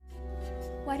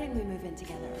Why didn't we move in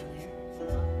together earlier?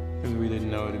 Because we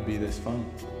didn't know it'd be this fun.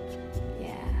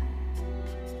 Yeah.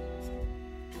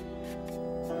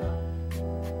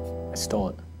 I stole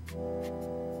it.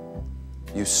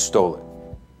 You stole it.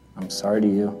 I'm sorry to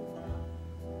you.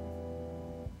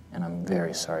 And I'm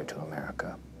very sorry to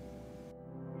America.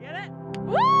 Get it?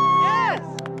 Woo! Yes!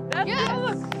 That Yes!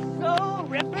 looks so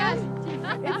ripping. Yes.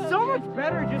 It's so much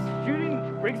better just shooting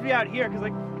Brigsby out here, because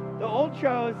like the old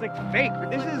show is like fake,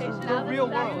 but this is the real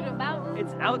world.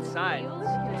 It's outside.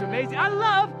 It's amazing. I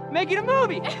love making a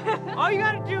movie. All you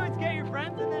gotta do is get your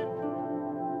friends and then...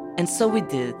 And so we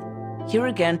did. Here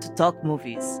again to talk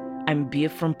movies. I'm Bia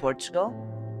from Portugal.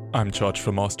 I'm George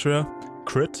from Austria.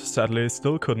 Crit sadly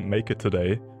still couldn't make it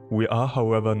today. We are,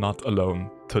 however, not alone.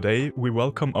 Today we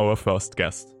welcome our first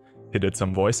guest. He did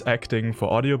some voice acting for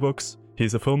audiobooks.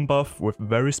 He's a film buff with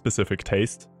very specific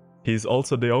taste. He's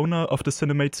also the owner of the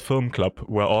Cinemates Film Club,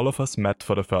 where all of us met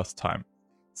for the first time.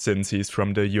 Since he's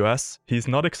from the US, he's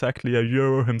not exactly a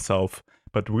Euro himself,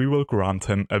 but we will grant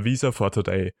him a visa for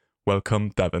today.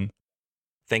 Welcome, Devyn.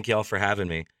 Thank y'all for having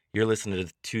me. You're listening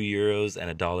to €2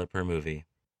 and $1 per movie.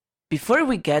 Before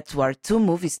we get to our 2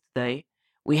 movies today,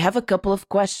 we have a couple of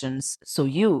questions so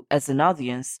you, as an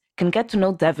audience, can get to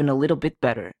know Devyn a little bit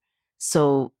better.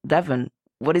 So, Devyn,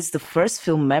 what is the first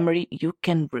film memory you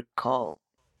can recall?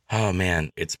 Oh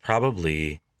man, it's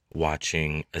probably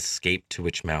watching Escape to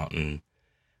Witch Mountain,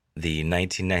 the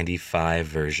 1995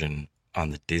 version on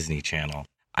the Disney Channel.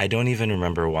 I don't even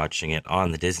remember watching it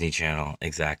on the Disney Channel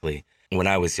exactly. When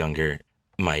I was younger,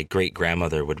 my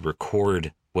great-grandmother would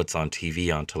record what's on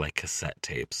TV onto like cassette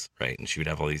tapes, right? And she would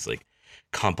have all these like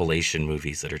compilation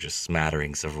movies that are just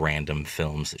smatterings of random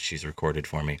films that she's recorded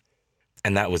for me.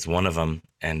 And that was one of them.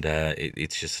 And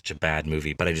it's just such a bad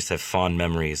movie. But I just have fond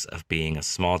memories of being a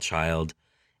small child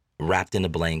wrapped in a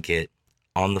blanket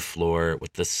on the floor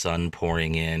with the sun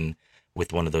pouring in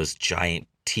with one of those giant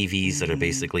TVs that are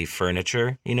basically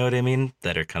furniture, you know what I mean?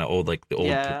 That are kind of old, like the old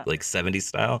like 70s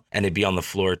style. And it'd be on the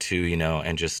floor too, you know,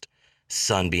 and just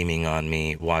sunbeaming on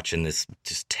me watching this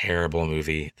just terrible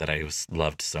movie that I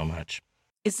loved so much.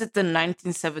 Is it the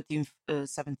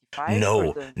 1975? No,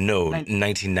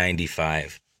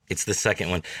 1995. It's the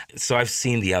second one. So I've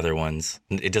seen the other ones.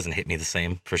 It doesn't hit me the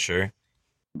same, for sure.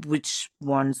 Which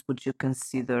ones would you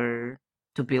consider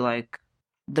to be like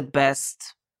the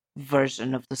best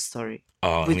version of the story?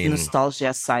 Oh, With I mean, nostalgia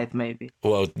aside, maybe.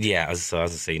 Well, yeah, as I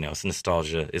say, you know,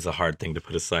 nostalgia is a hard thing to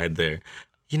put aside there.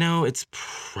 You know, it's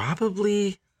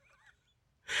probably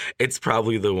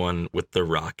the one with The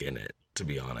Rock in it, to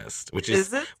be honest. Which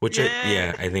is it?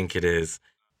 I think it is.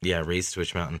 Yeah, Race to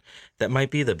Witch Mountain. That might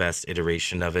be the best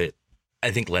iteration of it. I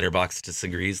think Letterboxd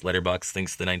disagrees. Letterboxd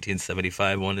thinks the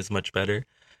 1975 one is much better.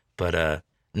 But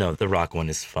no, The Rock one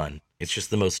is fun. It's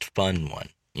just the most fun one,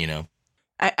 you know?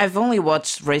 I've only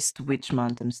watched Race to Witch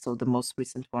Mountain, so the most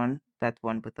recent one, that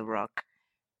one with The Rock.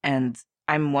 And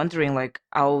I'm wondering, like,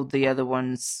 how the other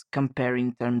ones compare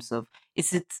in terms of,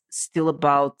 is it still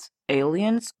about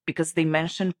aliens? Because they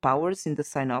mention powers in the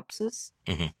synopsis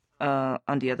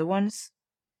on the other ones.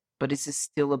 But is it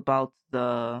still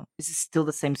the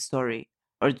same story?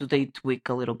 Or do they tweak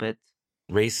a little bit?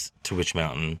 Race to Witch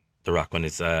Mountain, The Rock one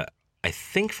is, I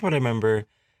think from what I remember,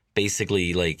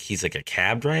 basically, like, he's like a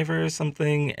cab driver or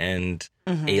something, and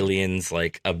aliens,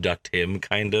 like, abduct him,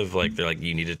 kind of. Like, they're like,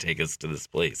 you need to take us to this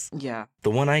place. Yeah. The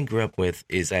one I grew up with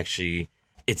is actually,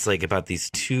 it's like about these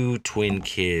 2 twin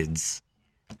kids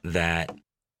that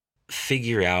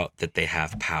figure out that they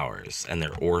have powers, and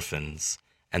they're orphans,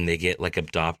 and they get, like,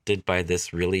 adopted by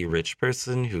this really rich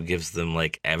person who gives them,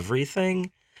 like,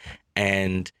 everything,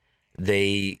 and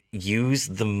they use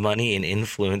the money and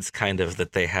influence, kind of,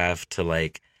 that they have to,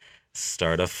 like,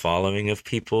 start a following of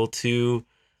people to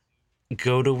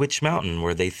go to Witch Mountain,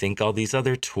 where they think all these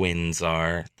other twins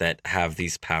are that have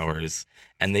these powers,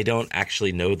 and they don't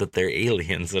actually know that they're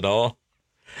aliens at all.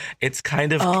 It's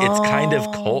kind of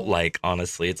cult-like,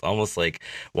 honestly. It's almost like,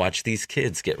 watch these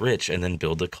kids get rich and then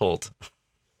build a cult.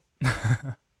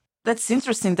 That's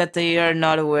interesting that they are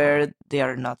not aware they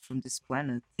are not from this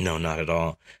planet. No, not at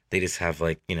all. They just have,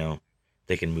 like, you know,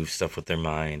 they can move stuff with their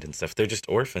mind and stuff. They're just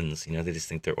orphans, you know? They just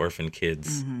think they're orphan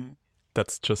kids.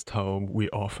 That's just how we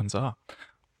orphans are.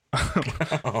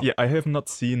 Yeah, I have not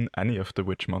seen any of the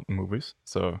Witch Mountain movies,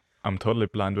 so I'm totally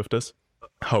blind with this.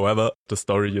 However, the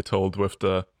story you told with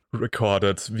the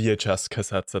recorded VHS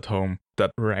cassettes at home,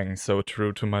 that rang so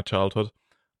true to my childhood.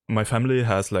 My family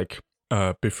has, like,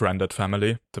 a befriended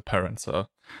family. The parents are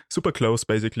super close,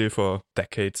 basically, for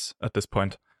decades at this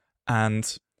point.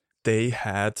 And they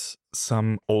had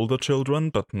some older children,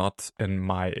 but not in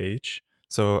my age.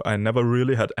 So I never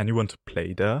really had anyone to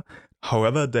play there.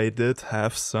 However, they did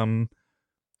have some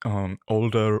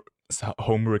older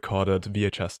home-recorded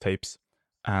VHS tapes.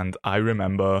 And I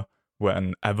remember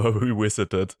whenever we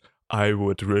visited, I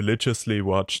would religiously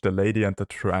watch The Lady and the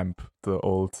Tramp, the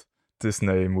old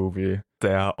Disney movie,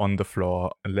 there on the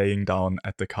floor, laying down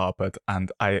at the carpet. And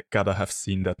I gotta have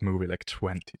seen that movie like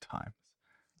 20 times.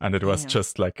 And it was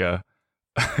just like a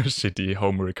shitty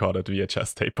home-recorded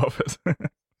VHS tape of it.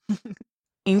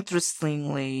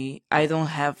 Interestingly, I don't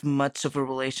have much of a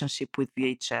relationship with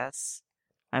VHS.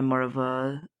 I'm more of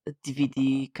a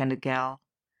DVD kind of gal.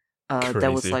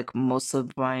 That was Crazy. like most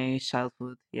of my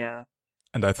childhood, yeah.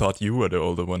 And I thought you were the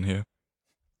older one here.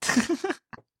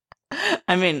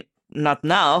 I mean, not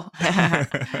now.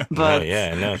 But Oh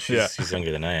yeah, no, she's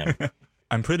younger than I am.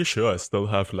 I'm pretty sure I still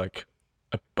have like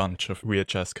a bunch of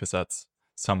VHS cassettes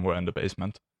somewhere in the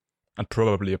basement. And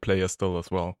probably a player still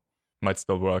as well. Might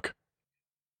still work.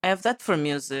 I have that for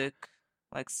music,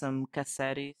 like some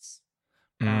cassettes.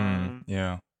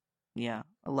 Yeah. Yeah,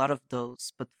 a lot of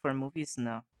those. But for movies,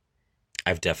 no.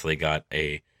 I've definitely got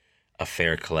a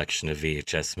fair collection of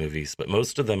VHS movies, but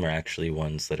most of them are actually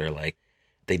ones that are like,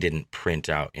 they didn't print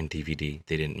out in DVD.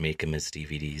 They didn't make them as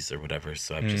DVDs or whatever.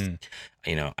 So I've just,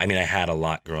 I mean, I had a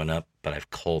lot growing up, but I've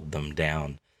culled them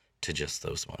down to just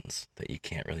those ones that you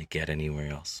can't really get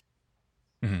anywhere else.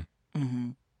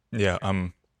 Yeah,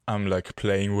 I'm like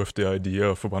playing with the idea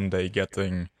of one day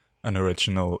getting an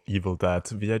original Evil Dead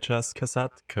VHS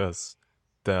cassette, because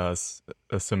there's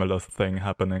a similar thing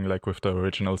happening like with the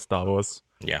original Star Wars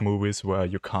movies, where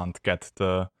you can't get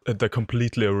the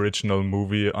completely original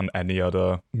movie on any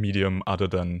other medium other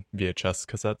than VHS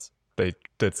cassettes. They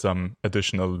did some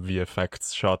additional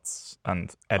VFX shots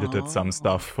and edited some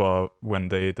stuff for when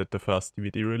they did the first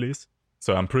DVD release.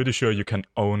 So I'm pretty sure you can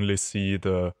only see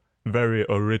the very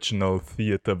original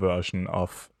theater version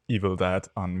of Evil Dead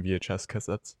on VHS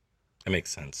cassettes. That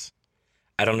makes sense.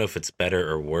 I don't know if it's better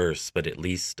or worse, but at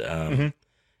least Evil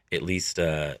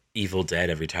Dead,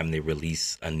 every time they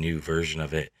release a new version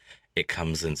of it, it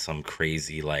comes in some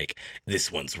crazy, like,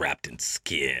 this one's wrapped in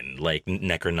skin, like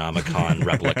Necronomicon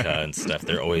replica and stuff.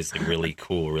 They're always like really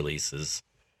cool releases.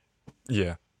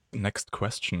 Yeah. Next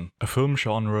question. A film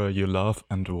genre you love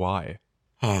and why?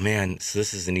 Oh man, so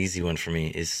this is an easy one for me.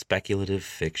 Is speculative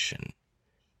fiction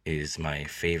is my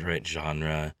favorite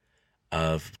genre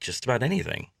of just about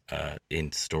anything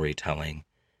in storytelling.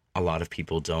 A lot of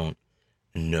people don't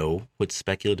know what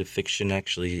speculative fiction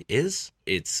actually is.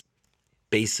 It's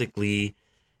basically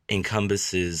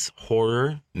encompasses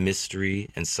horror, mystery,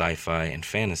 and sci-fi and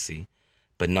fantasy,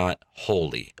 but not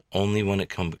wholly. Only when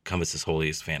it encompasses wholly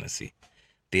is fantasy.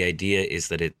 The idea is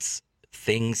that it's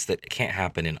things that can't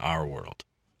happen in our world.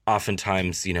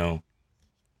 Oftentimes,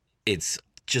 it's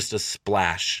just a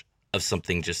splash of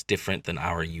something just different than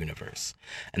our universe.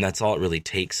 And that's all it really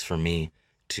takes for me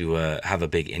to have a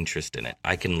big interest in it.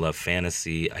 I can love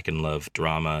fantasy, I can love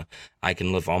drama, I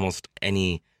can love almost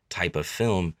any type of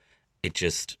film. It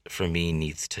just, for me,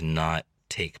 needs to not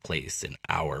take place in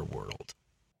our world.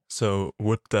 So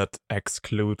would that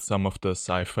exclude some of the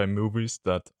sci-fi movies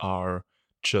that are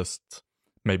just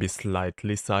maybe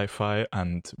slightly sci-fi,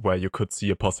 and where you could see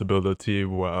a possibility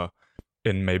where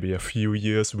in maybe a few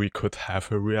years we could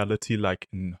have a reality like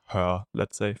in Her,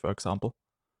 let's say, for example?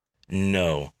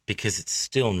 No, because it's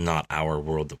still not our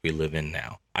world that we live in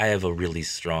now. I have a really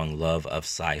strong love of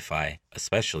sci-fi,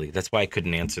 especially. That's why I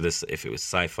couldn't answer this if it was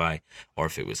sci-fi or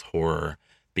if it was horror,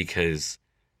 because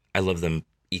I love them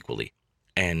equally.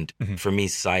 And for me,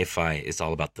 sci-fi is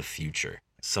all about the future.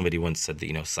 Somebody once said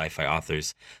that, sci-fi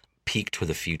authors peek to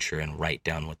the future and write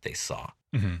down what they saw.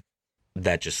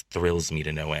 That just thrills me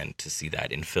to no end to see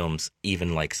that in films,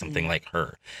 even like something like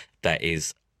Her, that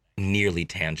is nearly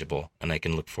tangible, and I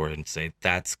can look forward and say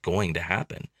that's going to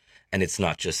happen. And it's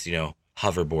not just,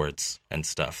 hoverboards and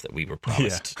stuff that we were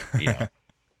promised.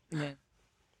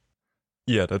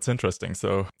 Yeah, that's interesting.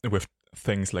 So with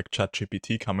things like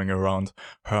ChatGPT coming around,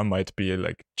 Her might be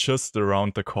like just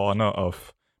around the corner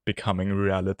of becoming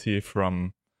reality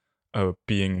from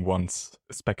being once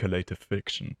speculative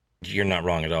fiction. You're not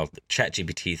wrong at all. The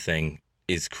ChatGPT thing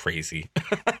is crazy.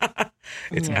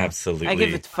 It's absolutely... I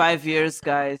give it 5 years,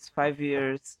 guys. 5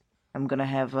 years. I'm going to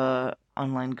have a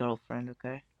online girlfriend,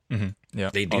 okay? Yeah,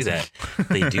 They do that.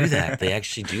 They do that. They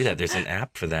actually do that. There's an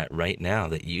app for that right now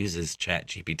that uses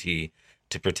ChatGPT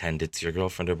to pretend it's your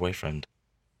girlfriend or boyfriend.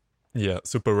 Yeah,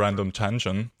 super random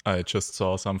tangent. I just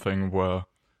saw something where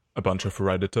a bunch of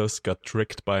Redditors got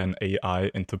tricked by an AI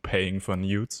into paying for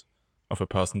nudes of a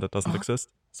person that doesn't exist.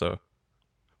 So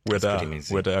we're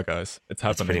there, guys. It's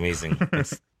happening. That's pretty amazing.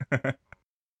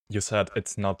 You said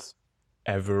it's not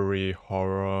every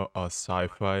horror or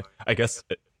sci-fi. I guess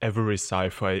every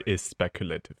sci-fi is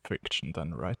speculative fiction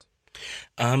then, right?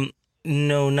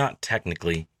 No, not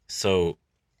technically. So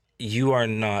you are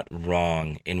not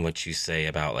wrong in what you say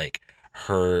about like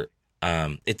her.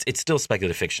 It's still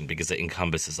speculative fiction because it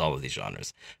encompasses all of these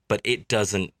genres, but it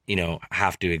doesn't,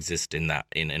 have to exist in that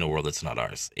in a world that's not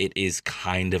ours. It is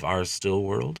kind of our still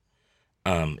world.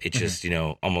 It's just,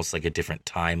 almost like a different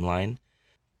timeline.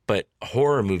 But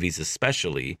horror movies,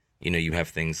 especially, you have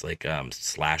things like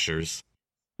slashers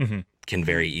can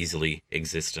very easily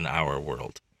exist in our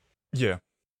world. Yeah.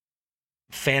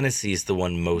 Fantasy is the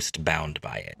one most bound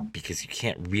by it because you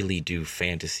can't really do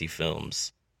fantasy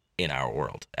films in our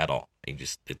world at all.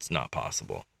 It's not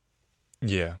possible.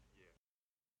 Yeah.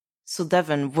 So,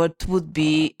 Devyn, what would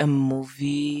be a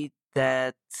movie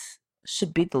that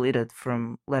should be deleted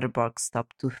from Letterboxd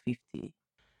Top 250?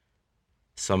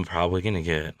 So I'm probably going to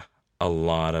get a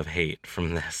lot of hate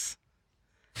from this.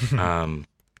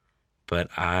 But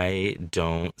I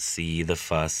don't see the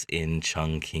fuss in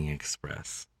Chungking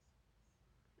Express.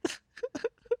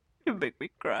 You make me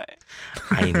cry.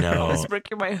 I know. It's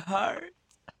breaking my heart.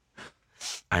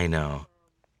 I know.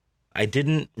 I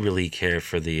didn't really care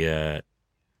for the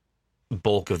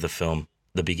bulk of the film.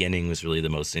 The beginning was really the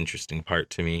most interesting part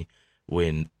to me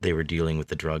when they were dealing with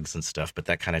the drugs and stuff, but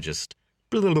that kind of just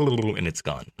and it's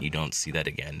gone. You don't see that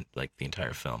again like the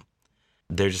entire film.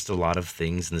 There's just a lot of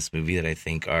things in this movie that I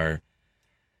think are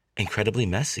incredibly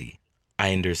messy.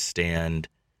 I understand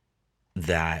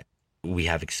that we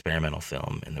have experimental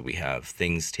film and that we have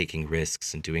things taking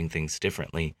risks and doing things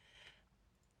differently.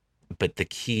 But the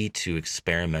key to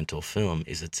experimental film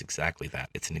is it's exactly that.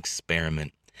 It's an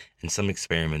experiment. And some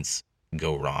experiments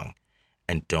go wrong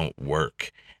and don't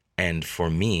work. And for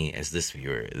me, as this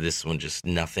viewer, this one, just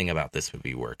nothing about this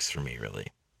movie works for me, really.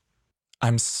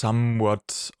 I'm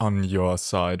somewhat on your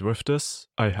side with this.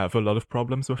 I have a lot of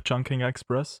problems with Chungking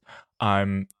Express.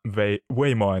 I'm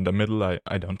way more in the middle.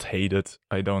 I don't hate it.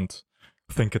 I don't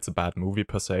think it's a bad movie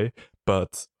per se.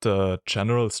 But the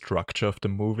general structure of the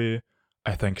movie,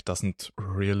 I think, doesn't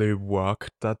really work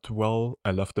that well.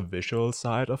 I love the visual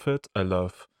side of it. I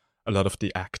love a lot of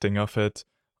the acting of it.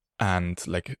 And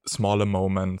like smaller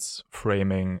moments,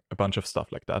 framing, a bunch of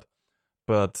stuff like that.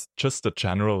 But just the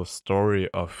general story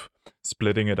of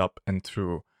splitting it up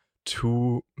into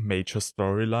two major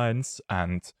storylines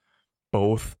and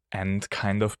both end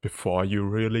kind of before you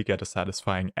really get a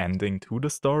satisfying ending to the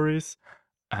stories.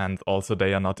 And also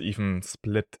they are not even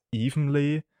split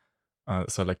evenly.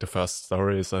 So like the first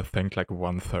story is, I think, like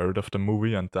 1/3 of the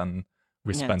movie, and then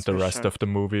we spent the rest of the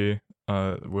movie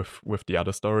with the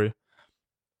other story.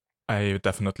 I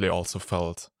definitely also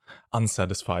felt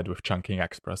unsatisfied with Chungking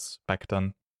Express back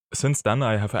then. Since then,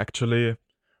 I have actually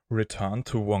returned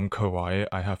to Wong Kar-wai.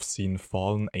 I have seen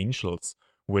Fallen Angels,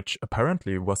 which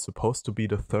apparently was supposed to be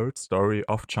the third story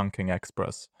of Chungking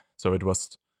Express. So it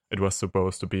was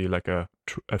supposed to be like a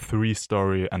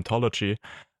 3-story anthology,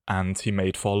 and he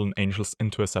made Fallen Angels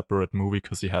into a separate movie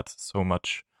because he had so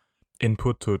much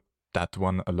input to that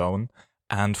one alone.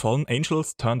 And Fallen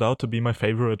Angels turned out to be my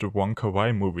favorite Wong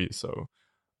Kar-wai movie, so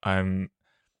I'm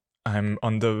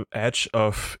on the edge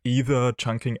of either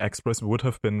Chungking Express would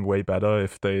have been way better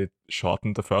if they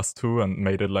shortened the first two and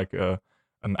made it like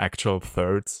an actual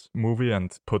third movie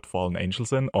and put Fallen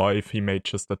Angels in, or if he made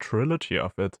just a trilogy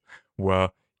of it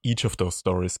where each of those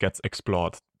stories gets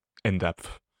explored in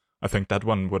depth. I think that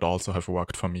one would also have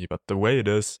worked for me, but the way it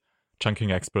is, Chungking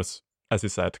Express, as you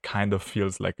said, kind of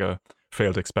feels like a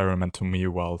failed experiment to me,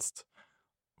 whilst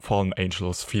Fallen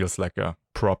Angels feels like a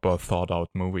proper thought out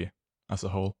movie as a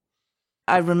whole.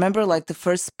 I remember like the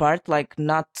first part, like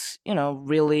not,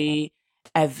 really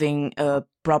having a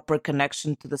proper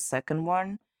connection to the second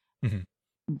one. Mm-hmm.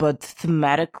 But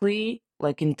thematically,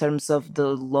 like in terms of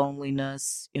the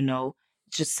loneliness,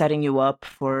 just setting you up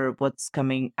for what's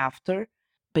coming after.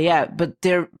 But yeah, but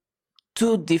they're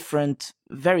two different,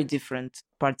 very different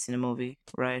parts in the movie,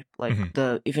 right? Like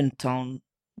the even tone,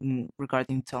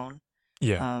 regarding tone.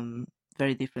 Yeah.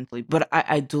 Very differently. But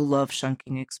I do love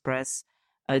Chungking Express.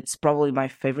 It's probably my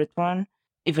favorite one,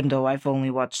 even though I've only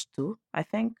watched 2, I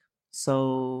think.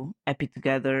 So Happy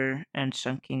Together and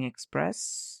Chungking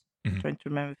Express. I'm trying to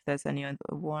remember if there's any other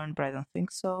one, but I don't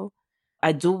think so.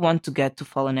 I do want to get to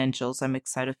Fallen Angels. I'm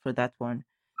excited for that one.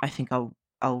 I think I'll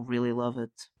really love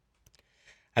it.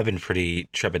 I've been pretty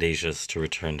trepidatious to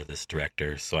return to this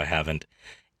director, so I haven't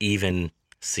even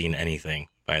seen anything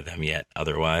by them yet.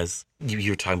 Otherwise,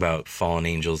 you were talking about Fallen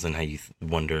Angels and how you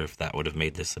wonder if that would have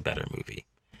made this a better movie.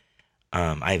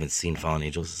 I haven't seen Fallen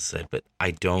Angels, as I said, but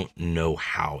I don't know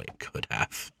how it could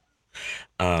have.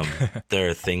 There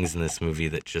are things in this movie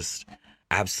that just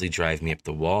absolutely drive me up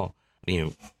the wall. You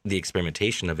know, the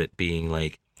experimentation of it being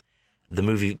like, the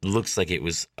movie looks like it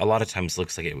was, a lot of times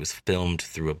looks like it was filmed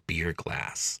through a beer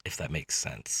glass, if that makes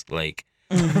sense. Like,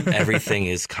 everything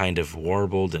is kind of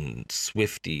warbled and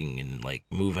swifting and like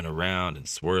moving around and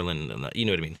swirling and you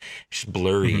know what I mean? It's just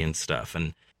blurry and stuff.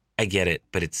 And I get it,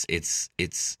 but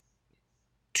it's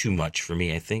too much for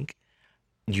me, I think.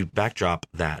 You backdrop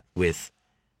that with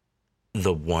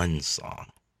the one song.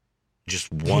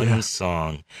 Just one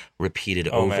song repeated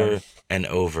over and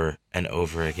over and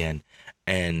over again.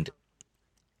 And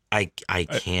I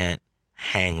can't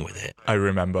hang with it. I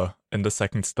remember in the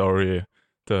second story,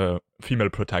 the female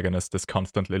protagonist is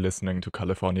constantly listening to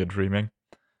California Dreaming.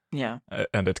 Yeah.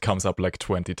 And it comes up like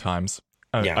 20 times.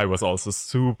 Yeah. I was also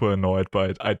super annoyed by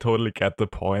it. I totally get the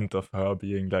point of her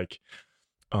being like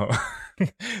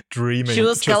dreaming. She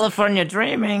was California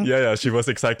Dreaming. Yeah, she was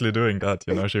exactly doing that.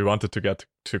 You know, she wanted to get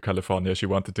to California. She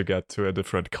wanted to get to a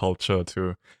different culture,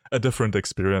 to a different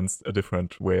experience, a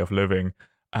different way of living.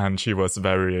 And she was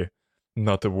very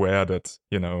not aware that,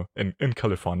 you know, in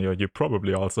California, you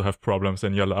probably also have problems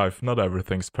in your life. Not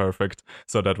everything's perfect.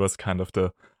 So that was kind of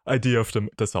the idea of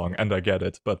the song. And I get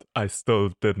it. But I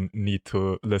still didn't need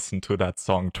to listen to that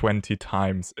song 20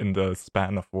 times in the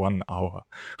span of 1 hour.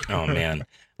 Oh, man.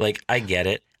 Like, I get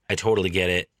it. I totally get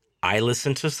it. I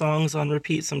listen to songs on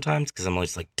repeat sometimes because I'm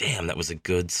always like, damn, that was a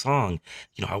good song.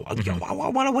 You know, I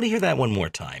want to hear that one more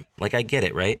time. Like, I get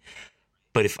it, right?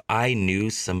 But if I knew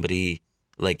somebody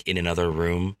like in another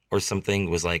room or something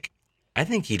was like, I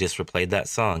think he just replayed that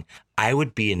song, I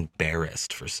would be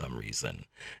embarrassed for some reason.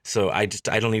 So I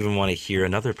don't even want to hear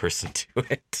another person do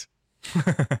it.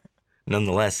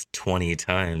 Nonetheless, 20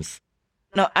 times.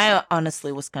 No, I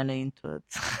honestly was kind of into it.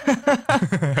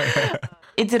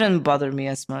 It didn't bother me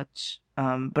as much,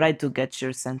 but I do get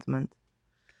your sentiment.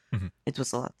 It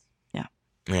was a lot.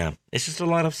 Yeah, it's just a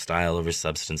lot of style over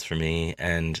substance for me,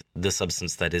 and the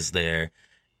substance that is there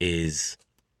is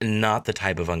not the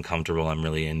type of uncomfortable I'm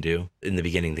really into. In the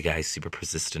beginning, the guy's super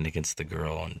persistent against the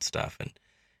girl and stuff, and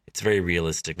it's very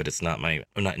realistic, but it's not I'm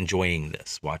not enjoying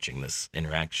watching this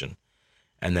interaction.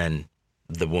 And then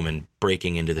the woman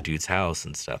breaking into the dude's house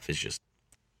and stuff is just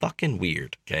fucking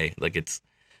weird, okay? Like, it's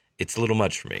a little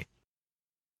much for me.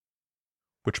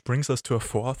 Which brings us to a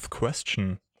fourth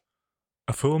question.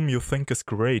 A film you think is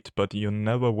great, but you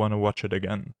never want to watch it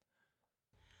again.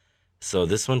 So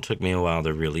this one took me a while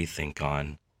to really think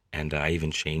on, and I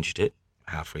even changed it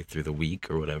halfway through the week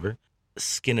or whatever.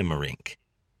 Skinamarink,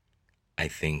 I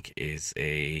think, is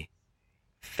a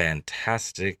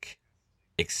fantastic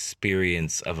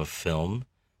experience of a film,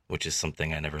 which is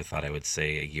something I never thought I would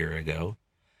say a year ago.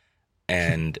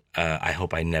 And I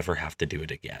hope I never have to do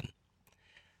it again.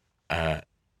 I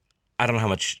don't know how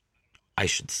much I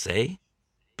should say,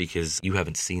 because you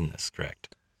haven't seen this,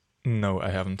 correct? No, I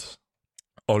haven't.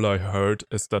 All I heard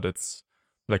is that it's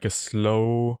like a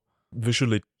slow,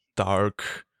 visually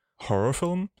dark horror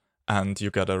film, and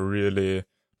you gotta really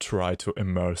try to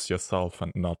immerse yourself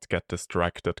and not get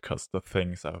distracted because the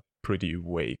things are pretty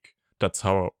vague. That's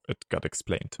how it got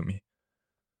explained to me.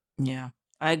 Yeah,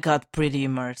 I got pretty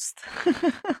immersed.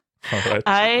 All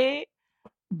right.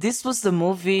 This was the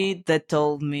movie that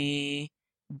told me,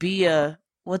 Bia,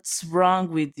 what's wrong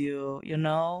with you, you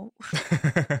know?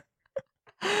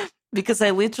 Because I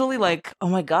literally like, oh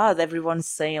my God, everyone's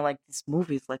saying like this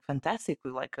movie is like fantastic,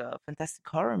 like a fantastic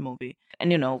horror movie.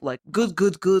 And you know, like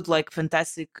good, like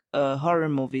fantastic horror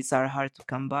movies are hard to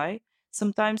come by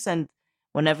sometimes. And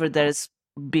whenever there's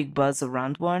big buzz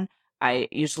around one,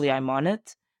 I'm on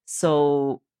it.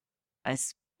 So I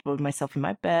put myself in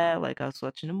my bed, like I was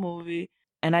watching a movie.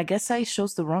 And I guess I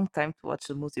chose the wrong time to watch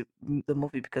the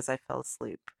movie because I fell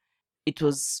asleep. It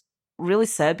was really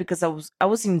sad because I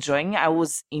was enjoying it. I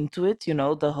was into it, you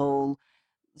know, the whole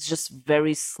just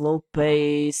very slow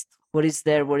paced, what is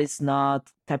there, what is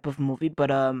not type of movie. But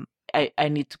I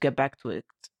need to get back to it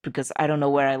because I don't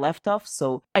know where I left off.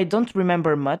 So I don't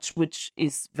remember much, which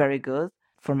is very good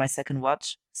for my second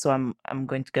watch. So I'm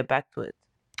going to get back to it.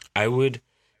 I would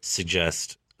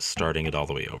suggest starting it all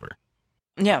the way over.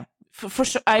 Yeah, for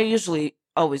sure. I usually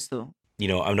always do. You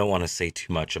know, I don't want to say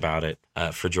too much about it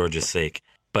for George's sake,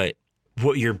 but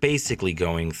what you're basically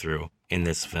going through in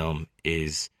this film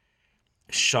is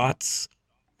shots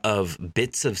of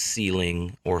bits of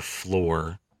ceiling or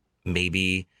floor,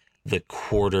 maybe the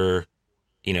corner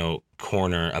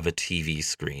of a TV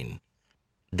screen.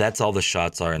 That's all the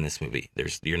shots are in this movie.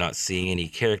 You're not seeing any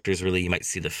characters really. You might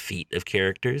see the feet of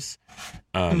characters.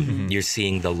 You're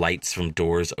seeing the lights from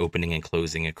doors opening and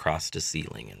closing across the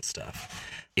ceiling and stuff.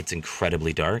 It's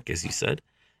incredibly dark, as you said,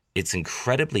 It's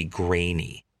incredibly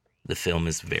grainy. The film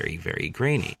is very, very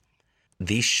grainy.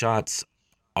 These shots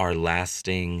are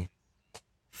lasting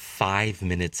 5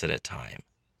 minutes at a time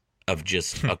of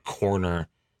just a corner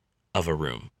of a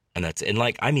room. And that's, and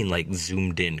like, I mean, like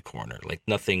zoomed in corner, like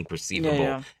nothing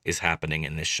perceivable is happening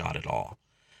in this shot at all.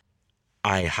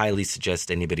 I highly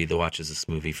suggest anybody that watches this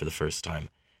movie for the first time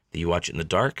that you watch it in the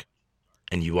dark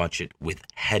and you watch it with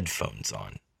headphones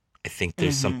on. I think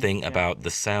there's something about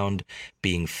the sound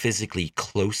being physically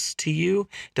close to you.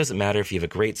 It doesn't matter if you have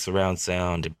a great surround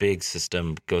sound, a big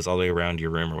system, goes all the way around your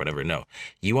room or whatever. No,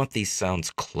 you want these sounds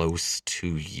close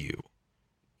to you,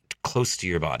 close to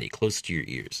your body, close to your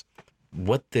ears.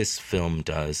 What this film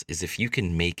does is if you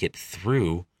can make it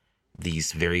through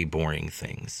these very boring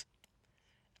things,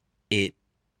 it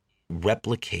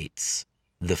replicates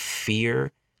the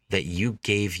fear that you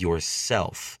gave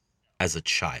yourself as a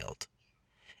child.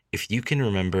 If you can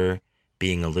remember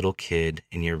being a little kid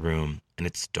in your room and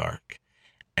it's dark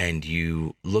and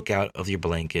you look out of your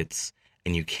blankets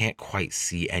and you can't quite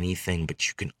see anything, but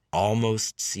you can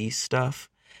almost see stuff,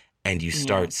 and you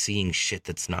start seeing shit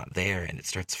that's not there and it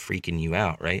starts freaking you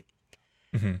out, right?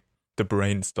 Mm-hmm. The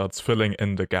brain starts filling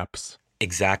in the gaps.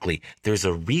 Exactly. There's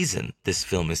a reason this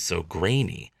film is so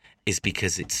grainy, is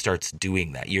because it starts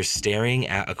doing that. You're staring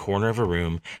at a corner of a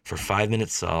room for 5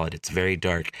 minutes solid. It's very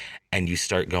dark. And you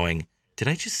start going, did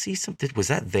I just see something? Was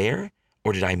that there?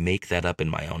 Or did I make that up in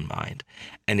my own mind?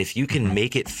 And if you can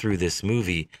make it through this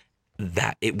movie,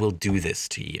 that it will do this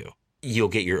to you. You'll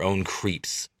get your own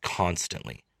creeps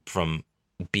constantly from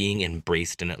being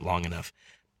embraced in it long enough.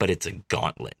 But it's a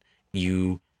gauntlet.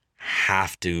 You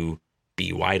have to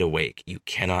be wide awake. You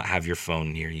cannot have your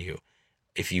phone near you.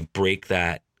 If you break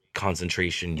that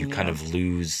concentration, you kind of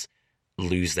lose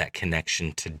that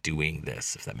connection to doing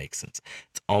this, if that makes sense.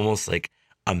 It's almost like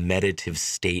a meditative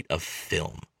state of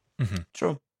film.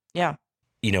 True. Yeah.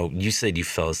 You know, you said you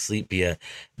fell asleep. Yeah,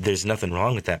 there's nothing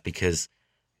wrong with that because,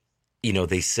 you know,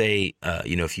 they say,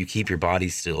 you know, if you keep your body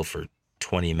still for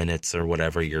 20 minutes or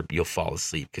whatever, you'll fall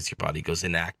asleep because your body goes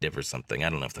inactive or something. I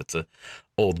don't know if that's a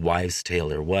old wives'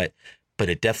 tale or what. But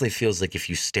it definitely feels like if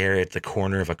you stare at the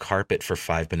corner of a carpet for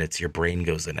 5 minutes, your brain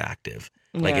goes inactive,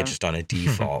 like it's just on a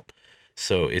default.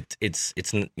 So it's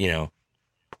you know,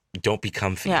 don't be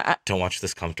comfy. Don't watch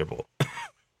this comfortable.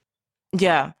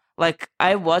 Yeah, like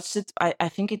I watched it. I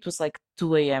think it was like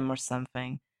 2 a.m. or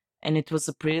something, and it was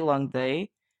a pretty long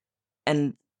day.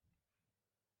 And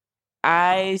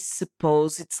I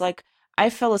suppose it's like I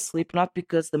fell asleep not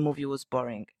because the movie was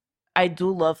boring. I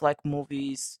do love like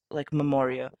movies like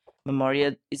Memoria.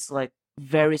 Memoria is like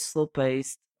very slow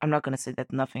paced. I'm not gonna say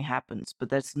that nothing happens, but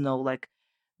there's no like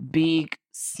big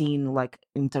scene like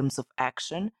in terms of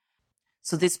action.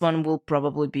 So this one will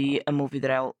probably be a movie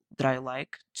that I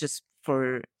like just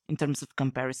for in terms of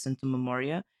comparison to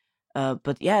Memoria.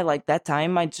 But yeah, like that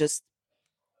time I just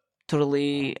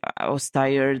totally I was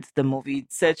tired. The movie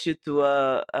sets you to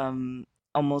a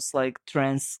almost like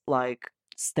trance like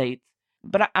state.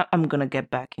 But I'm gonna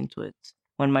get back into it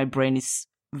when my brain is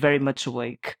very much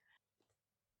awake.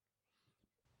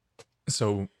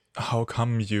 So how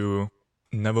come you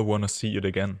never want to see it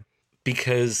again?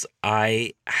 Because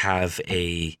I have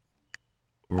a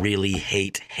really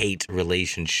hate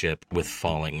relationship with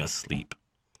falling asleep.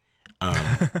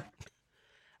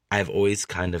 I've always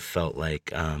kind of felt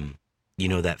like, you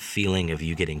know, that feeling of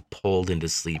you getting pulled into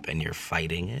sleep and you're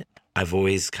fighting it. I've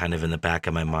always kind of in the back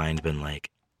of my mind been like,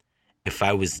 if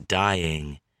I was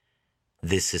dying,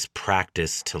 this is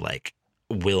practice to like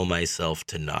will myself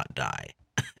to not die.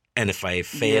 And if I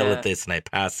fail at this and I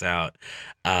pass out,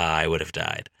 I would have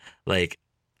died. Like,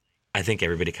 I think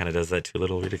everybody kind of does that to a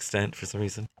little weird extent for some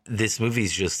reason. This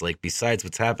movie's just like, besides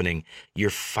what's happening, you're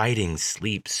fighting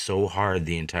sleep so hard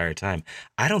the entire time.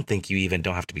 I don't think you even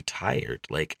don't have to be tired.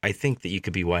 Like, I think that you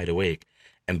could be wide awake.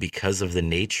 And because of the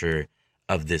nature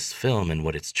of this film and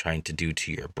what it's trying to do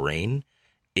to your brain,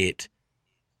 it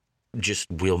just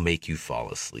will make you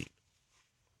fall asleep.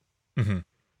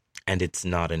 And it's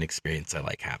not an experience I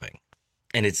like having.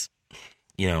 And it's,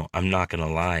 you know, I'm not going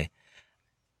to lie,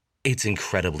 it's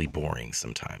incredibly boring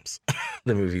sometimes.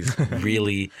 The movie's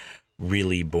really,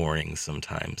 really boring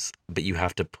sometimes. But you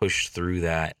have to push through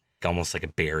that, almost like a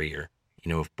barrier,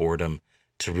 you know, of boredom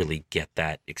to really get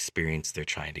that experience they're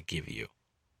trying to give you.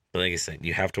 But like I said,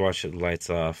 you have to watch it with lights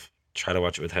off. Try to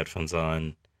watch it with headphones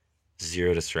on.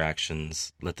 Zero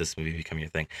distractions. Let this movie become your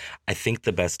thing. I think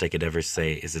the best I could ever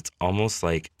say is it's almost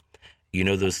like, you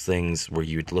know, those things where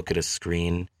you'd look at a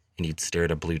screen and you'd stare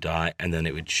at a blue dot and then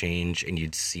it would change and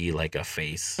you'd see like a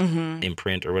face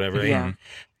imprint or whatever. Right? Yeah.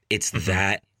 It's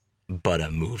that, but a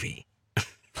movie.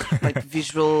 like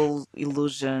visual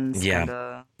illusions. Yeah.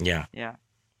 Kinda, Yeah. yeah.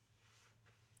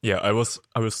 Yeah, I was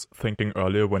thinking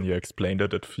earlier when you explained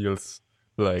it, it feels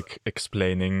like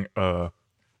explaining a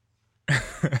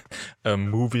a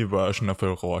movie version of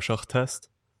a Rorschach test,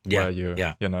 Yeah. where you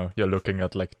Yeah. you know you're looking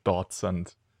at like dots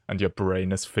and your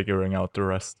brain is figuring out the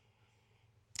rest.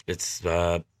 It's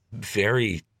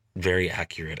very, very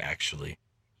accurate, actually.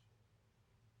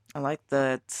 I like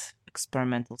that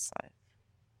experimental side.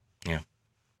 Yeah.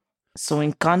 So,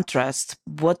 in contrast,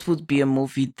 what would be a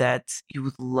movie that you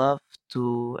would love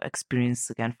to experience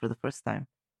again for the first time?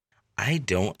 I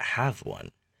don't have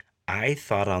one. I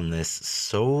thought on this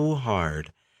so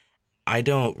hard. I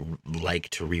don't like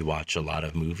to rewatch a lot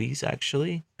of movies,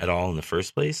 actually, at all in the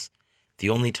first place. The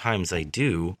only times I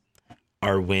do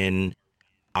are when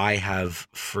I have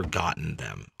forgotten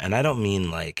them. And I don't mean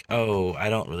like, oh, I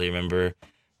don't really remember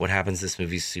what happens in this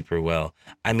movie super well.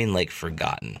 I mean like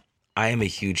forgotten. I am a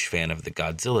huge fan of the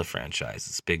Godzilla franchise.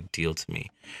 It's a big deal to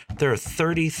me. There are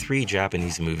 33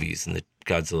 Japanese movies in the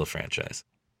Godzilla franchise.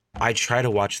 I try to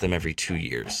watch them every 2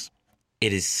 years.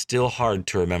 It is still hard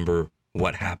to remember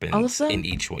what happens in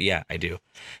each one. Yeah, I do.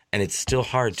 And it's still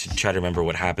hard to try to remember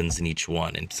what happens in each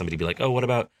one. And somebody be like, oh, what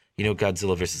about,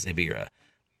 Godzilla versus Ibira?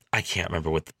 I can't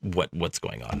remember what's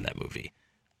going on in that movie.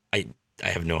 I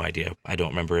have no idea. I don't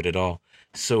remember it at all.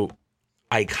 So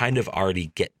I kind of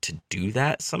already get to do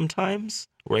that sometimes,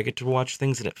 where I get to watch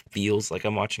things and it feels like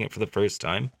I'm watching it for the first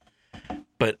time.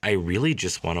 But I really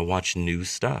just want to watch new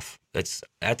stuff.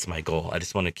 That's my goal. I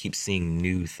just want to keep seeing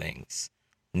new things,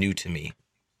 new to me.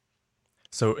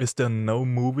 So is there no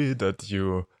movie that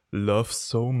you love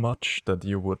so much that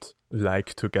you would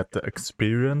like to get the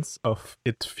experience of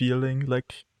it feeling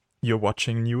like you're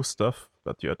watching new stuff,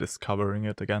 that you're discovering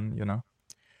it again,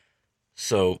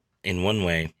 So in one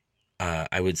way,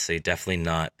 I would say definitely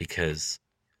not, because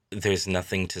there's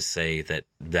nothing to say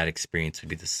that experience would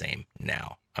be the same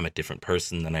now. I'm a different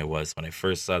person than I was when I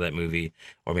first saw that movie,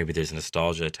 or maybe there's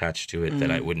nostalgia attached to it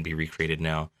that I wouldn't be recreated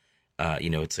now.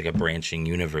 It's like a branching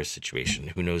universe situation.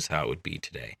 Who knows how it would be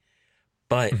today?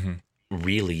 But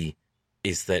really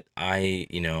is that I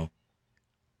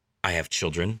have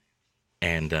children,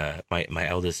 and my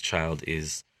eldest child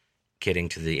is getting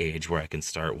to the age where I can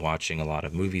start watching a lot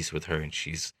of movies with her, and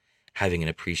she's having an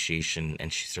appreciation,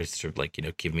 and she starts to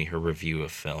give me her review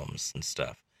of films and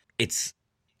stuff. It's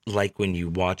like when you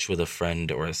watch with a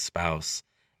friend or a spouse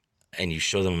and you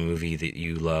show them a movie that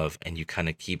you love, and you kind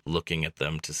of keep looking at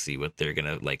them to see what they're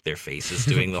gonna, like, their faces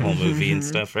doing the whole movie and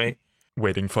stuff, right?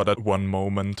 Waiting for that one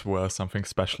moment where something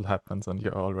special happens and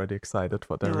you're already excited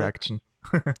for their reaction.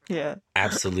 Yeah.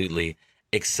 Absolutely.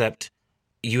 Except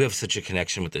you have such a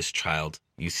connection with this child.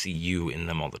 You see you in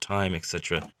them all the time,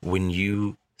 etc. When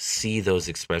you see those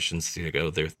expressions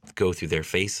go through their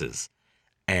faces,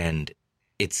 and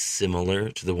it's similar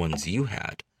to the ones you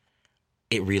had,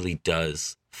 it really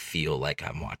does feel like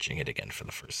I'm watching it again for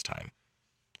the first time.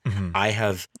 I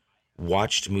have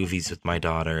watched movies with my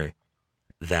daughter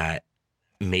that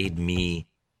made me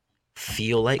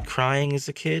feel like crying as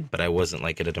a kid, but I wasn't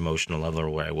like at an emotional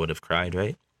level where I would have cried,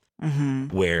 right?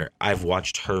 Where I've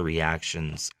watched her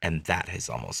reactions, and that has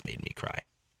almost made me cry.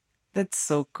 That's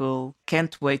so cool.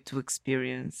 Can't wait to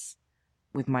experience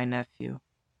with my nephew,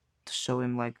 to show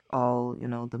him like all,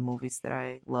 the movies that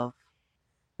I love.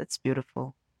 That's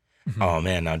beautiful. Oh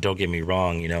man, now don't get me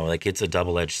wrong, like it's a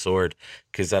double-edged sword,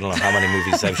 because I don't know how many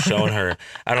movies I've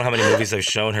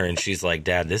shown her. And she's like,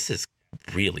 Dad, this is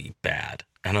really bad.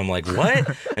 And I'm like,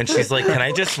 what? And she's like, can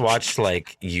I just watch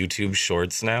like YouTube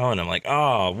shorts now? And I'm like,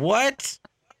 oh, what?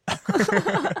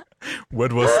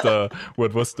 What was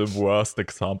the worst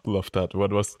example of that?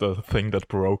 What was the thing that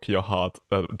broke your heart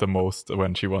the most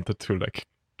when she wanted to like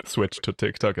switch to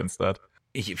TikTok instead?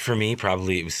 For me,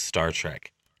 probably it was Star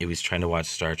Trek. It was trying to watch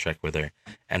Star Trek with her,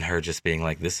 and her just being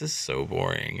like, this is so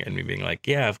boring. And me being like,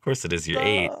 yeah, of course it is. You're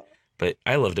 8. But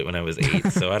I loved it when I was 8,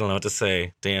 so I don't know what to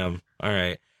say. Damn. All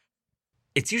right.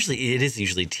 It is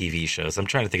usually TV shows. I'm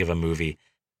trying to think of a movie.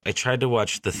 I tried to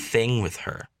watch The Thing with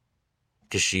her,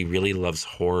 because she really loves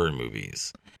horror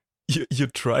movies. You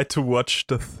tried to watch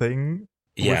The Thing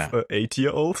with an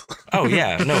 8-year-old? Oh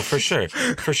yeah, no, for sure.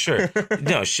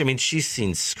 No, she's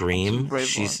seen Scream.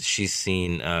 She's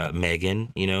seen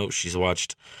Megan. She's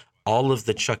watched all of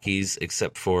the Chuckies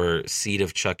except for Seed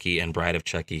of Chucky and Bride of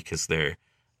Chucky, because they're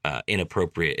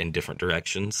inappropriate in different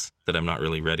directions that I'm not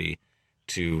really ready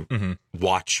to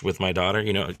watch with my daughter.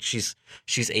 She's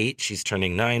 8. She's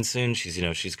turning 9 soon.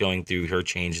 She's going through her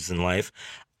changes in life.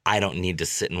 I don't need to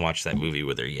sit and watch that movie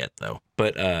with her yet, though.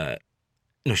 But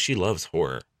no, she loves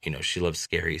horror. She loves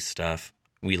scary stuff.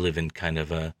 We live in kind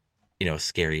of a a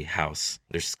scary house.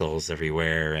 There's skulls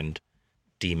everywhere and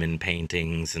demon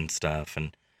paintings and stuff.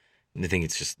 And I think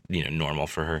it's just, normal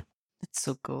for her. It's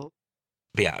so cool.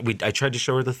 But yeah, I tried to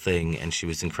show her The Thing, and she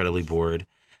was incredibly bored.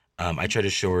 I tried to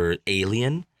show her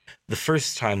Alien. The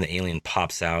first time the alien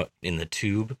pops out in the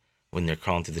tube, when they're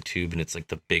crawling through the tube, and it's like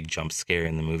the big jump scare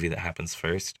in the movie that happens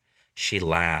first, she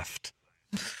laughed.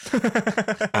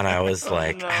 And I was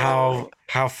like, no.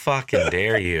 how fucking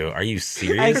dare you? Are you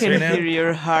serious I can right now? hear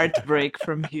your heart break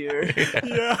from here.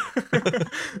 Yeah.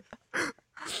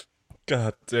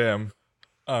 God damn.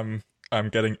 I'm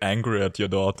getting angry at your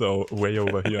daughter way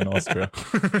over here in Austria.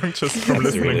 Just from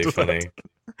It's listening really to funny.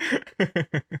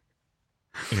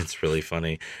 It's really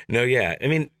funny. No, yeah. I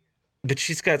mean, but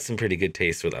she's got some pretty good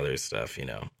taste with other stuff,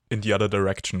 In the other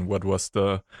direction, what was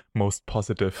the most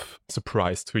positive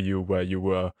surprise to you where you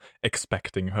were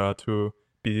expecting her to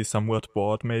be somewhat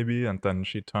bored maybe, and then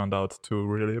she turned out to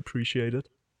really appreciate it?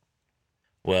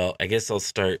 Well, I guess I'll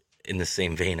start in the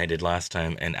same vein I did last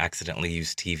time and accidentally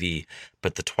use TV.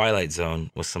 But The Twilight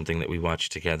Zone was something that we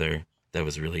watched together that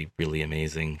was really, really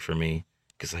amazing for me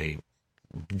because I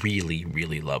really,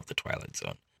 really love The Twilight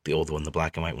Zone. The old one, the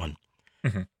black and white one.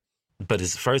 Mm-hmm. But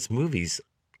as far as movies,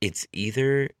 it's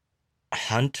either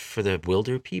Hunt for the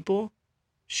Wilder People.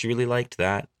 She really liked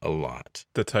that a lot.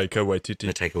 The Taika Waititi.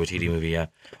 The Taika Waititi movie, yeah.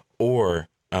 Or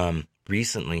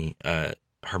recently,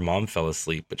 her mom fell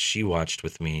asleep, but she watched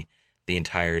with me the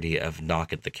entirety of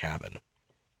Knock at the Cabin.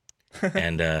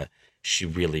 And she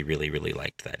really, really, really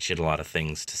liked that. She had a lot of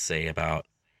things to say about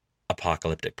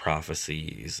apocalyptic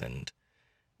prophecies and,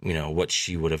 what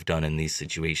she would have done in these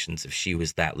situations if she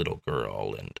was that little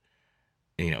girl. And,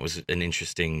 it was an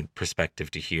interesting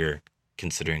perspective to hear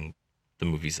considering the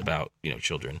movie's about,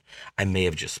 children. I may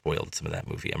have just spoiled some of that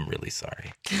movie. I'm really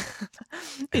sorry.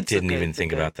 I didn't even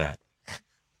think about that.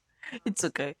 It's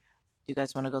okay. You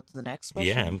guys want to go to the next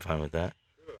question? Yeah, I'm fine with that.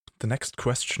 The next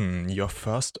question, your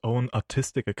first own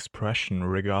artistic expression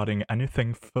regarding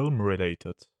anything film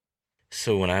related.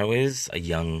 So when I was a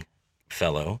young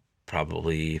fellow,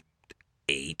 probably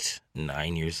 8,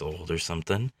 9 years old or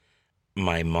something,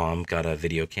 my mom got a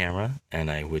video camera and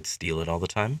I would steal it all the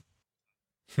time.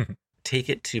 Take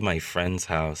it to my friend's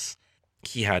house.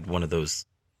 He had one of those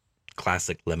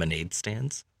classic lemonade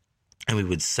stands, and we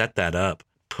would set that up,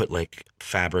 put like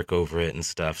fabric over it and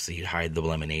stuff so you'd hide the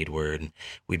lemonade word. And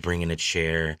we'd bring in a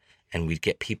chair and we'd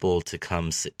get people to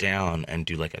come sit down and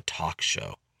do like a talk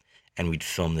show. And we'd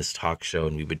film this talk show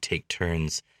and we would take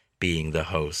turns being the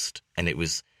host. And it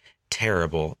was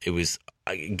terrible. It was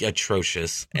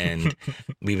atrocious. And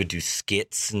we would do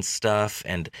skits and stuff.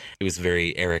 And it was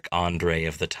very Eric Andre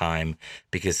of the time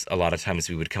because a lot of times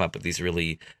we would come up with these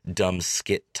really dumb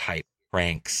skit type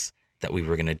pranks that we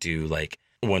were going to do. Like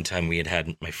one time we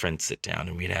had my friend sit down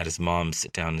and we had his mom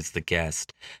sit down as the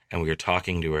guest and we were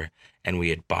talking to her and we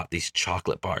had bought these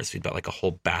chocolate bars. We'd bought like a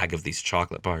whole bag of these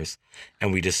chocolate bars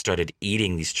and we just started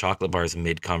eating these chocolate bars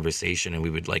mid conversation and we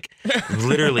would like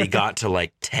literally got to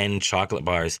like 10 chocolate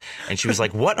bars and she was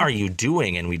like, "What are you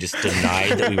doing?" And we just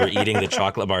denied that we were eating the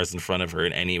chocolate bars in front of her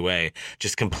in any way.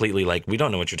 Just completely like, "We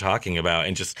don't know what you're talking about,"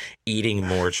 and just eating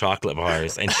more chocolate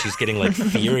bars. And she's getting like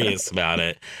furious about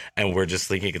it. And we're just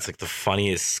thinking it's like the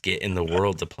funniest skit in the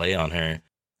world to play on her.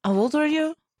 How old are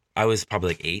you? I was probably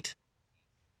like 8.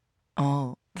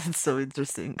 Oh, that's so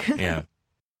interesting. Yeah.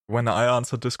 When I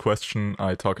answered this question,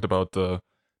 I talked about the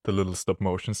little stop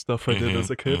motion stuff I did as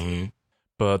a kid. Mm-hmm.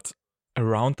 But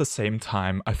around the same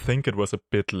time, I think it was a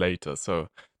bit later. So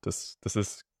this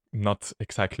is not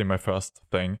exactly my first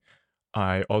thing.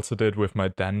 I also did with my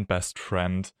then best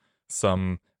friend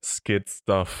some skit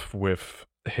stuff with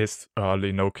his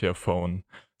early Nokia phone.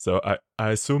 So I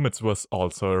assume it was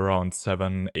also around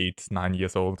 7, 8, 9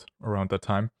 years old around that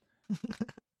time.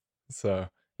 So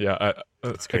yeah,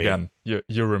 That's great. Again,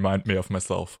 you remind me of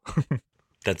myself.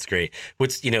 That's great.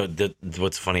 What's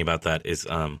funny about that is,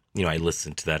 I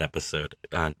listened to that episode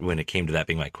when it came to that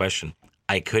being my question.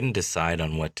 I couldn't decide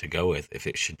on what to go with, if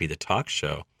it should be the talk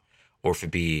show or if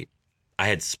it be, I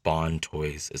had Spawn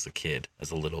toys as a kid,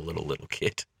 as a little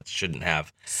kid. Shouldn't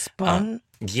have. Spawn?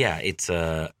 Yeah, it's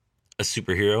a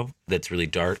superhero that's really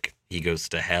dark. He goes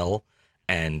to hell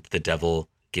and the devil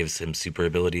gives him super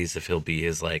abilities if he'll be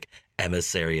his like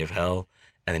emissary of hell,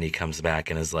 and then he comes back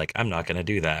and is like, "I'm not gonna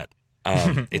do that."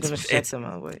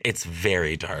 It's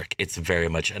very dark. It's very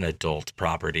much an adult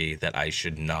property that I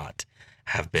should not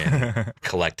have been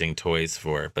collecting toys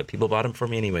for, but people bought them for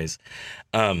me anyways.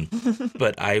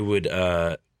 But I would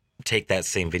take that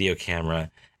same video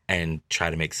camera and try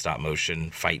to make stop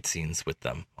motion fight scenes with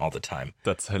them all the time.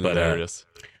 That's hilarious.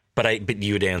 But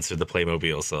you had answered the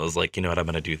Playmobil, so I was like, you know what, I'm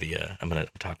gonna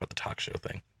talk about the talk show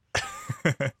thing.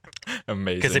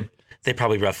 Amazing. Because they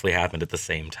probably roughly happened at the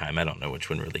same time. I don't know which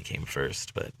one really came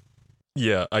first, but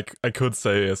Yeah, I could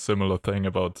say a similar thing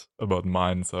about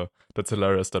mine. So that's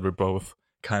hilarious that we both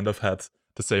kind of had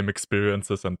the same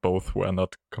experiences and both were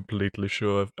not completely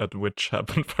sure at which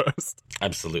happened first.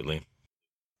 absolutely.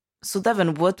 So,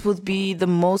 Devyn, what would be the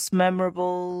most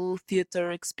memorable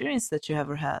theater experience that you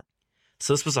ever had?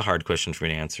 So this was a hard question for me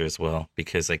to answer as well,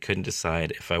 because I couldn't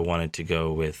decide if I wanted to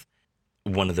go with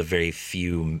one of the very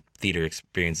few theater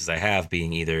experiences I have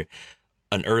being either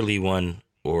an early one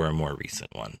or a more recent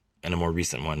one. And a more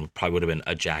recent one probably would have been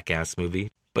a Jackass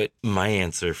movie. But my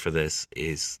answer for this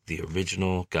is the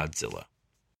original Godzilla.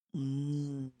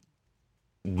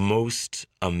 Most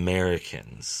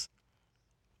Americans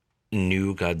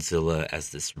knew Godzilla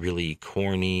as this really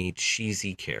corny,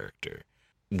 cheesy character.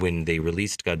 When they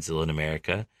released Godzilla in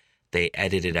America, they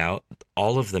edited out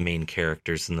all of the main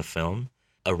characters in the film,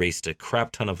 erased a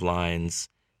crap ton of lines,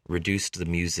 reduced the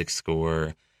music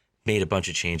score, made a bunch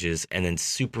of changes, and then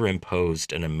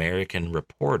superimposed an American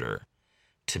reporter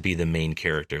to be the main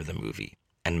character of the movie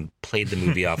and played the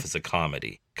movie off as a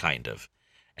comedy, kind of.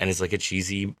 And it's like a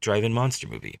cheesy drive-in monster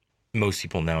movie. Most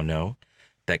people now know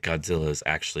that Godzilla is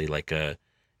actually like a,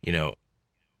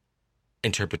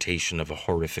 interpretation of a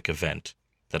horrific event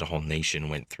that a whole nation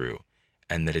went through,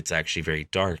 and that it's actually very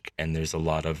dark, and there's a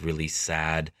lot of really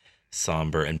sad,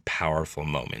 somber, and powerful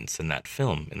moments in that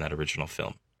film, in that original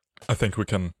film. I think we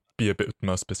can be a bit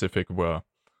more specific where,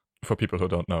 for people who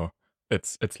don't know,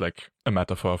 it's like a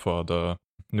metaphor for the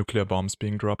nuclear bombs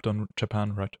being dropped on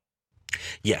Japan, right?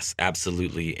 Yes,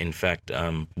 absolutely. In fact,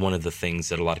 one of the things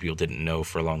that a lot of people didn't know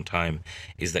for a long time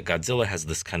is that Godzilla has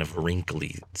this kind of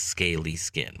wrinkly, scaly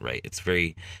skin, right?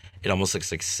 It almost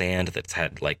looks like sand that's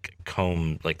had like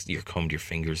you combed your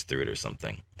fingers through it or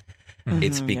something.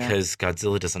 It's because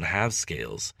Godzilla doesn't have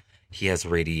scales. He has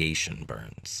radiation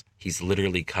burns. He's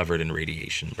literally covered in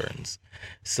radiation burns.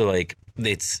 So like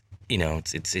it's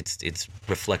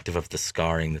reflective of the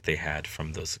scarring that they had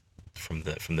from the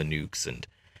nukes, and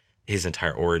his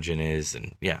entire origin is,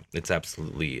 and yeah, it's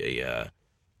absolutely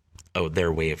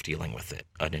their way of dealing with it,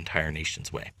 an entire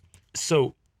nation's way.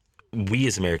 So we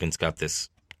as Americans got this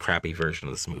crappy version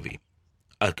of this movie.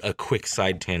 A quick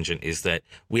side tangent is that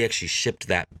we actually shipped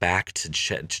that back to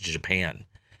Japan,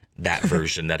 that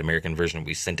version, that American version.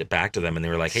 We sent it back to them, and they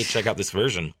were like, hey, check out this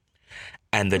version.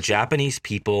 And the Japanese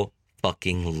people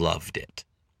fucking loved it.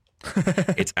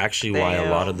 It's actually why a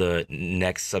lot of the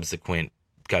next subsequent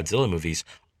Godzilla movies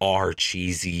are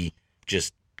cheesy,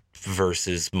 just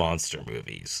versus monster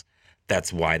movies.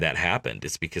 That's why that happened.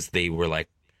 It's because they were like,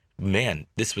 man,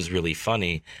 this was really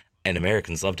funny, and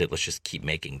Americans loved it. Let's just keep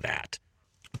making that.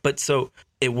 But so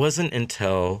it wasn't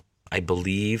until, I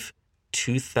believe,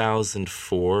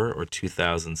 2004 or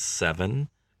 2007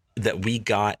 that we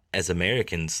got, as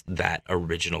Americans, that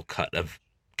original cut of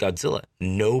Godzilla.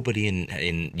 Nobody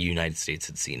in the United States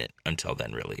had seen it until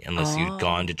then, really, unless you'd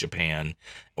gone to Japan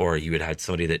or you had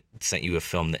somebody that sent you a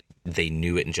film that they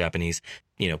knew it in Japanese,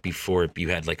 before you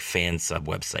had like fan sub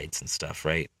websites and stuff,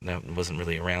 right? That wasn't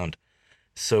really around.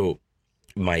 So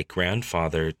my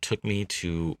grandfather took me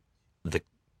to the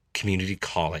community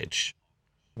college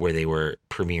where they were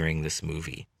premiering this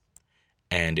movie.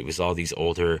 And it was all these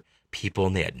older people,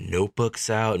 and they had notebooks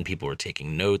out, and people were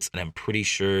taking notes. And I'm pretty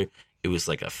sure it was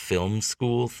like a film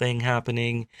school thing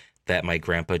happening that my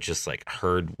grandpa just like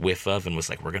heard whiff of and was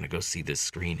like, we're going to go see this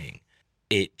screening.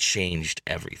 It changed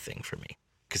everything for me.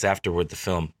 Because afterward, the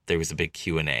film, there was a big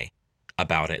Q&A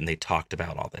about it, and they talked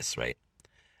about all this, right?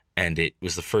 And it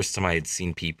was the first time I had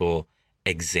seen people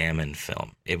examine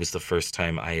film. It was the first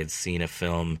time I had seen a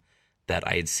film that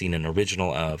I had seen an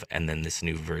original of, and then this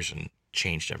new version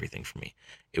changed everything for me.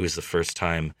 It was the first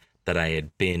time that I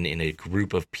had been in a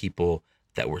group of people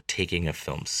that were taking a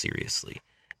film seriously.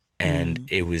 And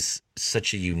it was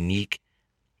such a unique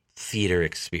theater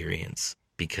experience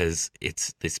because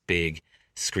it's this big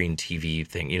screen TV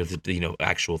thing,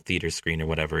 actual theater screen or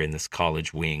whatever in this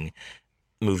college wing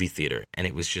movie theater. And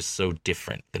it was just so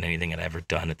different than anything I'd ever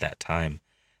done at that time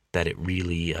that it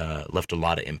really left a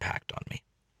lot of impact on me.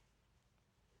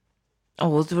 How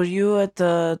old were you at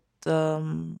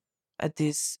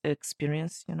this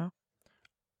experience,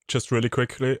 Just really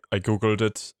quickly, I googled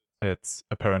it. It's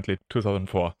apparently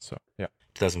 2004. So yeah,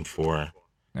 2004.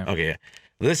 Yeah. Okay,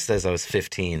 this says I was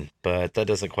 15, but that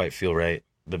doesn't quite feel right.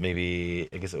 But maybe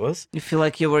I guess it was. You feel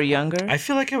like you were younger? I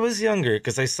feel like I was younger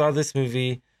because I saw this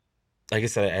movie. Like I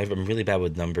said, I'm really bad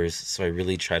with numbers, so I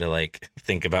really try to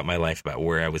think about my life, about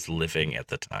where I was living at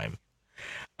the time.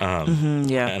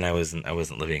 Yeah. And I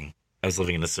wasn't living. I was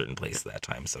living in a certain place at that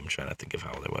time, so I'm trying to think of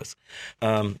how old I was.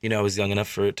 I was young enough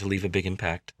for it to leave a big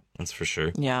impact. That's for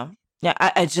sure. Yeah. Yeah,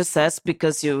 I just asked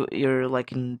because you're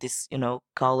like in this,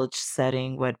 college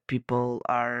setting where people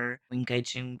are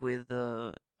engaging with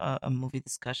a movie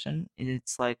discussion.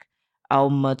 It's like how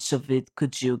much of it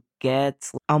could you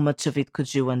get? How much of it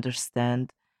could you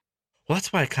understand? Well,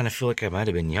 that's why I kind of feel like I might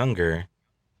have been younger.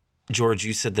 George,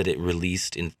 you said that it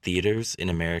released in theaters in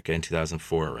America in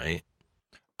 2004, right?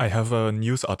 I have a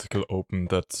news article open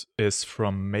that is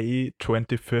from May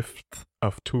 25th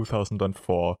of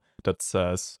 2004 that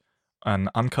says an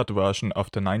uncut version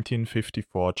of the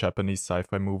 1954 Japanese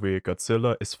sci-fi movie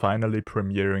Godzilla is finally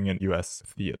premiering in US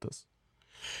theaters.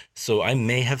 So I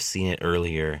may have seen it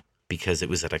earlier because it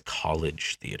was at a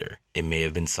college theater. It may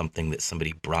have been something that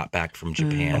somebody brought back from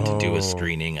Japan to do a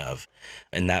screening of.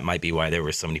 And that might be why there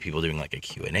were so many people doing like a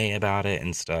Q&A about it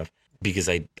and stuff. Because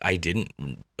I didn't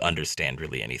understand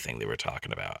really anything they were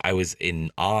talking about. I was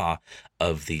in awe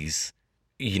of these,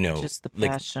 Just the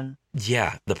passion.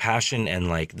 Yeah, the passion and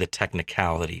like the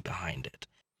technicality behind it.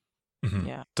 Mm-hmm.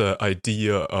 Yeah. The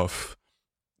idea of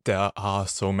there are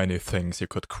so many things you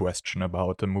could question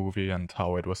about the movie and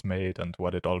how it was made and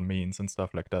what it all means and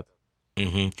stuff like that.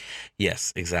 Mm-hmm.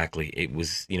 Yes, exactly. It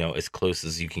was, as close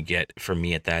as you can get for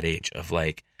me at that age of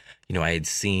like, I had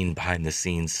seen behind the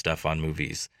scenes stuff on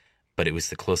movies, but it was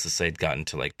the closest I'd gotten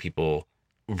to like people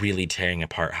really tearing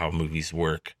apart how movies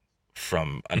work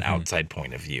from an outside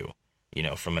point of view,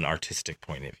 from an artistic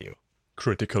point of view.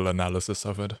 Critical analysis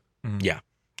of it. Mm. Yeah.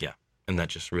 And that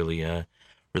just really,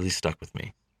 really stuck with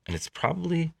me. And it's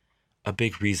probably a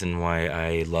big reason why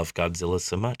I love Godzilla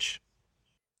so much.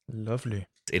 Lovely.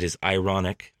 It is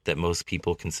ironic that most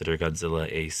people consider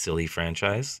Godzilla a silly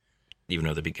franchise, even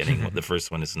though the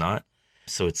first one is not.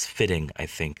 So it's fitting, I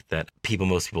think, that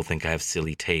most people think I have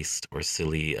silly taste or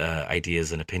silly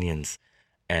ideas and opinions.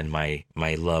 And my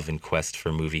love and quest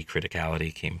for movie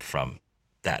criticality came from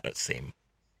that same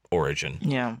origin.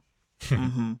 Yeah.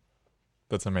 Mm-hmm.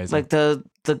 That's amazing. Like the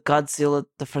Godzilla,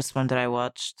 the first one that I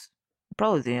watched,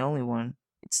 probably the only one.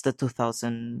 It's the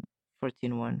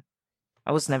 2014 one.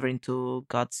 I was never into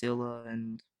Godzilla,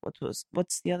 and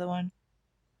what's the other one?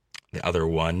 The other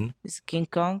one is King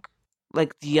Kong,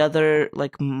 like the other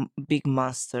big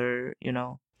monster,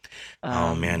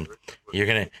 oh man, you're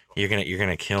gonna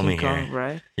kill King me Kong, here.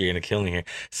 right? You're gonna kill me here.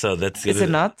 So that's Is it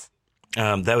not?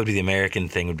 That would be the American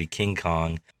thing. Would be King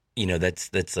Kong.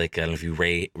 That's like I don't know if you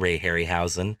Ray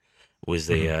Harryhausen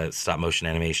was a stop motion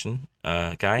animation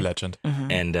guy. Legend.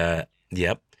 Mm-hmm. And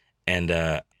yep. And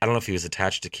I don't know if he was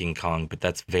attached to King Kong, but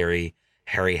that's very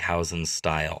Harryhausen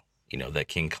style. That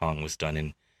King Kong was done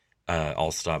in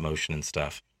all stop motion and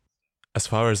stuff. As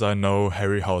far as I know,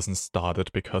 Harryhausen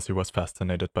started because he was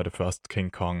fascinated by the first King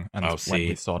Kong and when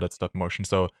he saw that stop motion.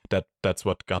 So that's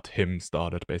what got him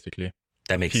started, basically.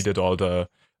 He did all the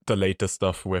later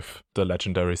stuff with the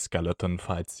legendary skeleton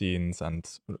fight scenes and,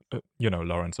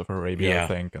 Lawrence of Arabia, I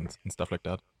think, and stuff like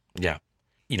that. Yeah.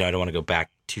 I don't want to go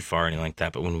back too far or anything like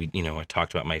that, but when I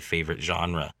talked about my favorite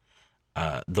genre,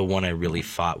 the one I really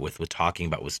fought with talking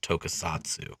about was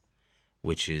tokusatsu,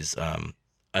 which is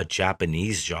a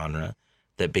Japanese genre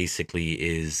that basically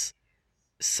is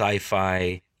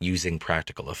sci-fi using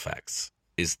practical effects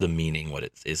is the meaning, what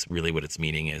its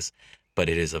meaning is, but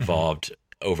it has evolved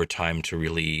over time to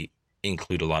really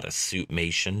include a lot of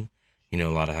suitmation, a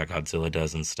lot of how Godzilla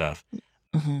does and stuff.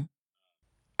 Mm-hmm.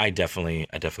 I definitely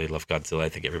love Godzilla. I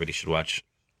think everybody should watch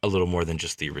a little more than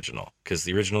just the original, because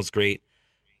the original is great,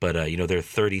 but there are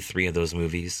 33 of those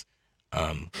movies.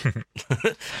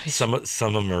 Some of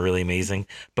them are really amazing.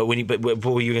 But what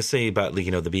were you gonna say about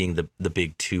being the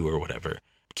big two or whatever?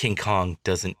 King Kong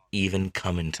doesn't even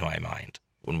come into my mind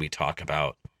when we talk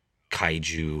about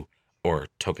kaiju or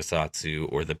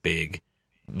tokusatsu or the big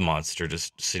monster,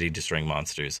 just city destroying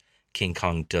monsters. King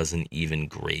Kong doesn't even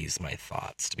graze my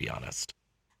thoughts, to be honest.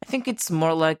 I think it's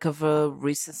more like of a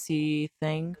recency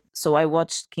thing. So I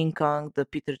watched King Kong, the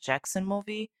Peter Jackson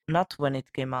movie, not when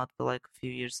it came out, but like a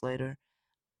few years later.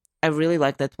 I really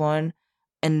like that one.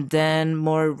 And then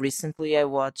more recently, I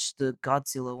watched the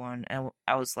Godzilla one, and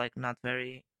I was like not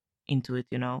very into it,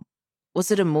 Was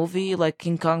it a movie like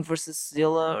King Kong versus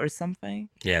Godzilla or something?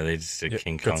 Yeah, they just did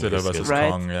King Kong Godzilla versus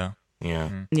Kong, yeah. Yeah.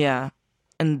 Yeah.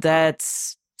 And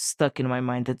that's stuck in my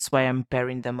mind. That's why I'm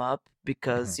pairing them up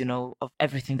because, of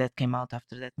everything that came out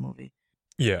after that movie.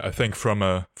 Yeah, I think from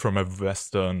a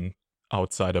Western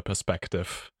outsider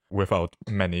perspective, without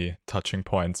many touching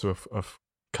points of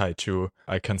kaiju,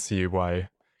 I can see why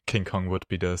King Kong would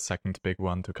be the second big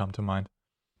one to come to mind.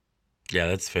 Yeah,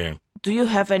 that's fair. Do you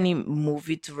have any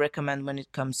movie to recommend when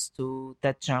it comes to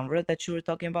that genre that you were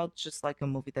talking about? Just like a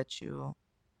movie that you...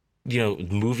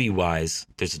 Movie-wise,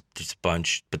 there's a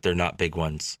bunch, but they're not big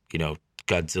ones.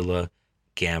 Godzilla,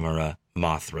 Gamera,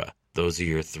 Mothra. Those are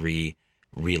your three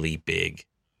really big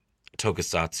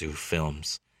tokusatsu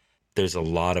films. There's a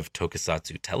lot of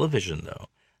tokusatsu television, though.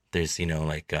 There's,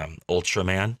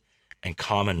 Ultraman and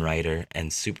Kamen Rider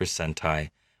and Super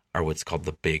Sentai are what's called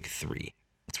the big three.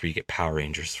 That's where you get Power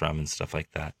Rangers from and stuff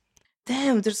like that.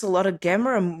 Damn, there's a lot of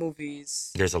Gamera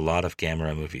movies. There's a lot of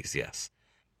Gamera movies, yes.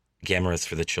 Gamera is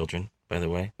for the children, by the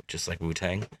way, just like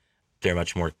Wu-Tang. They're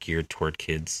much more geared toward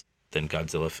kids than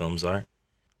Godzilla films are.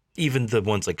 Even the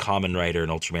ones like Kamen Rider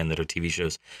and Ultraman that are TV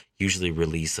shows usually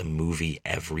release a movie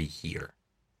every year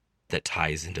that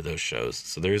ties into those shows.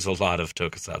 So there's a lot of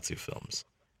tokusatsu films.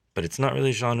 But it's not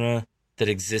really a genre that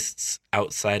exists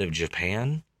outside of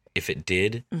Japan. If it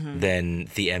did, then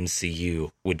the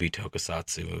MCU would be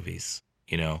tokusatsu movies.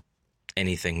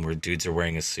 Anything where dudes are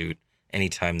wearing a suit,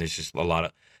 anytime there's just a lot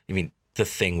of... The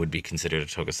Thing would be considered a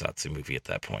tokusatsu movie at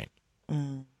that point.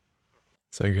 Mm.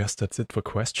 So I guess that's it for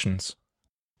questions.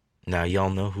 Now y'all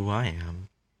know who I am.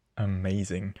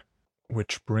 Amazing.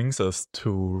 Which brings us to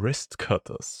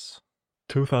Wristcutters,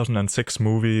 2006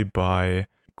 movie by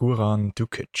Goran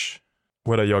Dukic.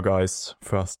 What are your guys'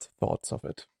 first thoughts of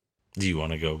it? Do you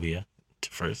want to go, Via,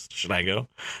 first? Should I go?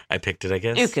 I picked it, I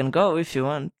guess. You can go if you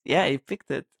want. Yeah, you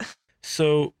picked it.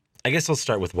 So I guess I'll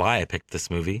start with why I picked this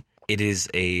movie. It is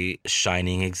a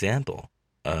shining example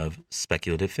of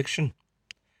speculative fiction.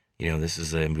 This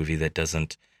is a movie that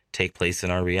doesn't take place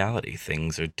in our reality.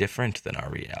 Things are different than our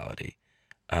reality.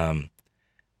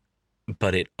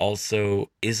 But it also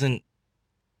isn't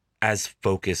as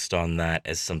focused on that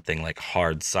as something like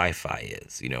hard sci-fi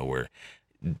is, where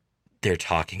they're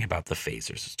talking about the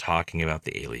phasers, they're talking about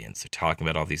the aliens, they're talking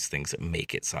about all these things that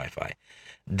make it sci-fi.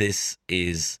 This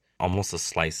is almost a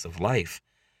slice of life,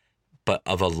 but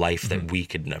of a life that we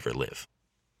could never live.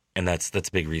 And that's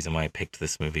a big reason why I picked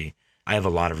this movie. I have a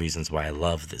lot of reasons why I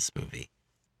love this movie.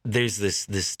 There's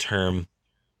this term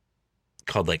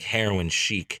called like heroin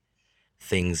chic,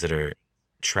 things that are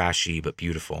trashy but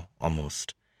beautiful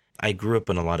almost. I grew up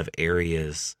in a lot of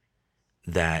areas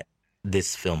that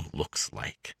this film looks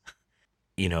like.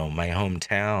 My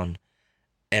hometown,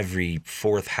 every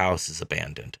fourth house is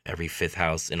abandoned. Every fifth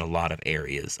house in a lot of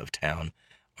areas of town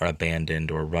are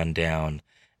abandoned or run down.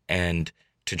 And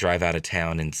to drive out of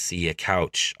town and see a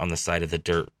couch on the side of the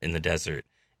dirt in the desert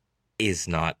is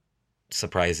not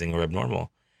surprising or abnormal.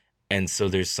 And so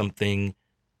there's something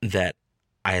that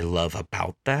I love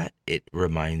about that. It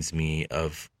reminds me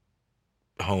of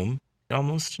home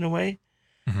almost in a way.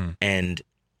 And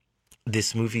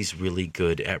this movie's really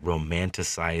good at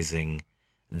romanticizing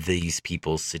these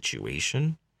people's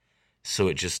situation. So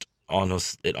it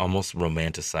almost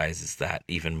romanticizes that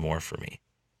even more for me,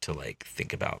 to like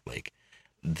think about like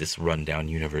this rundown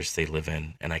universe they live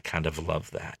in. And I kind of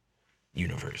love that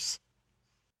universe.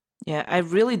 Yeah, I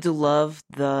really do love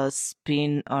the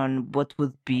spin on what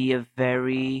would be a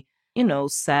very,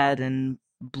 sad and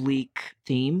bleak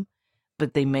theme,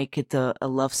 but they make it a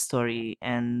love story,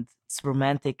 and it's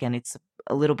romantic, and it's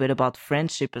a little bit about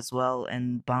friendship as well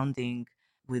and bonding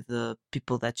with the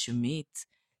people that you meet.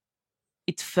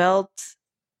 It felt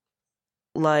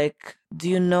like, do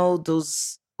you know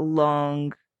those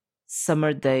long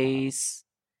summer days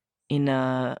in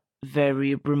a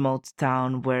very remote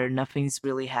town where nothing's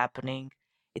really happening?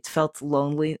 It felt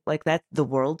lonely like that. The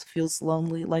world feels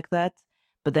lonely like that.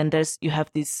 But then you have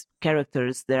these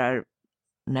characters that are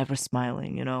never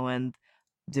smiling, and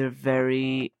they're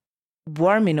very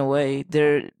warm in a way.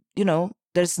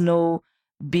 There's no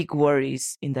big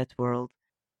worries in that world.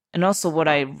 And also what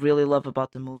I really love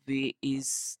about the movie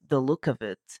is the look of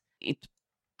it. It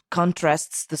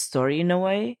contrasts the story in a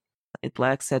way. It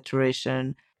lacks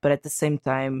saturation, but at the same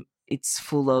time, it's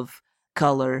full of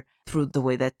color through the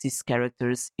way that these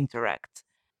characters interact.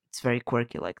 It's very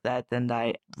quirky like that, and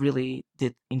I really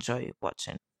did enjoy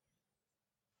watching.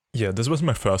 Yeah, this was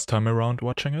my first time around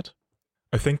watching it.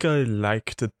 I think I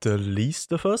liked it the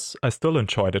least of us. I still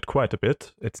enjoyed it quite a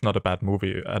bit. It's not a bad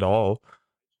movie at all.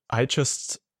 I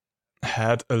just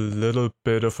had a little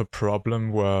bit of a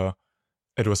problem where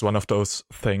it was one of those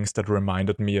things that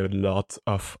reminded me a lot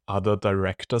of other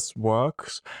directors'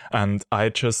 works, and I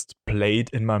just played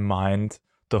in my mind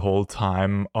the whole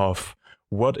time of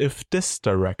what if this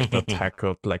director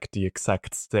tackled like the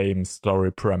exact same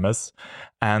story premise.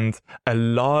 And a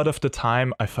lot of the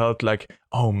time I felt like,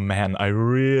 oh man, I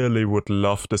really would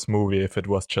love this movie if it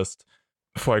was just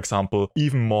for example,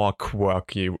 even more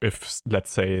quirky if,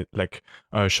 let's say, like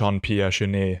Jean-Pierre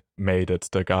Jeunet made it,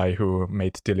 the guy who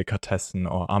made Delicatessen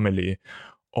or Amélie.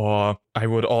 Or I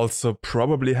would also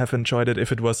probably have enjoyed it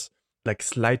if it was like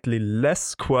slightly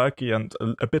less quirky and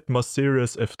a bit more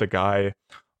serious if the guy,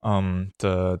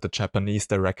 the Japanese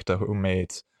director who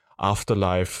made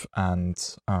Afterlife and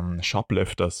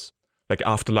Shoplifters, like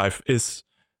Afterlife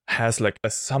has like a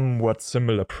somewhat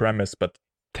similar premise, but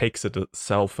takes it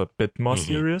itself a bit more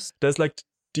serious. There's like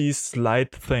these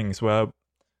slight things where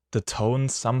the tone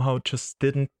somehow just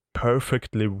didn't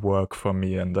perfectly work for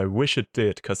me, and I wish it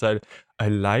did, because I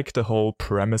like the whole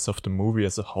premise of the movie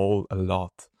as a whole a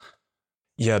lot.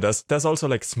 Yeah, there's also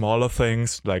like smaller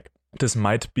things, like this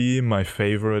might be my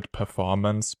favorite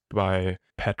performance by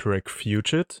Patrick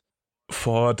Fugit,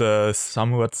 for the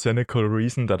somewhat cynical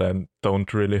reason that I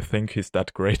don't really think he's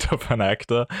that great of an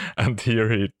actor, and here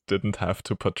he didn't have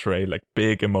to portray like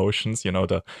big emotions. You know,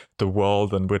 the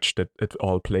world in which it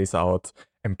all plays out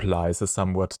implies a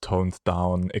somewhat toned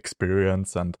down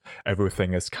experience, and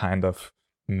everything is kind of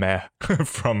meh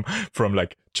from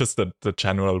like just the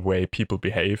general way people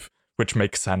behave, which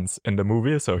makes sense in the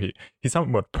movie. So he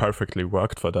somewhat perfectly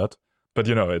worked for that. But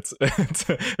you know, it's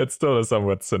still a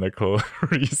somewhat cynical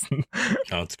reason.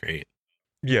 Oh, it's great.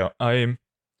 Yeah, I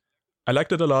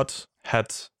liked it a lot.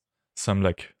 Had some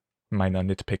like minor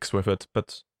nitpicks with it,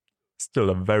 but still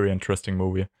a very interesting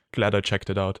movie. Glad I checked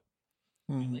it out.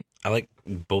 I like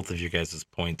both of you guys'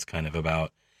 points, kind of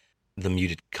about the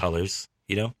muted colors,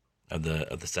 you know, of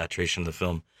the saturation of the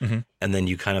film, and then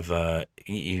you kind of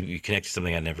you connect to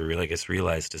something I never really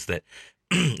realized is that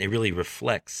it really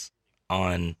reflects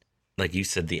on, like you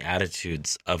said, the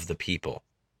attitudes of the people.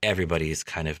 Everybody is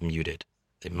kind of muted.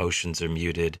 The emotions are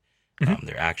muted.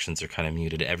 Their actions are kind of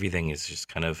muted. Everything is just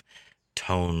kind of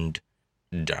toned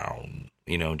down,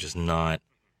 you know, just not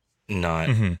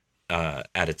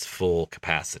at its full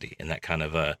capacity. And that kind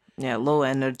of low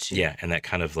energy. Yeah, and that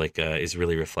kind of like is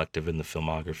really reflective in the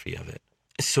filmography of it.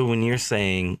 So when you're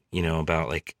saying, you know, about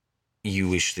like you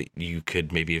wish that you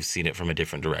could maybe have seen it from a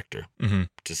different director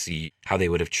to see how they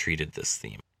would have treated this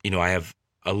theme. You know, I have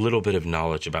a little bit of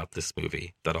knowledge about this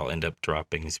movie that I'll end up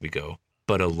dropping as we go.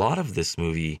 But a lot of this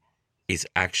movie is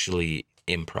actually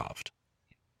improv'd.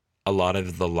 A lot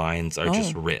of the lines are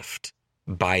just riffed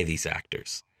by these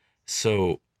actors.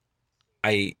 So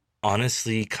I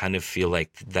honestly kind of feel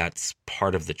like that's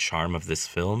part of the charm of this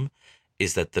film,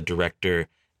 is that the director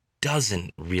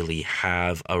doesn't really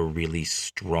have a really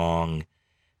strong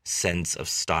sense of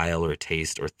style or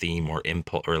taste or theme or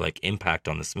impulse or like impact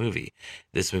on this movie.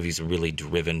 This movie's really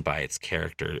driven by its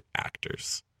character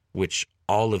actors, which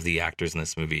all of the actors in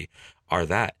this movie are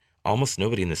that. Almost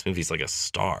nobody in this movie is like a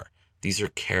star. These are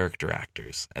character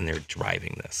actors, and they're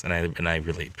driving this, and I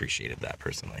really appreciated that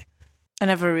personally. I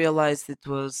never realized it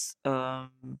was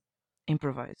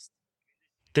improvised.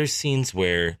 There's scenes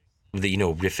where you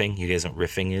know riffing. You guys know what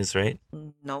riffing is, right?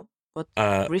 No. What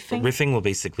riffing? Riffing will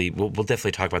basically, we'll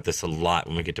definitely talk about this a lot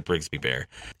when we get to Brigsby Bear.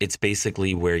 It's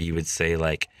basically where you would say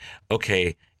like,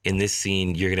 okay, in this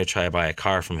scene, you're going to try to buy a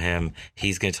car from him.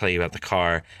 He's going to tell you about the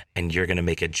car, and you're going to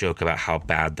make a joke about how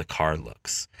bad the car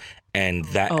looks. And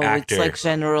that actor... it's like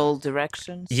general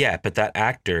directions? Yeah, but that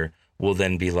actor will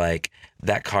then be like,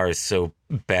 that car is so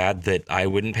bad that I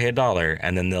wouldn't pay $1.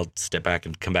 And then they'll step back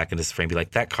and come back into this frame and be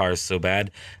like, that car is so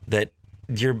bad that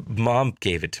your mom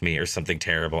gave it to me or something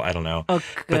terrible. I don't know.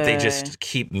 Okay. But they just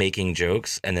keep making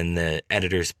jokes, and then the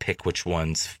editors pick which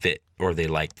ones fit or they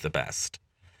like the best.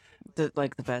 The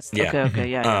best. Yeah. Okay,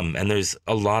 yeah. And there's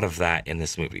a lot of that in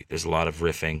this movie. There's a lot of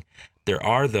riffing. There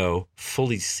are, though,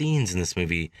 fully scenes in this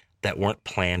movie that weren't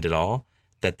planned at all,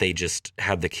 that they just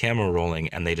had the camera rolling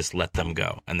and they just let them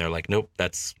go. And they're like, nope,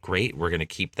 that's great. We're going to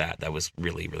keep that. That was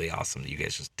really, really awesome that you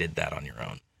guys just did that on your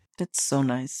own. That's so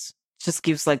nice. Just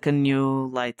gives like a new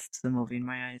light to the movie in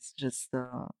my eyes. Just,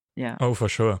 yeah. Oh, for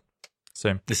sure.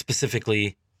 Same.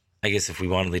 Specifically, I guess if we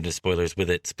want to lead into spoilers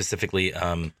with it, specifically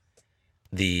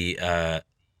the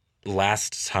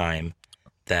last time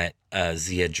that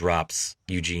Zia drops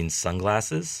Eugene's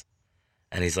sunglasses,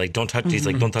 and he's like, don't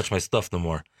touch my stuff no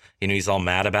more. You know, he's all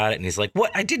mad about it, and he's like,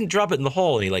 what? I didn't drop it in the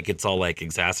hole. And he like gets all like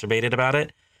exacerbated about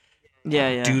it.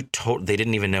 Yeah. Dude, they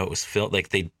didn't even know it was filmed. Like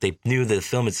they knew the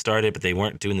film had started, but they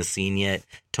weren't doing the scene yet.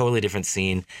 Totally different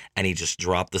scene. And he just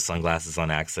dropped the sunglasses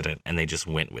on accident, and they just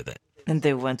went with it. And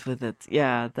they went with it.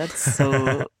 Yeah, that's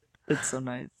so that's so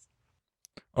nice.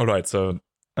 All right, so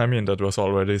I mean that was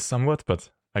already somewhat, but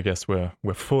I guess we're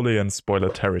fully in spoiler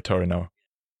territory now.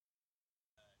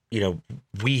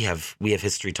 we have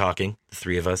history talking, the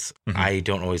three of us. I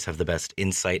don't always have the best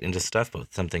insight into stuff,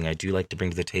 but something I do like to bring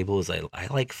to the table is I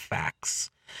like facts.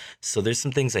 So there's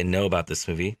some things I know about this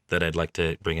movie that I'd like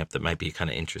to bring up that might be kind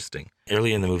of interesting.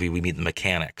 Earlier in the movie, we meet the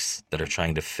mechanics that are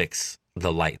trying to fix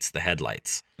the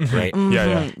headlights, right?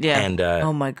 Yeah. And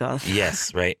oh my God.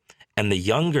 yes, right. And the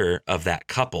younger of that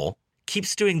couple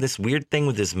keeps doing this weird thing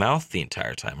with his mouth the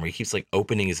entire time, where he keeps like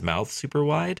opening his mouth super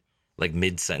wide, like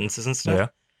mid sentences and stuff. Yeah.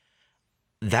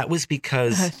 That was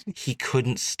because he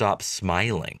couldn't stop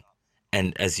smiling.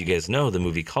 And as you guys know, the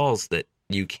movie calls that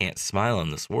you can't smile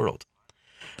in this world.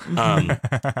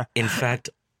 In fact,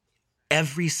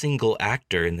 every single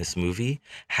actor in this movie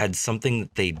had something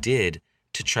that they did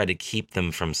to try to keep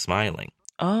them from smiling.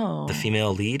 Oh. The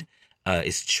female lead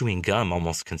is chewing gum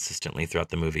almost consistently throughout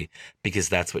the movie because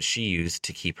that's what she used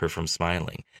to keep her from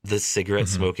smiling. The cigarette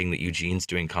smoking that Eugene's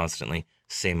doing constantly,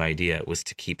 same idea, was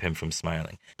to keep him from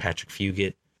smiling. Patrick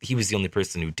Fugit, he was the only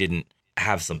person who didn't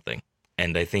have something.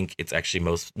 And I think it's actually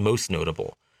most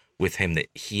notable with him that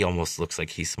he almost looks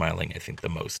like he's smiling, I think, the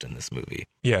most in this movie.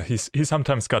 Yeah, he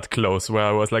sometimes got close where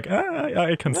I was like,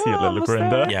 I can see a little grin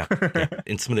there. Yeah.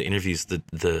 In some of the interviews,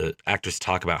 the actors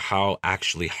talk about how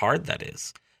actually hard that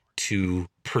is to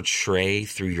portray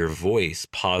through your voice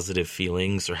positive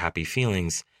feelings or happy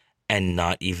feelings and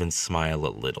not even smile a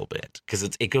little bit. Because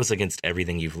it goes against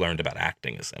everything you've learned about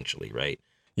acting, essentially, right?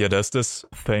 Yeah, there's this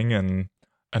thing in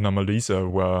Anomalisa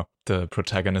where the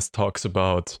protagonist talks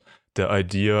about the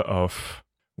idea of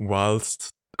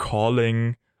whilst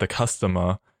calling the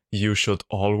customer, you should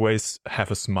always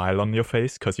have a smile on your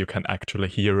face because you can actually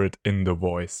hear it in the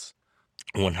voice.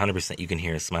 100% you can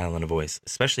hear a smile in a voice,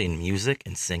 especially in music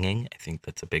and singing. I think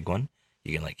that's a big one.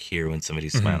 You can like hear when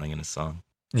somebody's smiling in a song.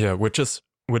 Yeah, which is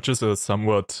a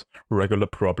somewhat regular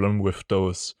problem with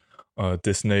those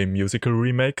Disney musical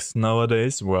remakes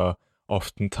nowadays, where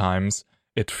oftentimes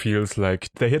it feels like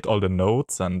they hit all the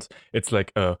notes and it's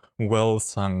like a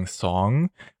well-sung song,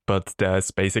 but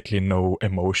there's basically no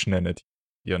emotion in it.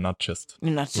 You're not just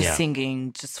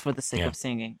singing just for the sake of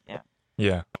singing. Yeah.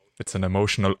 Yeah. It's an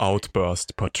emotional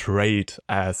outburst portrayed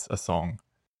as a song.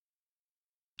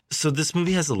 So this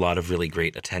movie has a lot of really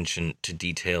great attention to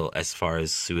detail as far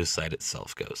as suicide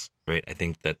itself goes, right? I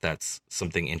think that's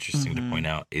something interesting to point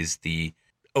out is the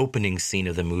opening scene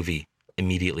of the movie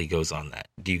immediately goes on that.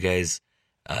 Do you guys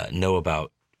know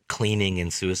about cleaning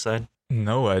and suicide?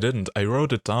 No, I didn't. I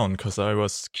wrote it down because I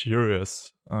was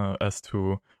curious as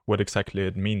to what exactly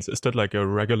it means. Is that like a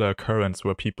regular occurrence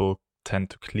where people tend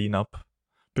to clean up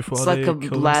before it's they like a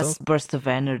kill last themselves? burst of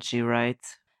energy, right?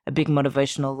 A big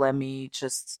motivational, let me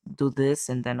just do this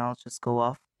and then I'll just go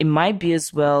off. It might be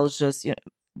as well just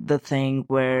the thing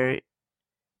where,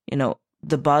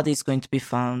 the body is going to be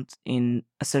found in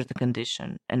a certain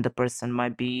condition and the person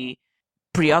might be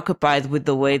preoccupied with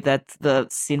the way that the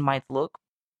scene might look.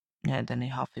 Yeah, then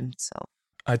he off himself.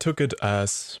 I took it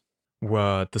as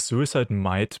where the suicide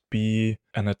might be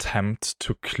an attempt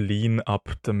to clean up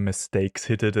the mistakes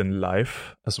he did in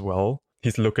life as well.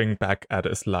 He's looking back at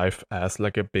his life as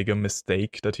like a bigger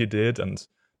mistake that he did, and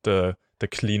the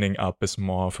cleaning up is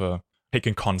more of a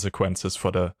taking consequences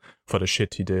for the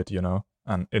shit he did,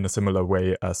 and in a similar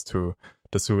way as to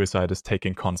the suicide is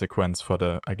taking consequence for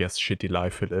the, I guess, shitty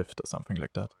life he lived or something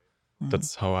like that.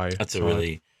 That's how I. That's a saw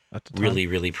really, it at the time. really,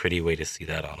 really pretty way to see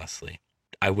that. Honestly,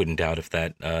 I wouldn't doubt if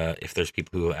there's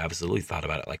people who absolutely thought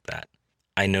about it like that.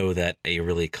 I know that a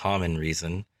really common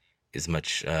reason is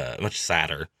much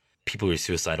sadder. People who are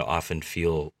suicidal often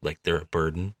feel like they're a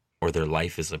burden or their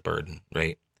life is a burden,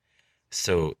 right?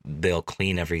 So they'll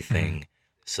clean everything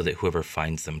so that whoever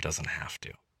finds them doesn't have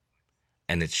to.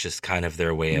 And it's just kind of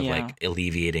their way of like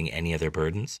alleviating any other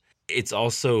burdens. It's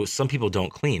also, some people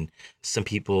don't clean. Some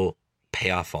people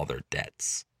pay off all their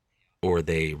debts, or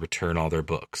they return all their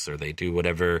books, or they do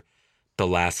whatever the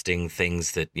lasting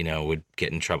things that, would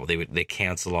get in trouble. They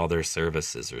cancel all their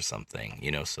services or something,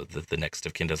 so that the next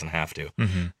of kin doesn't have to.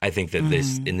 I think that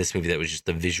in this movie, that was just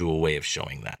the visual way of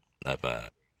showing that, of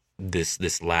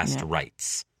this last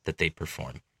rites that they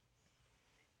perform.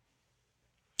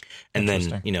 And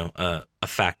then, a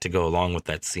fact to go along with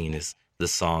that scene is the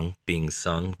song being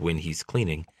sung when he's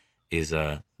cleaning is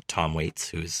Tom Waits,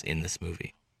 who's in this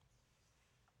movie.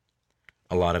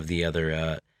 A lot of the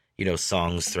other,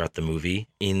 songs throughout the movie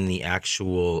in the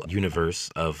actual universe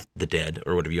of the dead,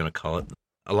 or whatever you want to call it,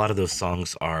 a lot of those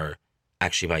songs are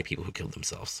actually by people who killed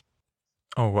themselves.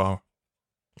 Oh, wow.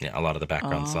 Yeah, a lot of the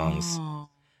background songs.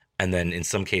 And then in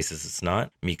some cases it's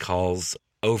not. Mikal's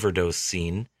overdose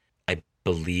scene, I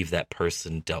believe that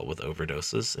person dealt with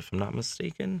overdoses, if I'm not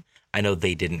mistaken. I know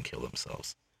they didn't kill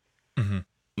themselves.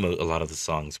 a lot of the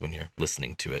songs when you're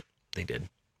listening to it. They did.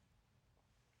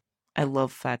 I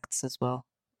love facts as well.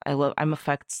 I'm a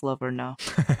facts lover now.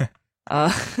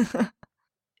 uh,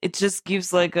 it just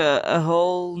gives like a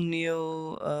whole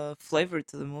new flavor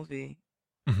to the movie.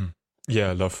 Mm-hmm.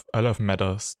 Yeah, I love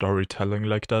meta storytelling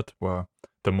like that, where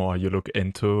the more you look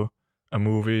into a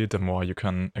movie, the more you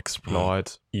can explore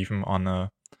it, even on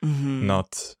a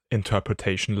not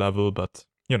interpretation level, but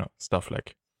stuff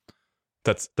like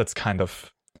that's kind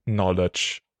of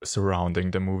knowledge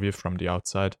surrounding the movie from the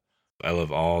outside. I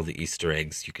love all the Easter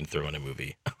eggs you can throw in a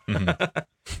movie. And,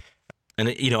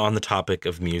 on the topic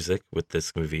of music with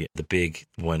this movie, the big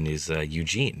one is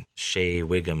Eugene. Shea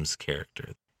Whigham's character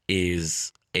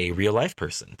is a real-life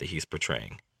person that he's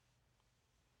portraying.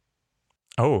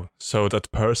 Oh, so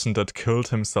that person that killed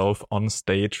himself on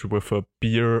stage with a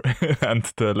beer and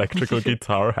the electrical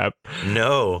guitar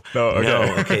No. Okay.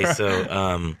 No. Okay,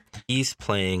 so he's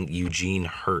playing Eugene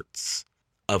Hertz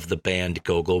of the band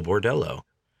Gogol Bordello.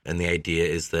 And the idea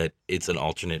is that it's an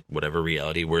alternate whatever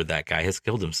reality where that guy has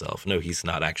killed himself. No, he's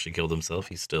not actually killed himself.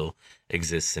 He still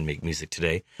exists and make music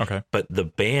today. Okay. But the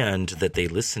band that they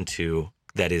listen to,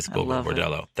 that is Gogol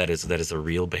Bordello. That is a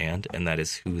real band, and that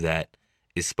is who that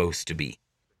is supposed to be.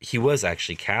 He was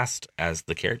actually cast as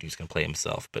the character who's going to play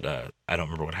himself, but I don't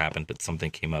remember what happened, but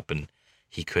something came up and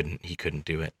he couldn't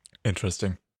do it.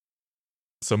 Interesting.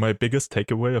 So my biggest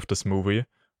takeaway of this movie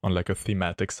on like a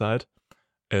thematic side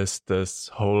is this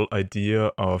whole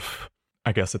idea of,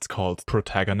 I guess it's called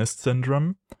protagonist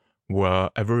syndrome, where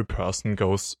every person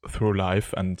goes through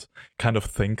life and kind of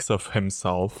thinks of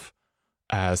himself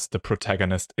as the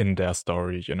protagonist in their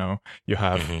story, You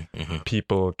have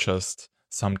people just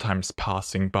sometimes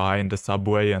passing by in the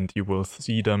subway and you will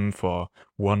see them for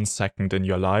 1 second in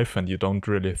your life and you don't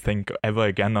really think ever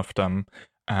again of them.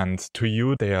 And to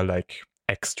you, they are like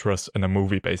extras in a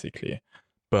movie, basically.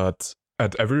 But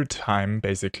at every time,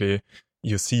 basically,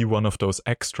 you see one of those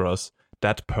extras,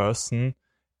 that person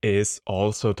is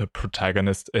also the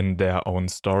protagonist in their own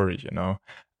story,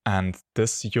 And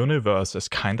this universe is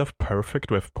kind of perfect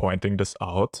with pointing this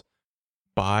out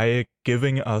by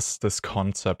giving us this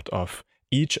concept of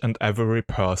each and every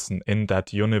person in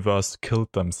that universe killed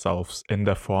themselves in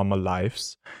their former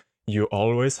lives. You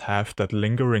always have that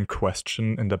lingering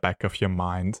question in the back of your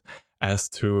mind as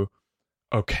to,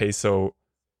 okay, so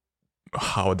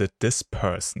how did this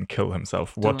person kill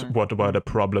himself? What were the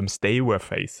problems they were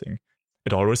facing?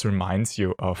 It always reminds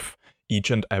you of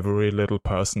each and every little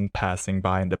person passing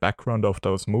by in the background of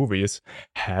those movies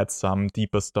had some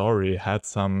deeper story, had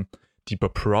some deeper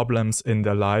problems in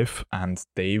their life, and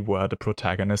they were the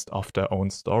protagonist of their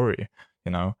own story.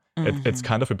 It's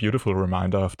kind of a beautiful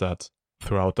reminder of that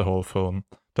throughout the whole film.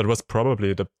 That was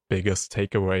probably the biggest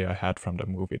takeaway I had from the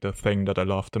movie, the thing that I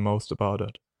loved the most about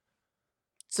it.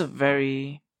 It's a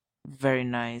very, very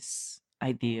nice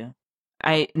idea.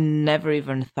 I never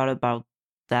even thought about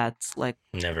that,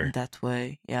 never that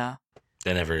way. Yeah,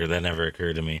 that never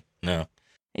occurred to me. No,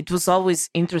 it was always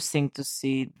interesting to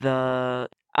see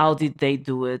how did they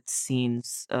do it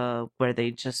scenes where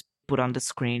they just put on the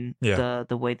screen the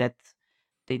way that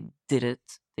they did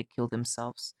it. They killed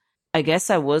themselves. I guess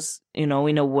I was, in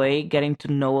a way, getting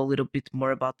to know a little bit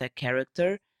more about that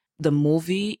character. The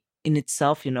movie in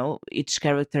itself, each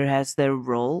character has their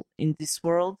role in this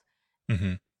world.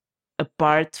 Mm-hmm.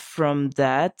 Apart from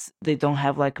that, they don't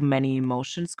have like many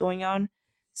emotions going on.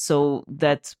 So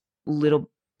that little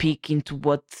peek into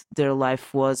what their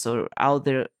life was or how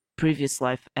their previous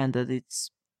life ended, it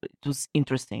was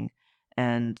interesting.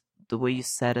 And the way you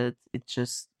said it, it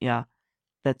just,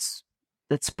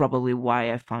 that's probably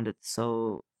why I found it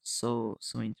so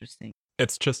interesting.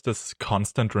 It's just this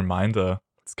constant reminder.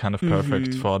 It's kind of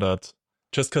perfect for that.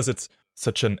 Just because it's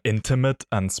such an intimate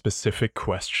and specific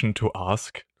question to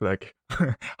ask. Like,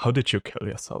 how did you kill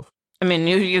yourself? I mean,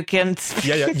 you can't.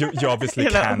 Yeah. You obviously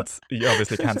can't. You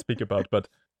obviously can't speak about, but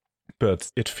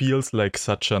it feels like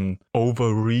such an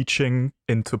overreaching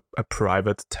into a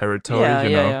private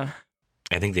territory. Yeah.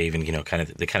 I think they even, kind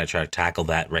of try to tackle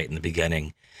that right in the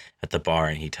beginning at the bar,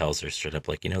 and he tells her straight up,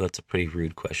 like, that's a pretty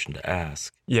rude question to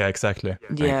ask. Yeah, exactly.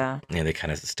 Yeah. They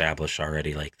kind of establish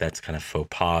already, like, that's kind of faux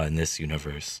pas in this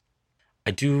universe.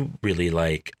 I do really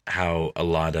like how a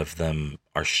lot of them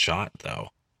are shot, though.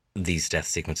 These death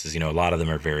sequences, a lot of them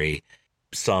are very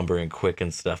somber and quick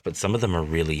and stuff, but some of them are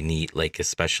really neat, like,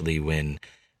 especially when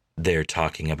they're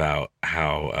talking about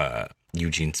how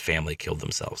Eugene's family killed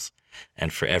themselves.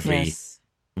 And for every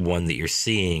one that you're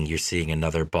seeing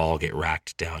another ball get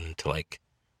racked down into like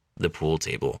the pool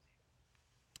table,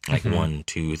 like 1,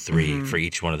 2, 3 for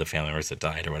each one of the family members that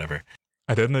died or whatever.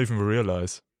 I didn't even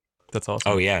realize. That's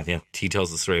awesome. Oh yeah. He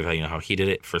tells the story of how he did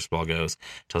it. First ball goes.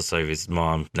 Tells the story of his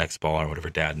mom, next ball, or whatever,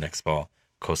 dad, next ball,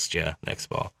 Kostya, next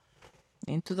ball.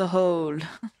 Into the hole.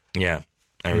 Yeah,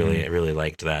 I really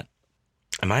liked that.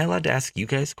 Am I allowed to ask you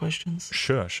guys questions?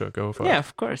 Sure, go for it. Yeah,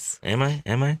 of course. Am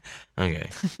I? Okay.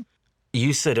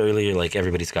 You said earlier, like,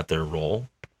 everybody's got their role.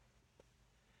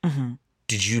 Mm-hmm.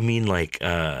 Did you mean, like,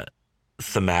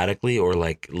 thematically or,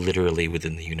 like, literally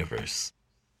within the universe?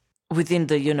 Within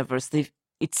the universe,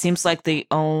 it seems like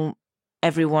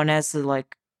everyone has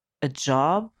a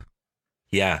job.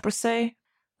 Yeah. Per se.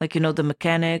 Like, the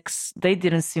mechanics, they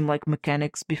didn't seem like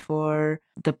mechanics before.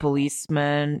 The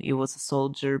policeman, he was a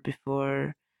soldier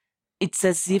before. It's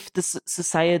as if the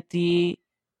society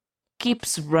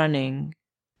keeps running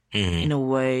in a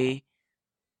way.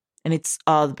 And it's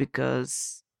odd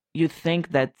because you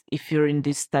think that if you're in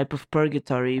this type of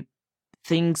purgatory,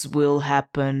 things will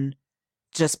happen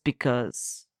just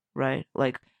because, right?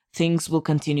 Like, things will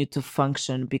continue to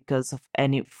function because of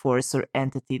any force or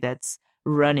entity that's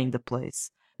running the place.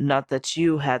 Not that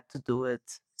you had to do it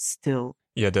still.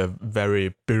 Yeah, the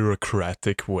very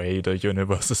bureaucratic way the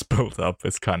universe is built up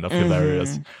is kind of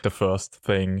hilarious. The first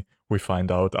thing we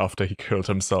find out after he killed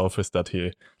himself is that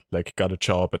he got a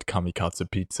job at Kamikaze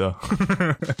Pizza.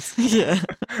 Yeah.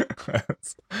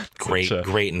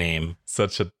 Great name.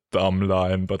 Such a dumb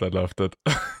line, but I loved it.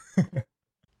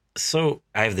 So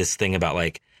I have this thing about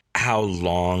like how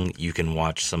long you can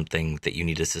watch something that you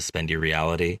need to suspend your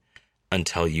reality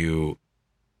until you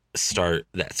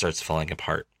starts falling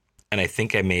apart. And I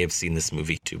think I may have seen this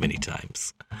movie too many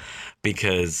times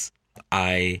because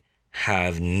I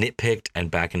have nitpicked and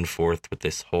back and forth with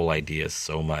this whole idea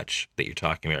so much that you're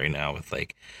talking about right now, with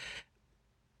like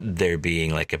there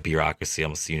being like a bureaucracy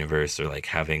almost universe, or like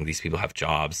having these people have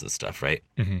jobs and stuff, right?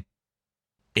 Mm-hmm.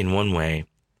 In one way,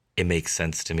 it makes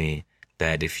sense to me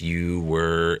that if you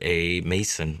were a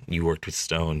mason, you worked with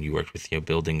stone, you worked with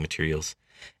building materials,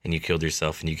 and you killed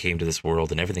yourself and you came to this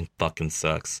world and everything fucking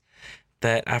sucks,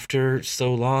 that after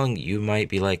so long you might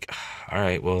be like, all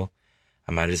right, well,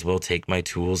 I might as well take my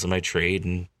tools and my trade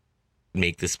and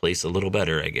make this place a little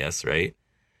better, I guess, right?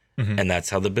 Mm-hmm. And that's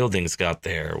how the buildings got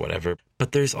there or whatever.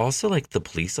 But there's also like the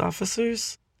police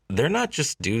officers. They're not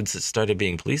just dudes that started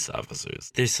being police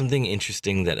officers. There's something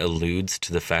interesting that alludes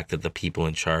to the fact that the people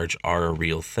in charge are a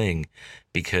real thing,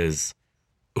 because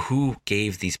who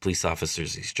gave these police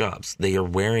officers these jobs? They are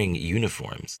wearing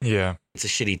uniforms. Yeah. It's a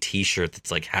shitty t-shirt that's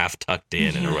like half tucked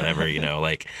in or whatever,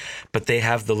 like, but they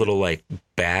have the little like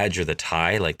badge or the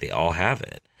tie, like they all have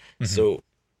it. Mm-hmm. So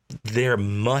there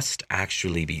must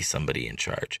actually be somebody in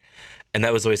charge. And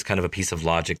that was always kind of a piece of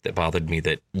logic that bothered me,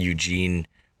 that Eugene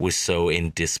was so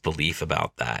in disbelief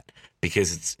about that,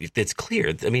 because it's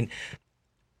clear. I mean,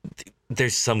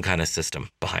 there's some kind of system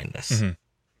behind this. Mm-hmm.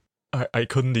 I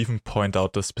couldn't even point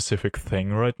out the specific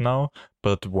thing right now,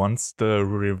 but once the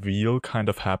reveal kind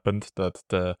of happened that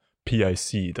the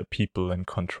PIC, the people in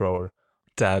control,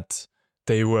 that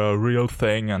they were a real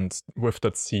thing, and with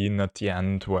that scene at the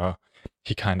end where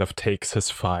he kind of takes his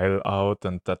file out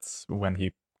and that's when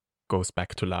he goes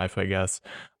back to life, I guess,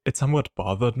 it somewhat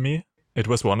bothered me. It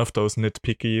was one of those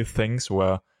nitpicky things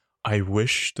where I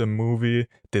wish the movie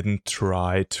didn't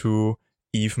try to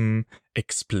even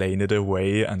explain it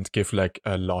away and give like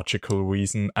a logical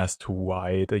reason as to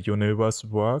why the universe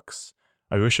works.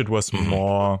 I wish it was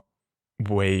more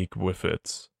vague with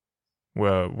it,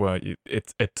 where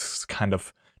it's kind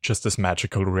of just this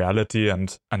magical reality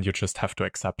and you just have to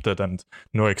accept it and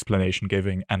no explanation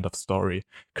giving, end of story.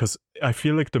 Because I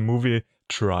feel like the movie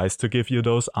tries to give you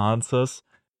those answers,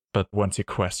 but once you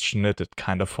question it, it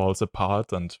kind of falls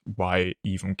apart, and why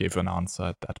even give an answer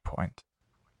at that point?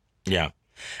 Yeah.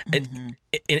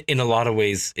 In a lot of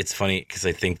ways, it's funny because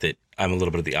I think that I'm a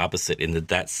little bit of the opposite, in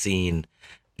that scene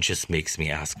just makes me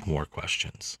ask more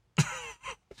questions.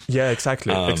 Yeah,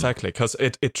 exactly. Because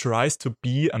it tries to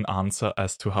be an answer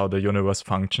as to how the universe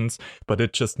functions, but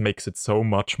it just makes it so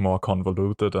much more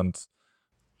convoluted, and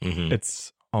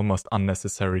it's almost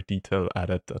unnecessary detail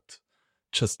added that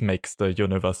just makes the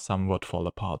universe somewhat fall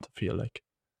apart, I feel like.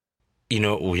 You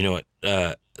know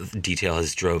what detail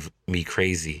has drove me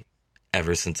crazy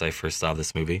ever since I first saw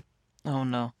this movie? Oh,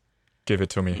 no. Give it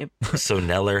to me. Yep. So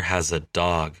Neller has a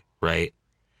dog, right?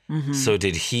 Mm-hmm. So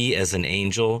did he, as an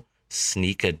angel,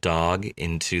 sneak a dog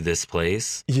into this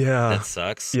place? Yeah. That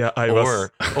sucks. Yeah,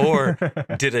 Or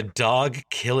did a dog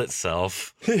kill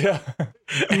itself? Yeah.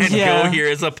 And Yeah. go here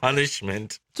as a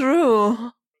punishment?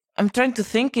 True. I'm trying to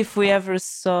think if we ever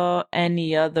saw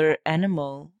any other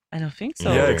animal. I don't think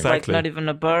so. Yeah, exactly. Like, not even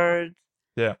a bird.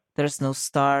 Yeah. There's no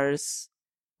stars,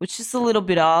 which is a little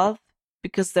bit odd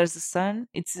because there's a sun.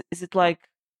 Is it like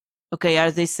Okay,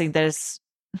 are they saying there's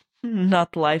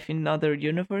not life in other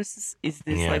universes? Is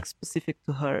this Yeah. like specific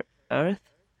to her Earth?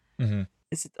 Mm-hmm.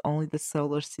 Is it only the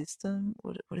solar system?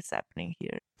 What is happening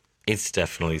here? It's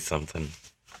definitely something.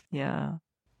 Yeah.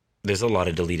 There's a lot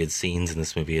of deleted scenes in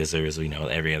this movie, as there is,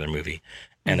 every other movie.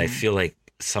 And I feel like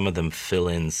some of them fill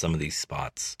in some of these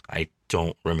spots. I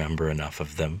don't remember enough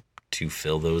of them to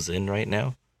fill those in right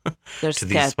now. There's to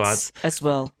these cats spots. as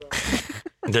well.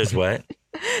 There's what?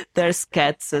 There's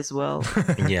cats as well.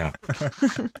 Yeah.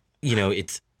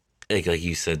 It's like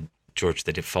you said, George,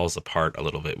 that it falls apart a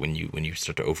little bit when you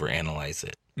start to overanalyze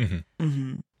it.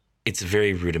 Mm-hmm. It's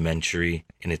very rudimentary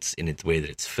in its way that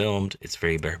it's filmed. It's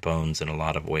very bare bones in a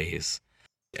lot of ways.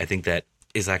 I think that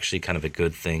is actually kind of a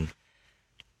good thing.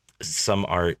 Some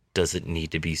art doesn't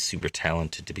need to be super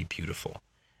talented to be beautiful.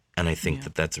 And I think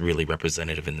that that's really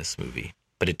representative in this movie.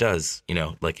 But it does,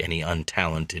 like any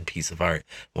untalented piece of art,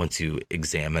 once you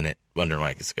examine it under a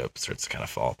microscope, it starts to kind of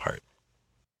fall apart.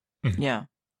 Yeah.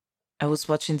 I was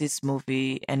watching this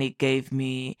movie and it gave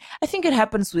me, I think it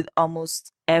happens with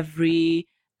almost every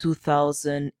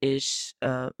 2000-ish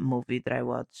movie that I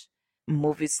watch.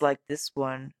 Movies like this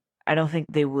one, I don't think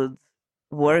they would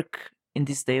work in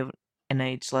this day and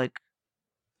age. Like,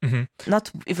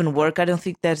 not even work. I don't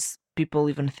think there's people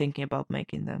even thinking about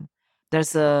making them.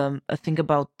 There's a thing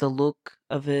about the look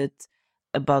of it,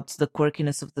 about the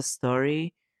quirkiness of the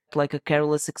story, like a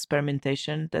careless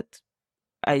experimentation that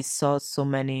I saw so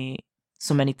many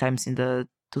times in the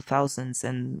 2000s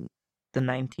and the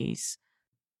 90s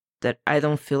that I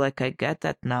don't feel like I get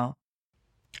that now.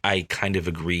 I kind of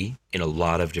agree in a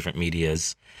lot of different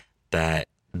medias that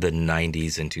the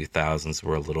 90s and 2000s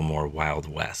were a little more Wild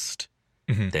West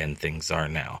than things are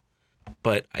now.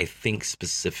 But I think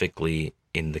specifically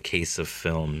in the case of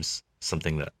films,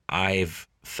 something that I've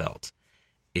felt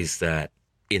is that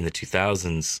in the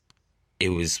 2000s, it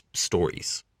was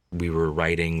stories. We were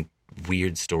writing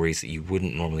weird stories that you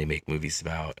wouldn't normally make movies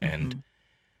about and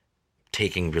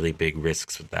taking really big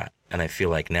risks with that. And I feel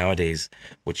like nowadays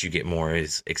what you get more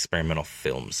is experimental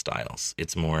film styles.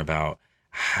 It's more about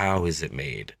how is it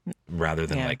made rather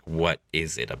than like what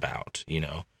is it about,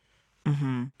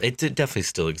 It definitely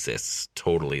still exists,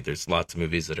 totally. There's lots of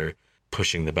movies that are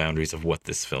pushing the boundaries of what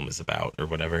this film is about or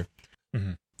whatever.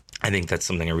 I think that's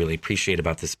something I really appreciate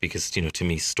about this because, to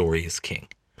me, story is king.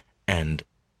 And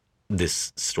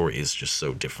this story is just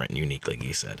so different and unique, like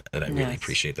you said, that I really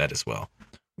appreciate that as well.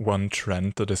 One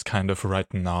trend that is kind of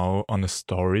right now on the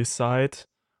story side,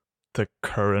 the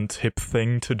current hip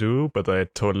thing to do, but I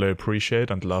totally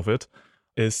appreciate and love it,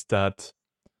 is that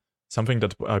something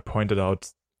that I pointed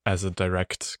out as a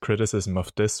direct criticism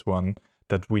of this one,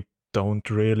 that we don't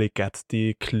really get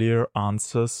the clear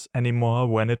answers anymore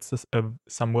when it's a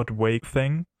somewhat vague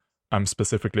thing. I'm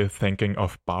specifically thinking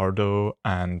of Bardo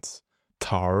and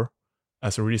Tar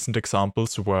as recent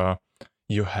examples where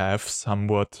you have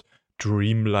somewhat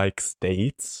dreamlike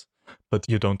states, but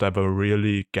you don't ever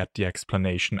really get the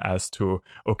explanation as to,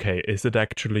 okay, is it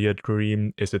actually a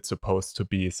dream? Is it supposed to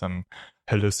be some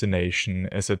hallucination?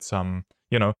 Is it some,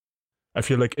 I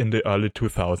feel like in the early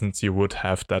 2000s, you would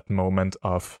have that moment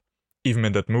of, even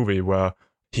in that movie, where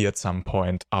he at some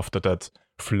point after that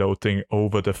floating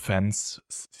over the fence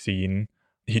scene,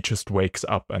 he just wakes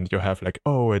up and you have like,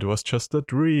 oh, it was just a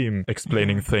dream,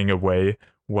 explaining thing away,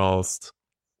 whilst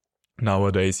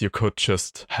nowadays you could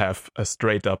just have a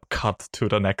straight up cut to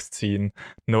the next scene,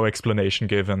 no explanation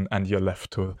given, and you're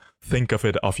left to think of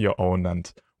it of your own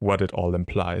and what it all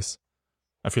implies.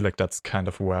 I feel like that's kind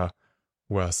of where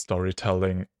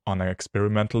storytelling on an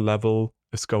experimental level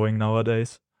is going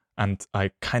nowadays. And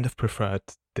I kind of prefer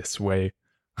it this way.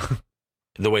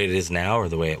 The way it is now or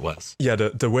the way it was? Yeah,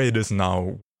 the way it is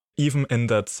now. Even in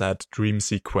that sad dream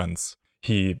sequence,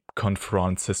 he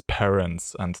confronts his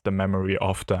parents and the memory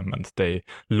of them, and they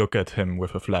look at him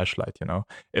with a flashlight,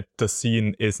 The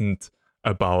scene isn't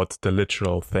about the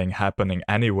literal thing happening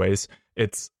anyways.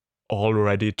 It's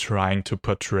already trying to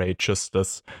portray just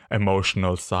this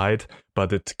emotional side,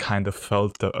 but it kind of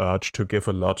felt the urge to give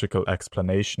a logical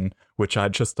explanation, which I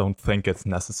just don't think it's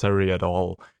necessary at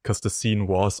all, because the scene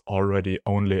was already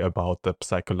only about the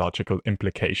psychological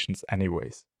implications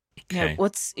anyways. Okay. Yeah,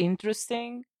 what's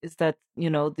interesting is that,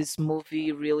 this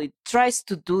movie really tries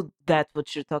to do that,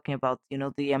 what you're talking about,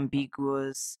 the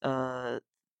ambiguous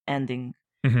ending.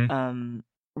 When,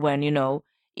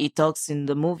 he talks in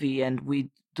the movie, and we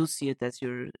do see it as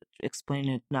you're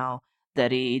explaining it now,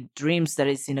 that he dreams that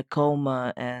he's in a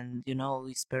coma and,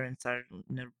 his parents are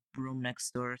in a room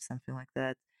next door or something like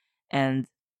that. And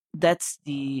that's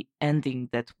the ending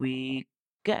that we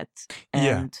get.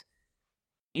 And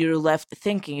you're left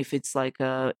thinking if it's like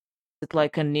it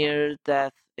like a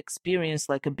near-death experience,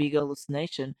 like a big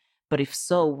hallucination? But if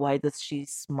so, why does she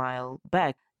smile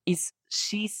back? Is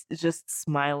she just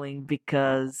smiling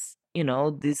because,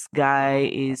 this guy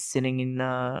is sitting in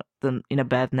a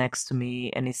bed next to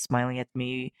me and he's smiling at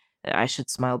me, I should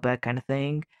smile back kind of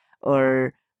thing?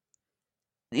 Or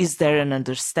is there an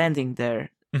understanding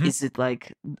there? Mhm. Is it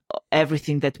like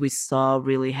everything that we saw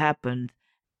really happened?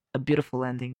 A beautiful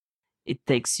ending. It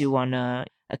takes you on a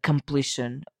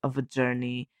completion of a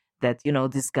journey that,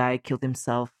 this guy killed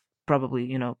himself,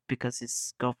 probably, because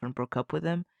his girlfriend broke up with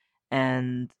him.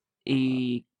 And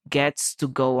he gets to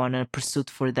go on a pursuit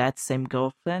for that same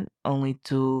girlfriend, only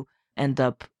to end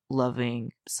up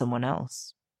loving someone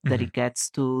else that he gets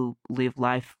to live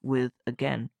life with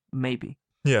again, maybe.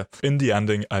 Yeah, in the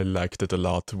ending, I liked it a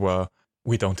lot, where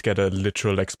we don't get a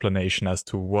literal explanation as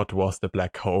to what was the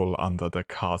black hole under the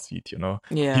car seat,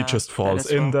 Yeah, he just falls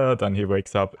that as in well. there, then he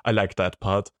wakes up. I like that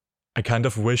part. I kind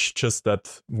of wish just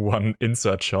that one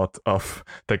insert shot of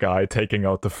the guy taking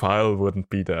out the file wouldn't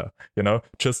be there,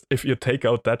 Just if you take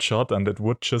out that shot and it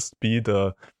would just be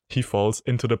he falls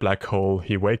into the black hole,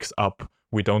 he wakes up.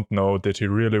 We don't know, did he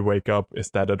really wake up?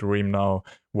 Is that a dream now?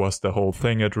 Was the whole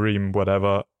thing a dream?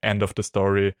 Whatever, end of the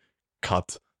story,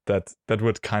 cut. That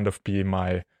would kind of be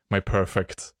my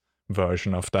perfect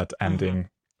version of that ending.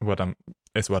 What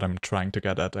I'm trying to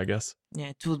get at, I guess. Yeah,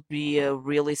 it would be a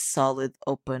really solid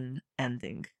open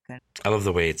ending. I love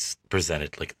the way it's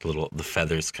presented, like the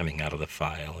feathers coming out of the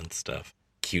file and stuff.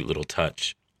 Cute little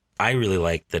touch. I really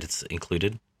like that it's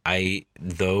included. I,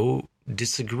 though,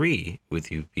 disagree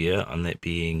with you, Bia, on that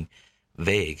being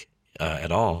vague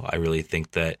at all. I really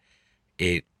think that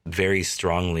it very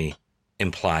strongly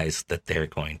implies that they're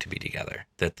going to be together,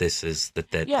 that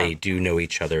they do know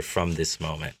each other from this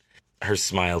moment. Her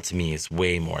smile to me is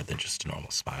way more than just a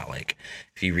normal smile. Like,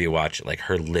 if you rewatch it, like,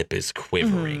 her lip is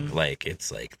quivering. Like,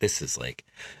 it's like, this is like,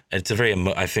 it's a very,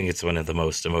 I think it's one of the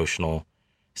most emotional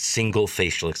single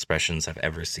facial expressions I've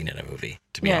ever seen in a movie,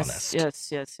 to be honest.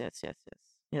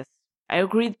 Yes. I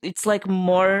agree. It's like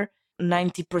more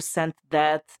 90%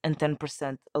 that and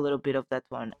 10% a little bit of that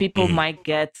one. People might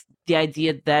get the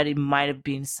idea that it might have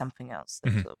been something else.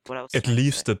 That's what I was It trying to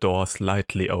leaves say. the door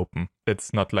slightly open.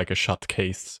 It's not like a shut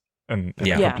case in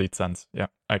a complete sense. Yeah,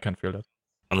 I can feel that.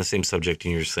 On the same subject,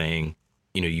 and you're saying,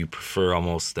 you prefer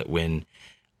almost that when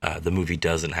the movie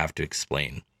doesn't have to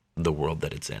explain the world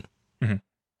that it's in.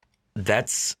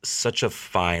 That's such a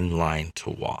fine line to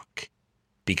walk,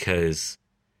 because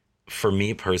for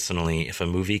me personally, if a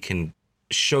movie can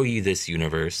show you this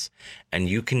universe and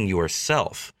you can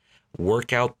yourself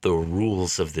work out the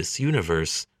rules of this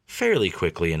universe fairly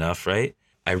quickly enough, right?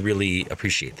 I really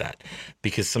appreciate that,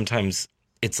 because sometimes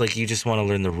it's like you just want to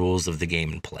learn the rules of the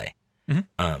game and play.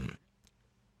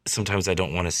 Sometimes I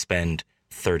don't want to spend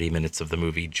 30 minutes of the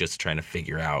movie just trying to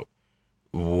figure out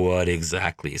what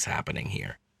exactly is happening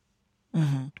here.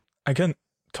 I can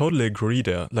totally agree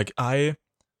there. Like,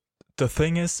 the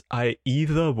thing is, I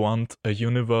either want a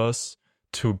universe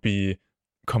to be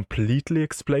completely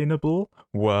explainable,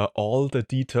 where all the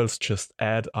details just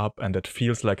add up and it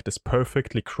feels like this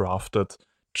perfectly crafted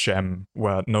gem,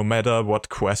 where no matter what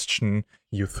question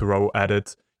you throw at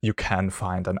it, you can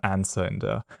find an answer in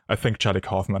there. I think Charlie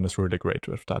Kaufman is really great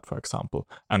with that, for example.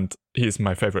 And he's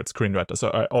my favorite screenwriter,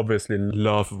 so I obviously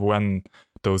love when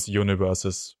those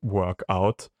universes work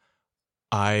out.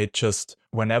 I just,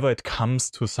 whenever it comes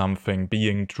to something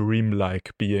being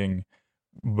dreamlike, being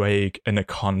vague in a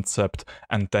concept,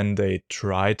 and then they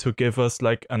try to give us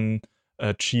like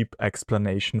a cheap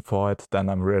explanation for it, then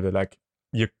I'm really like,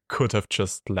 you could have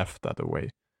just left that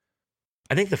away.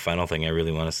 I think the final thing I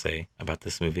really want to say about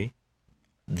this movie,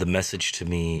 the message to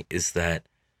me is that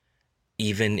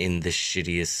even in the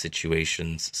shittiest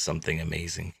situations, something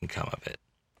amazing can come of it.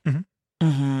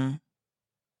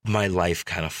 My life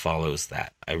kind of follows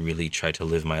that. I really try to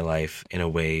live my life in a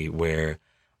way where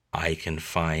I can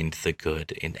find the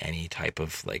good in any type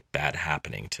of like bad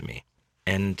happening to me.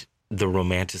 And the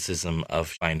romanticism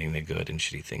of finding the good in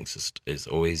shitty things is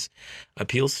always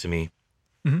appeals to me.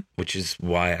 Which is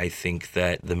why I think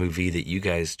that the movie that you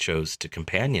guys chose to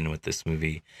companion with this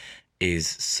movie is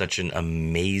such an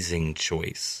amazing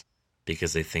choice,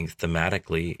 because I think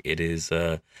thematically it is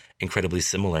incredibly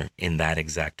similar in that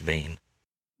exact vein.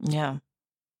 Yeah.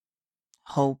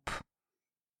 Hope.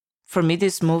 For me,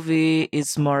 this movie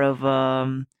is more of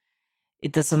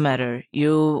it doesn't matter.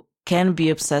 You can be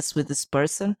obsessed with this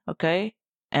person, okay?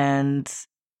 And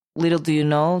little do you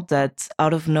know that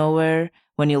out of nowhere,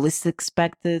 when you least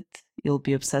expect it, you'll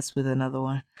be obsessed with another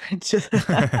one. It's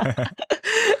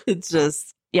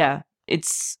just, yeah,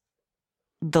 it's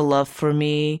the love for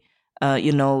me.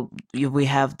 We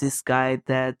have this guy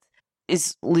that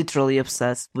is literally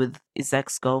obsessed with his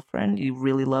ex-girlfriend. He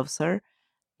really loves her.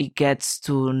 He gets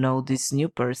to know this new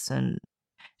person.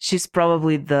 She's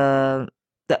probably the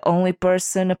only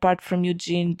person apart from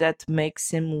Eugene that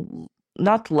makes him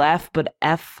not laugh but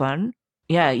have fun.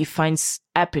 Yeah, he finds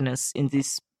happiness in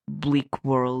this bleak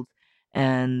world,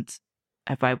 and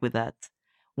I vibe with that.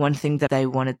 One thing that I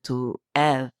wanted to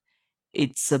add,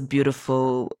 it's a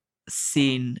beautiful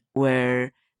scene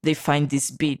where they find this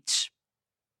beach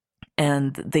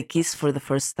and they kiss for the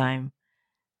first time.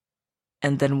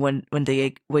 And then when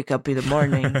they wake up in the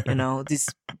morning, this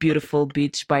beautiful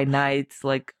beach by night,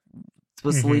 like it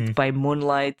was lit by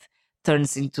moonlight,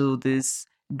 turns into this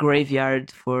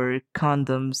graveyard for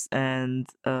condoms and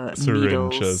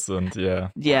syringes needles.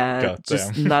 and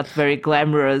Just not very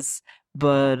glamorous,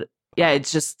 but yeah, it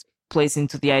just plays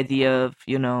into the idea of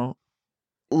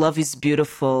love is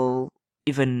beautiful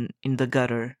even in the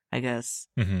gutter, I guess.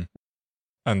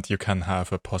 And you can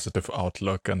have a positive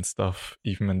outlook and stuff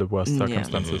even in the worst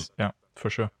circumstances. Yeah, for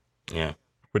sure. Yeah.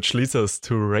 Which leads us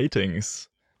to ratings.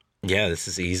 Yeah, this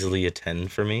is easily a 10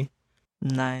 for me.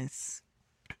 Nice.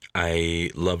 I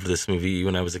loved this movie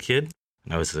when I was a kid.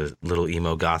 I was a little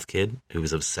emo goth kid who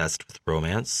was obsessed with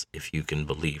romance, if you can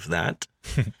believe that.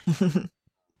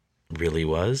 Really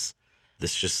was.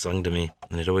 This just sung to me,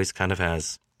 and it always kind of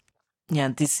has. Yeah,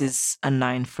 this is a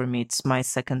 9 for me. It's my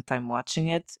second time watching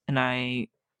it, and I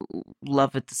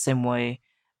love it the same way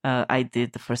I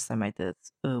did the first time I did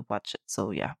watch it.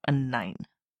 So yeah, a 9.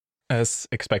 As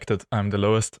expected, I'm the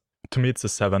lowest. To me, it's a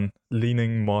 7,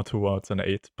 leaning more towards an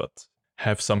 8, but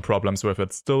have some problems with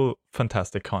it. Still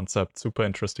fantastic concept, super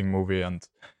interesting movie, and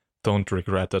don't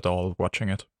regret at all watching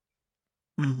it.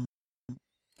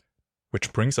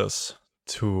 Which brings us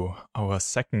to our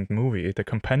second movie, the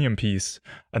companion piece,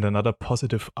 and another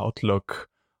positive outlook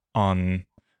on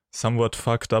somewhat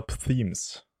fucked up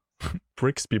themes.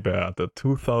 Brigsby Bear, the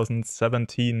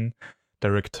 2017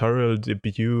 directorial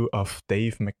debut of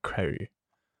Dave McCary.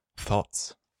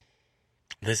 Thoughts?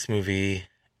 This movie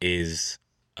is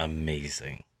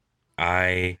amazing.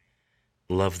 I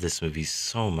love this movie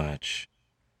so much.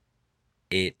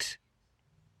 It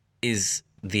is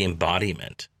the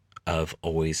embodiment of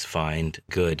always find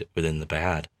good within the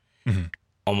bad.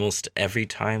 Almost every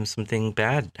time something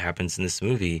bad happens in this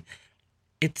movie,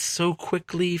 it's so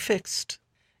quickly fixed.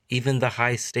 Even the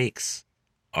high stakes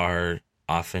are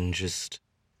often just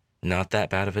not that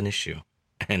bad of an issue.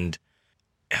 And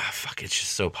it's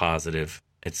just so positive.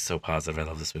 It's so positive. I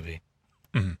love this movie.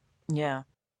 Yeah,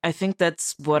 I think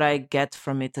that's what I get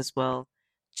from it as well.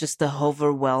 Just the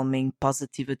overwhelming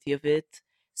positivity of it,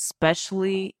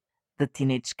 especially the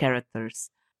teenage characters.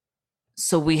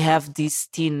 So we have these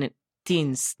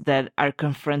teens that are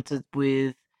confronted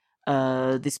with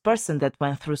this person that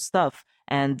went through stuff,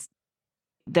 and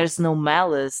there's no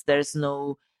malice, there's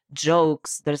no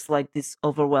jokes, there's like this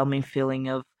overwhelming feeling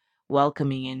of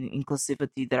welcoming and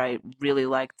inclusivity that I really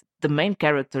liked. The main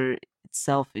character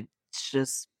itself, it's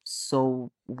just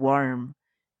so warm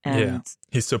and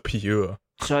he's so pure,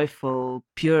 joyful,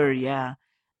 pure. Yeah,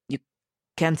 you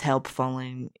can't help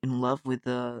falling in love with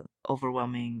the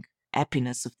overwhelming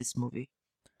happiness of this movie.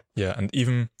 Yeah, and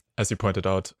even as you pointed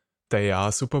out, they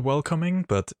are super welcoming,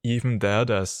 but even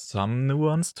there's some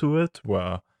nuance to it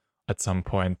where at some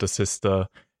point the sister,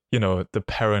 the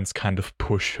parents kind of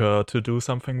push her to do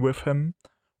something with him,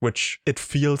 which it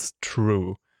feels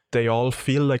true. They all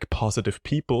feel like positive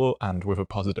people and with a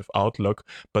positive outlook,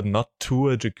 but not to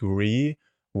a degree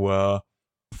where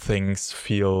things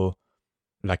feel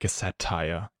like a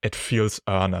satire. It feels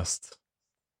earnest.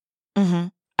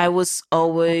 I was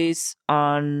always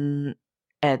on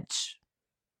edge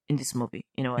in this movie,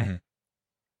 in a way.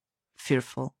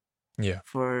 Fearful. Yeah.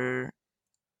 For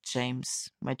James,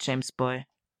 my James boy.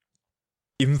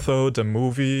 Even though the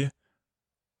movie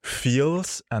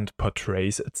feels and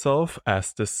portrays itself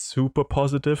as this super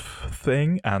positive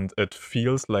thing, and it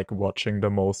feels like watching the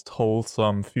most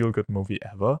wholesome feel-good movie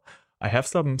ever, I have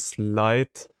some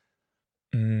slight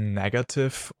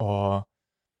negative or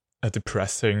a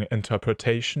depressing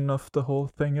interpretation of the whole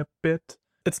thing a bit.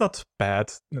 It's not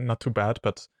bad, not too bad,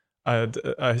 but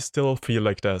I still feel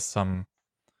like there's some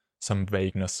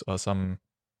vagueness or some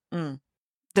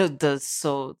The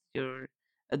so your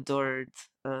adored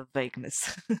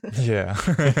vagueness. Yeah.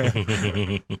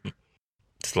 There's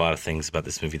a lot of things about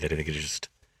this movie that I think are just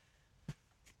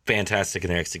fantastic in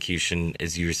their execution.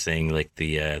 As you were saying, like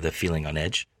the feeling on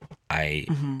edge. I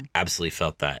absolutely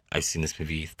felt that. I've seen this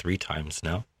movie 3 times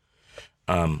now.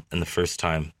 And the first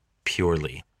time,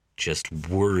 purely just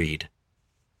worried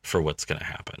for what's going to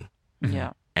happen.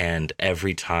 Yeah. And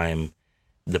every time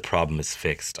the problem is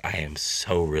fixed, I am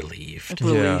so relieved.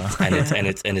 Yeah. and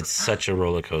it's such a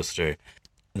roller coaster.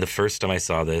 The first time I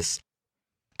saw this,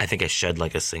 I think I shed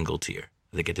like a single tear.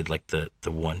 I think I did like the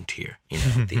one tear,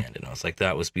 at the end. And I was like,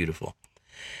 that was beautiful.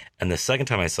 And the second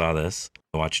time I saw this,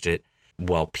 I watched it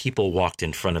while people walked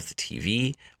in front of the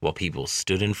TV, while people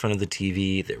stood in front of the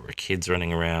TV. There were kids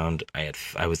running around.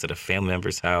 I was at a family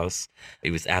member's house.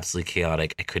 It was absolutely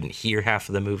chaotic. I couldn't hear half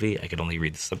of the movie. I could only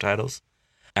read the subtitles.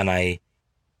 And I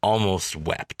almost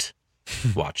wept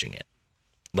watching it.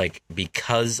 Like,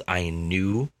 because I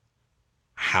knew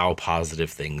how positive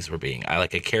things were being. A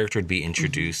character would be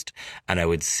introduced and I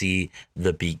would see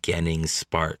the beginning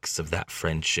sparks of that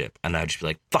friendship. And I'd just be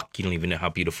like, fuck, you don't even know how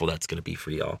beautiful that's going to be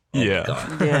for y'all. Oh Yeah. my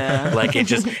God. Yeah. Like it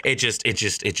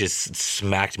just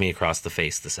smacked me across the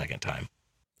face the second time.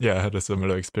 Yeah, I had a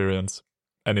similar experience.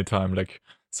 Anytime like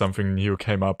something new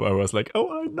came up, I was like,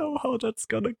 oh, I know how that's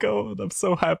gonna go, and I'm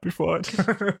so happy for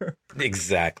it.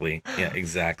 Exactly. Yeah,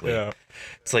 exactly. Yeah.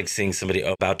 It's like seeing somebody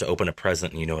about to open a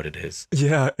present and you know what it is.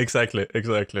 Yeah, exactly.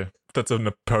 That's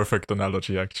a perfect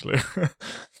analogy, actually.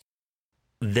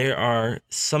 There are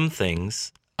some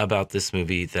things about this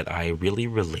movie that I really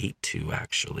relate to,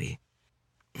 actually.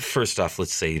 First off,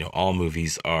 let's say, all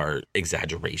movies are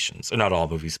exaggerations. Or not all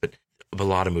movies, but a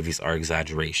lot of movies are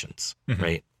exaggerations,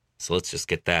 right? So let's just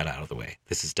get that out of the way.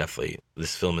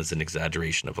 This film is an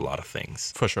exaggeration of a lot of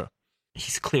things. For sure.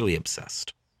 He's clearly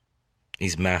obsessed.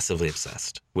 He's massively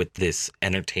obsessed with this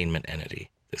entertainment entity,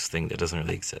 this thing that doesn't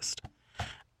really exist.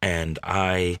 And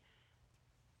I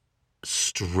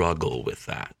struggle with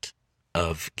that,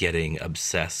 of getting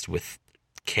obsessed with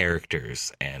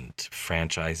characters and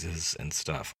franchises and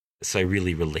stuff. So I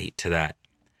really relate to that.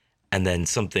 And then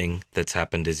something that's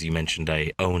happened, as you mentioned,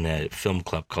 I own a film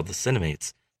club called the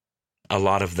Cinemates. A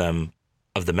lot of them,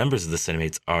 of the members of the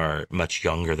Cinemates, are much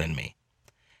younger than me.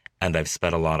 And I've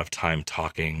spent a lot of time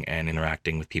talking and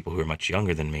interacting with people who are much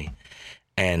younger than me.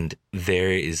 And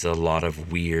there is a lot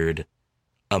of weird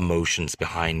emotions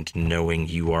behind knowing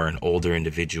you are an older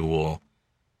individual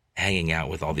hanging out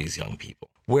with all these young people.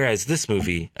 Whereas this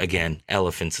movie, again,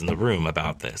 elephants in the room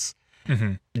about this,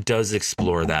 does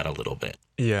explore that a little bit.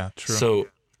 Yeah, true. So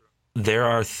there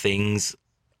are things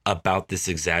about this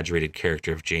exaggerated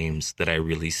character of James that I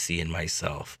really see in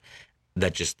myself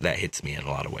that hits me in a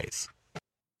lot of ways.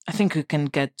 I think we can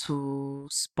get to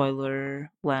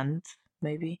spoiler land,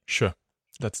 maybe. Sure,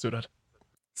 let's do that.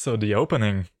 So the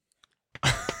opening.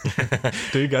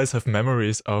 Do you guys have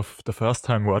memories of the first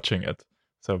time watching it?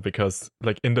 So because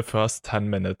like in the first 10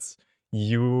 minutes,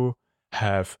 you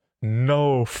have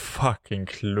no fucking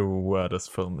clue where this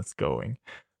film is going.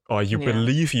 Or you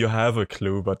believe you have a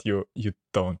clue, but you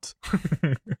don't.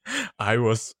 I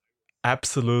was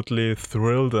absolutely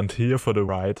thrilled and here for the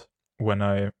ride when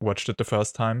I watched it the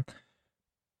first time.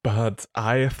 But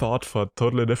I thought for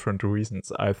totally different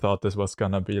reasons. I thought this was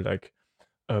gonna be like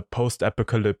a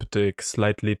post-apocalyptic,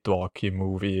 slightly dorky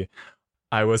movie.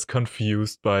 I was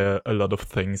confused by a lot of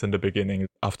things in the beginning.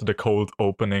 After the cold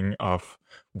opening of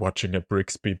watching a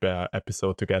Brigsby Bear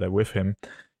episode together with him,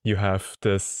 you have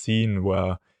this scene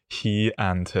where he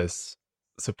and his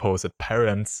supposed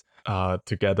parents are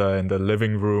together in the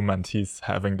living room and he's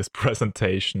having this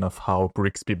presentation of how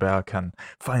Brigsby Bear can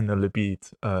finally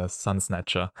beat Sun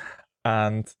Snatcher.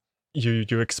 And you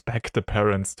expect the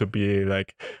parents to be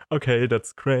like, okay,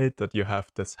 that's great that you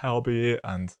have this hobby,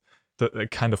 and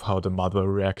kind of how the mother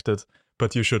reacted,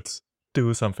 but you should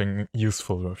do something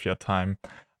useful with your time.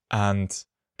 And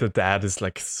the dad is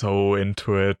like so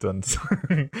into it and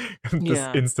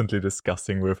just instantly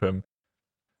discussing with him.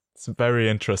 It's a very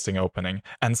interesting opening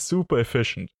and super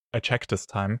efficient. I checked this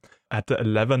time. At the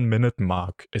 11-minute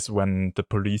mark is when the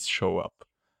police show up.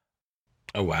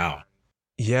 Oh, wow.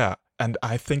 Yeah, and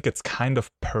I think it's kind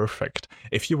of perfect.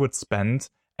 If you would spend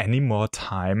any more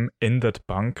time in that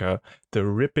bunker, the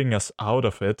ripping us out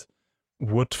of it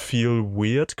would feel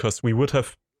weird because we would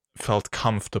have felt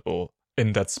comfortable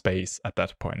in that space at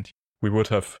that point. We would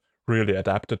have really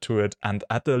adapted to it, and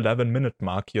at the 11-minute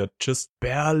mark, you're just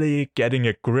barely getting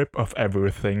a grip of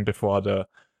everything before the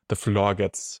floor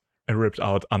gets ripped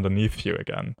out underneath you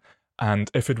again. And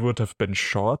if it would have been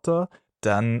shorter,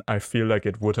 then I feel like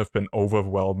it would have been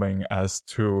overwhelming as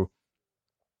to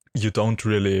you don't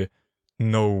really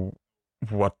know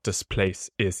what this place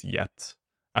is yet.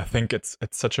 I think it's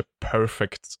such a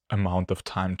perfect amount of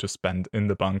time to spend in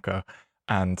the bunker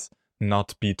and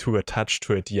not be too attached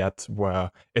to it yet,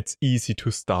 where it's easy to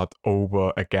start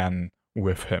over again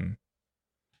with him.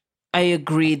 I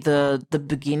agree. The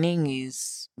beginning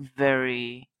is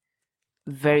very,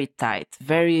 very tight,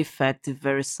 very effective,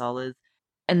 very solid.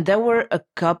 And there were a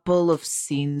couple of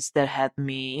scenes that had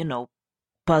me,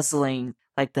 puzzling,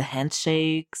 like the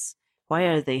handshakes. Why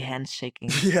are they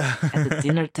handshaking Yeah. at the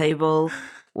dinner table?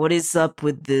 What is up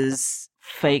with this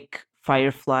fake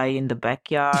firefly in the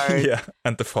backyard? Yeah,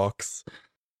 and the fox.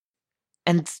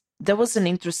 And there was an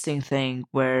interesting thing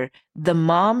where the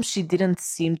mom, she didn't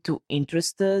seem too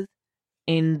interested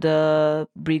in the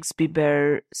Brigsby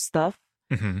Bear stuff.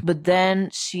 Mm-hmm. But then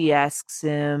she asks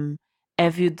him,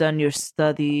 have you done your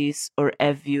studies or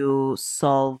have you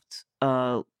solved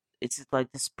is it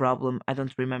like this problem? I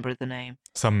don't remember the name.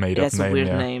 Some made It up has name, a weird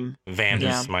yeah. name.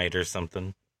 Vandersmite or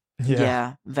something.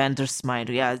 Yeah, Vandersmite.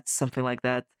 Yeah, it's something like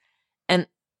that. And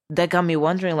that got me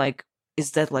wondering, like,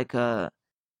 is that like a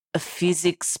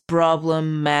physics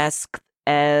problem masked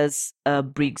as a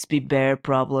Brigsby Bear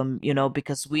problem?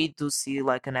 Because we do see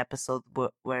like an episode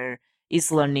where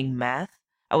he's learning math.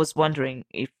 I was wondering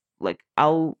if like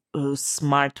how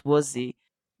smart was he,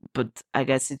 but I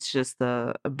guess it's just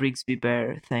a Brigsby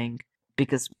Bear thing,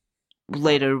 because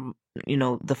later,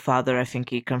 the father, I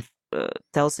think he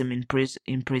tells him in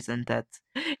prison that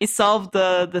he solved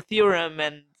the theorem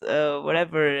and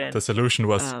whatever. And The solution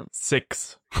was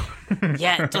 6.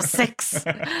 yeah, it was 6.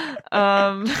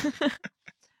 um,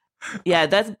 yeah,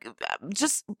 that's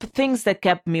just things that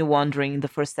kept me wondering in the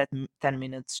first 10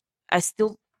 minutes. I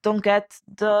still don't get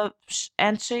the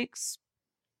handshakes.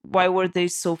 Why were they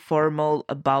so formal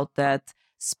about that?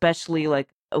 Especially like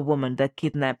a woman that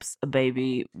kidnaps a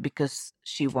baby because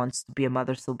she wants to be a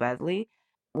mother so badly.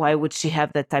 Why would she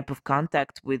have that type of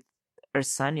contact with her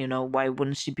son? Why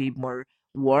wouldn't she be more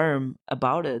warm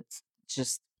about it?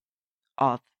 Just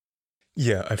odd.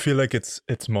 Yeah, I feel like it's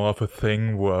more of a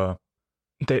thing where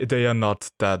they are not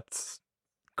that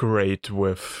great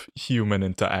with human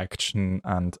interaction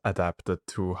and adapted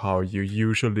to how you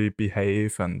usually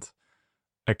behave and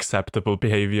acceptable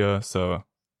behavior. So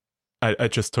I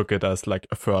just took it as like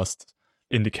a first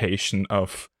indication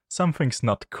of something's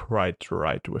not quite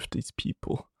right with these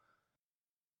people.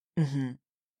 Mm-hmm.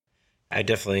 I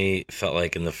definitely felt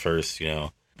like in the first,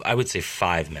 I would say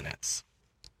 5 minutes,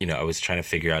 I was trying to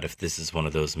figure out if this is one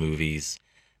of those movies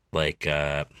like,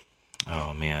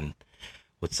 oh man,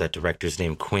 what's that director's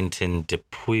name? Quentin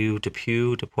Dupieux?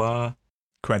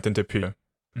 Quentin Dupieux.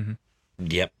 Mm-hmm.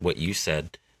 Yep, what you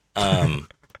said.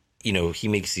 He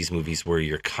makes these movies where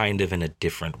you're kind of in a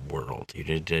different world.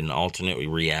 You're in an alternate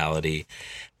reality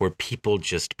where people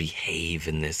just behave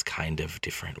in this kind of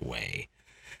different way.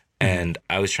 And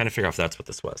I was trying to figure out if that's what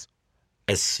this was.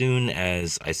 As soon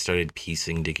as I started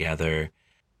piecing together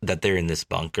that they're in this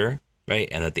bunker, right,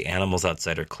 and that the animals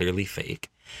outside are clearly fake,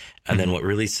 and then what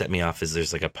really set me off is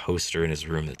there's like a poster in his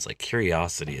room that's like,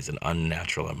 curiosity is an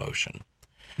unnatural emotion.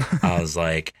 I was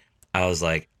like,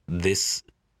 this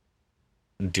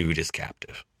dude is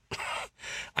captive.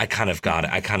 I kind of got it.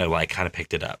 I kind of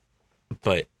picked it up.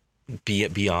 But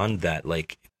beyond that,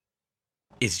 like,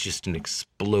 it's just an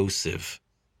explosive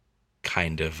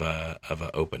kind of a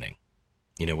opening,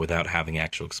 without having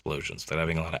actual explosions, without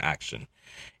having a lot of action.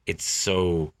 It's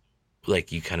so,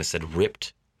 like you kind of said,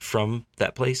 ripped from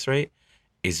that place, right?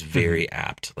 Is very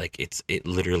apt. Like it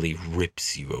literally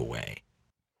rips you away.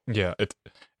 Yeah,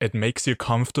 it makes you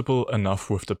comfortable enough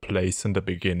with the place in the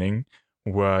beginning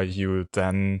where you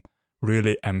then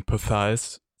really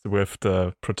empathize with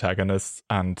the protagonist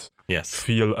and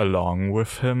feel along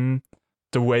with him.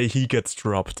 The way he gets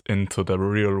dropped into the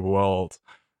real world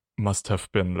must have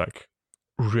been like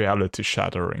reality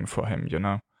shattering for him,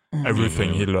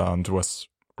 Everything he learned was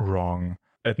wrong.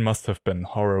 It must have been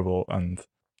horrible, and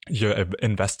you're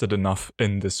invested enough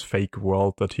in this fake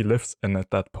world that he lives in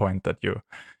at that point that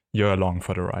you're along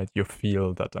for the ride. You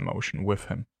feel that emotion with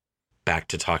him. Back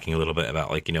to talking a little bit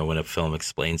about, like, when a film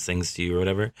explains things to you or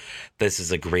whatever, this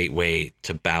is a great way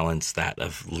to balance that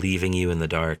of leaving you in the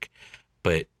dark,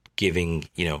 but giving,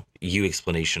 you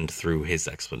explanation through his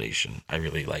explanation. I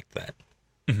really like that.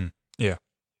 Mm-hmm. Yeah.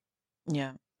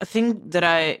 Yeah. A thing that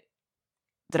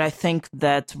I think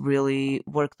that really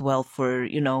worked well for,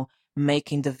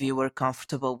 making the viewer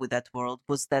comfortable with that world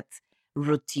was that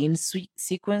routine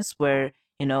sequence where,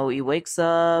 he wakes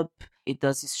up, he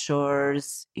does his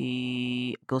chores,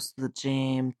 he goes to the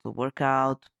gym to work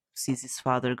out, sees his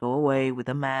father go away with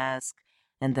a mask,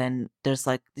 and then there's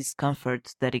like this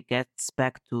comfort that he gets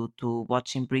back to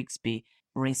watching Brigsby,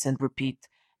 rinse and repeat.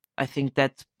 I think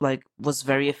that like was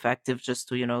very effective just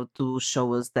to, to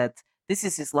show us that this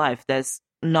is his life. There's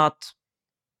not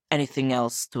anything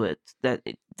else to it,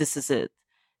 this is it.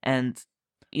 And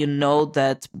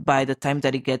that by the time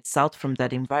that he gets out from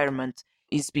that environment,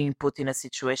 he's being put in a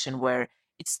situation where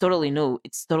it's totally new.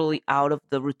 It's totally out of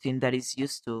the routine that he's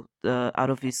used to, out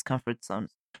of his comfort zone.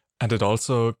 And it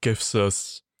also gives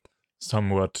us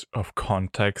somewhat of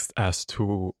context as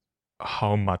to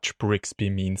how much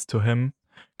Brigsby means to him,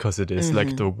 because it is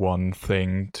like the one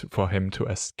thing for him to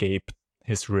escape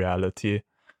his reality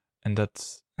and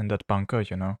that bunker,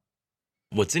 you know.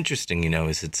 What's interesting,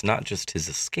 is it's not just his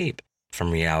escape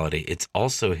from reality. It's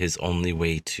also his only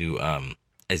way to,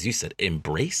 as you said,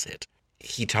 embrace it.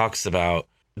 He talks about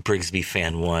Brigsby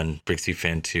fan 1, Brigsby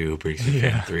fan 2, Brigsby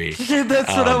fan 3.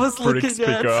 That's what I was looking Brigsby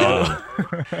at.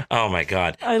 girl. Oh my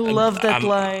God! I love that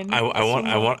line. I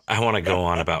want to go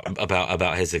on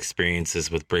about his experiences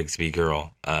with Brigsby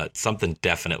girl. Something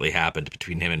definitely happened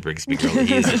between him and Brigsby girl that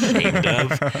he is ashamed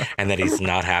of, and that he's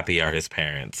not happy are his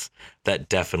parents. That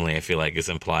definitely I feel like is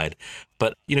implied.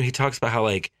 But he talks about how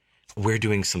like we're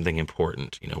doing something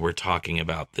important. We're talking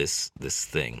about this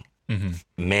thing.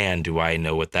 Man, do I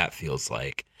know what that feels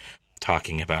like.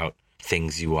 Talking about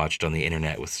things you watched on the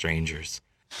internet with strangers.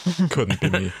 Couldn't be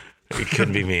me. It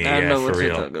couldn't be me. I Yeah, know for what real.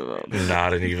 you're talking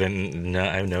about.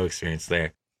 I have no experience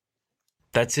there.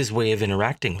 That's his way of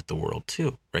interacting with the world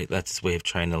too, right? That's his way of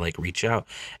trying to like reach out.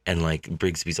 And like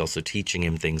Brigsby's also teaching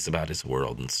him things about his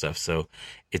world and stuff. So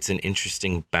it's an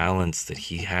interesting balance that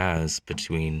he has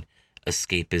between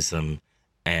escapism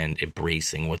and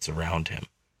embracing what's around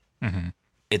him.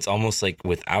 It's almost like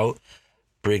without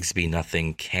Brigsby,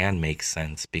 nothing can make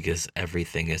sense because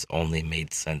everything is only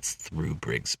made sense through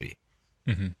Brigsby.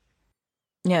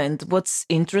 Yeah, and what's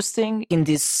interesting in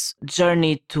this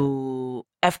journey to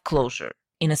have closure,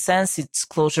 in a sense, it's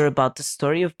closure about the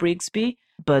story of Brigsby,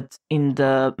 but in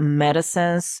the meta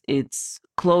sense, it's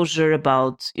closure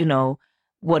about,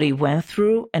 what he went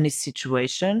through and his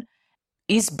situation.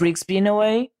 Is Brigsby in a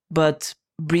way, but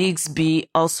Brigsby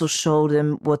also showed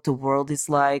him what the world is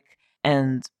like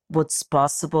and what's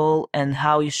possible and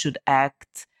how you should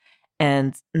act.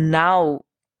 And now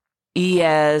he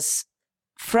has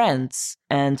friends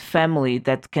and family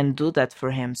that can do that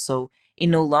for him. So he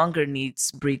no longer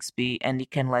needs Brigsby and he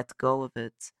can let go of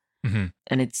it.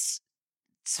 And it's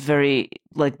very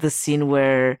like the scene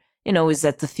where, he's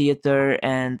at the theater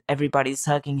and everybody's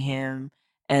hugging him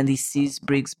and he sees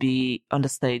Brigsby on the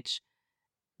stage.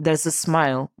 There's a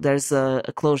smile, there's a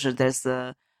closure, there's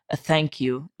a thank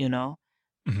you,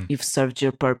 You've served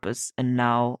your purpose. And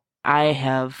now I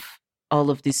have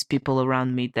all of these people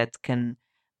around me that can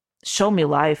show me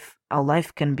how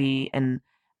life can be and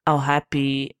how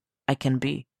happy I can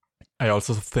be. I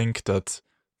also think that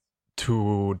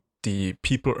to the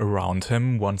people around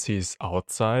him, once he's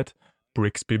outside,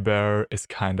 Brigsby Bear is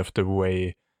kind of the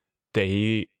way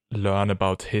they learn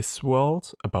about his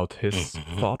world, about his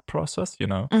thought process,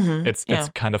 It's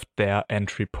kind of their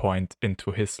entry point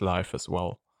into his life as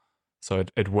well. So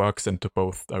it works into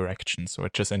both directions,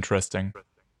 which is interesting.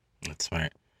 That's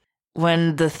smart.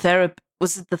 When the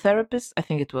was it the therapist? I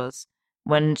think it was.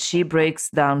 When she breaks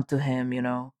down to him,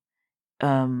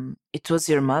 it was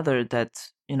your mother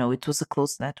that, it was a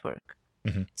close network.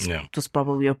 Yeah. It was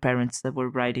probably your parents that were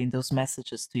writing those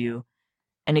messages to you.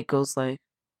 And it goes like,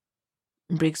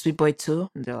 Brigsby Boy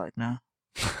 2? And they're like, no.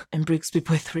 And Brigsby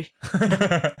Boy 3?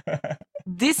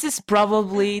 This is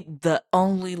probably the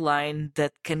only line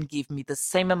that can give me the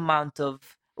same amount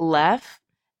of laugh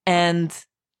and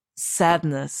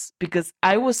sadness, because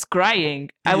I was crying.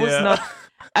 I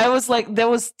was like, there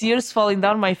was tears falling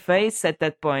down my face at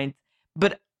that point.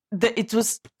 But it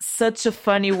was such a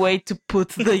funny way to put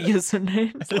the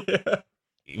username.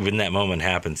 When that moment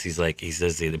happens, he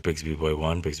says the Brigsby Boy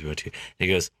 1, Brigsby Boy 2. And he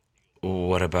goes,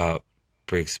 what about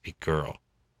Brigsby girl?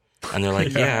 And they're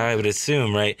like, yeah, I would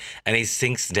assume, right? And he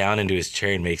sinks down into his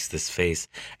chair and makes this face.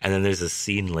 And then there's a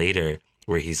scene later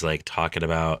where he's like talking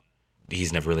about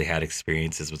he's never really had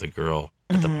experiences with a girl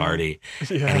at the party.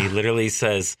 Yeah. And he literally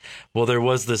says, well, there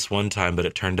was this one time, but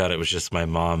it turned out it was just my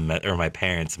mom or my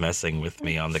parents messing with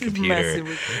me on the computer.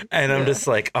 And I'm just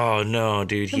like, oh no,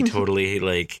 dude, he totally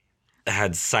like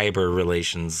had cyber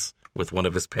relations with one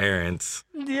of his parents.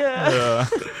 Yeah.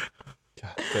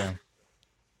 God damn.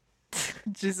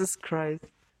 Jesus Christ.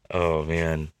 Oh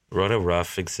man, what a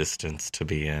rough existence to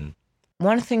be in.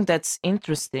 One thing that's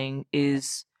interesting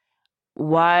is,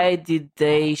 why did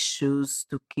they choose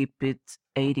to keep it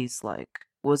 80s like?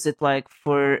 Was it like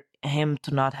for him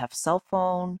to not have cell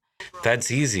phone? That's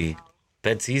easy.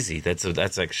 That's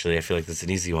actually, I feel like that's an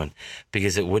easy one,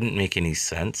 because it wouldn't make any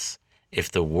sense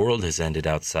if the world has ended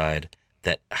outside.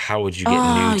 That how would you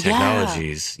get new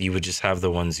technologies? You would just have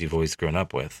the ones you've always grown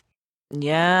up with.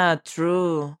 Yeah,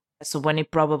 true. So when he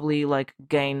probably like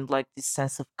gained like this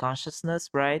sense of consciousness,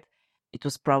 right? It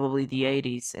was probably the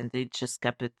 80s and they just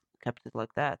kept it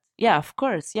like that. Yeah, of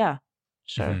course. Yeah,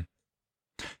 sure.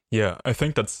 Yeah, I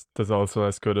think that's also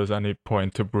as good as any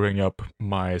point to bring up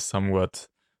my somewhat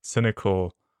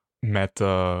cynical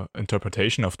meta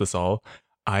interpretation of this all.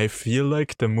 I feel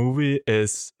like the movie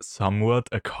is somewhat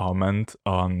a comment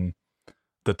on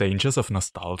the dangers of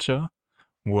nostalgia,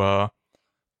 where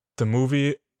the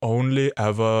movie only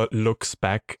ever looks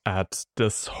back at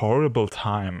this horrible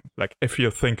time. Like, if you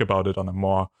think about it on a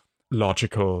more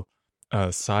logical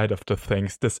side of the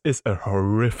things, this is a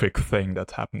horrific thing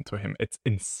that happened to him. It's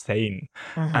insane.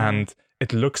 And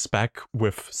it looks back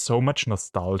with so much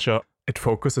nostalgia. It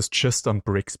focuses just on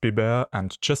Brigsby Bear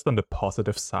and just on the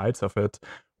positive sides of it,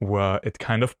 where it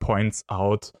kind of points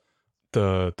out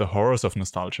the horrors of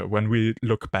nostalgia. When we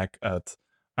look back at,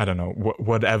 I don't know,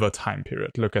 whatever time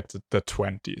period, look at the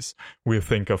 20s, we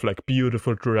think of like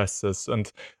beautiful dresses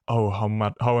and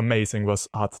how amazing was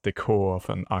Art Deco of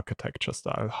an architecture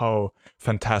style, how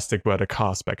fantastic were the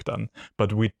cars back then.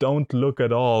 But we don't look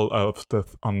at all of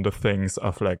on the things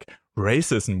of like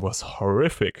racism was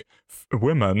horrific.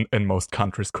 Women in most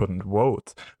countries couldn't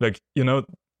vote. Like,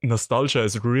 nostalgia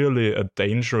is really a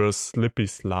dangerous, slippery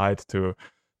slide to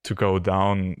go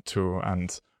down to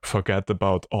and forget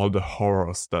about all the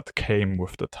horrors that came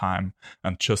with the time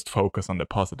and just focus on the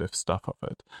positive stuff of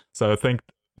it. So I think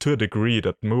to a degree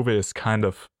that movie is kind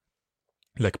of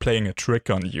like playing a trick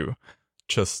on you,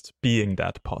 just being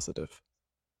that positive.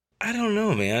 I don't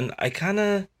know, man. I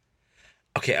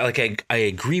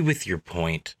agree with your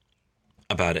point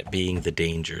about it being the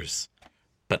dangers,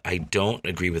 but I don't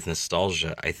agree with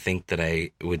nostalgia. I think that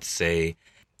I would say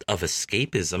of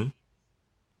escapism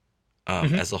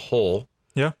as a whole.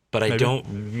 Yeah, but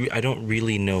maybe. I don't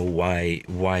really know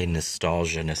why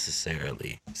nostalgia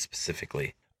necessarily,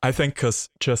 specifically. I think because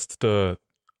just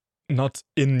not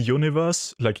in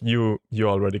universe, like you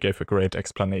already gave a great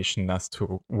explanation as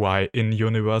to why in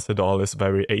universe it all is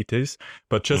very 80s,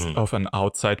 but just of an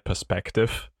outside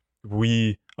perspective,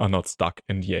 we are not stuck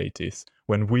in the 80s.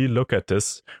 When we look at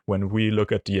this, when we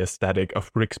look at the aesthetic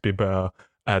of Brigsby Bear,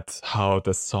 at how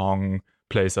the song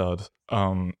plays out,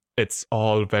 it's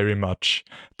all very much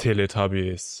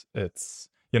Teletubbies.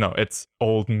 It's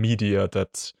old media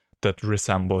that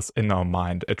resembles in our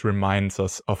mind. It reminds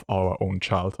us of our own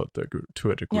childhood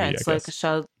to a degree. Yeah, it's I like guess.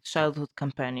 a childhood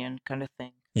companion kind of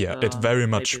thing. Yeah, it very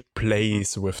much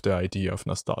plays with the idea of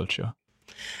nostalgia.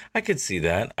 I could see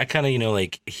that. I kind of,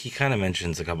 he kind of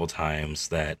mentions a couple times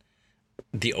that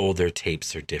the older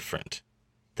tapes are different.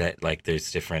 That like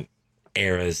there's different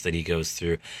eras that he goes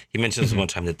through. He mentions one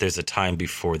time that there's a time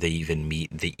before they even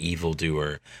meet the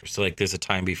evildoer. So like there's a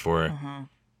time before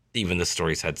even the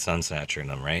stories had Sun Snatcher in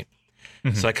them, right?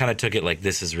 So I kind of took it like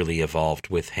this has really evolved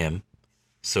with him.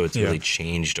 So it's really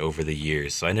changed over the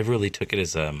years. So I never really took it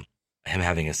as him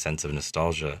having a sense of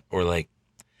nostalgia, or like,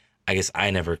 I guess I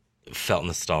never felt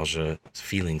nostalgia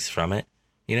feelings from it,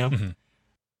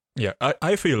 Yeah,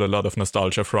 I feel a lot of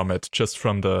nostalgia from it, just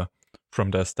from the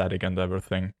aesthetic and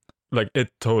everything. Like,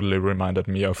 it totally reminded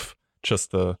me of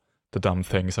just the dumb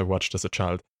things I watched as a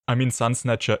child. I mean, Sun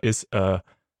Snatcher is a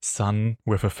sun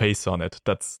with a face on it.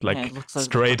 That's like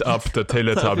straight up the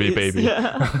Teletubby baby.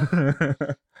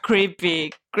 Yeah.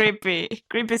 creepy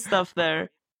stuff there.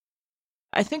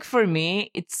 I think for me,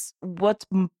 it's what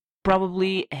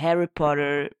probably Harry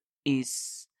Potter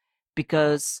is,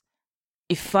 because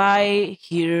if I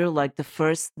hear like the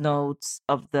first notes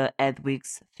of the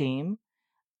Edwig's theme,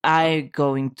 I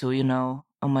going to,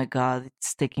 oh my God,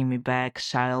 it's taking me back,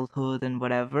 childhood and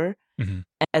whatever.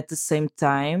 At the same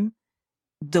time,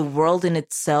 the world in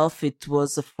itself, it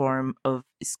was a form of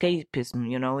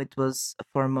escapism, it was a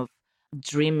form of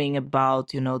dreaming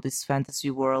about, this fantasy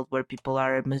world where people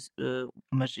are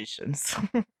magicians.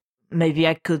 Maybe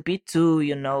I could be too,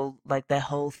 like that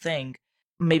whole thing.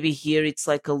 Maybe here it's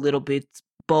like a little bit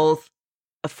both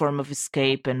a form of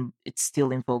escape and it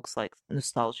still invokes like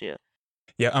nostalgia.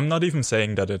 Yeah, I'm not even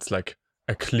saying that it's like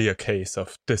a clear case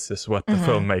of this is what the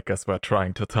filmmakers were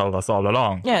trying to tell us all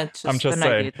along. Yeah, I'm just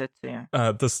saying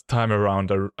this time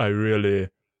around I really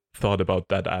thought about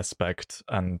that aspect,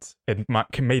 and it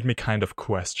made me kind of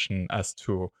question as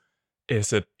to,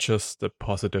 is it just a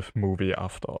positive movie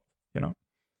after all,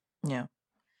 Yeah.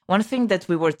 One thing that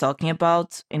we were talking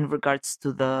about in regards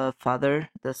to the father,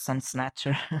 the Sun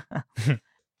Snatcher,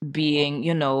 being,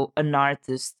 an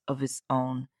artist of his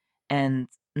own, and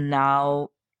now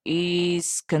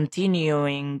is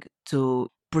continuing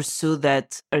to pursue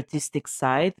that artistic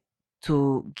side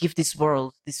to give this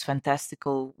world, this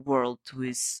fantastical world, to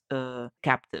his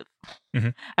captive.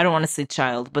 I don't want to say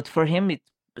child, but for him,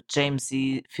 James,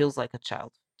 he feels like a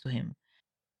child to him.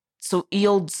 So he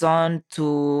holds on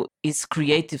to his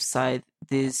creative side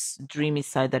this dreamy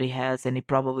side that he has, and he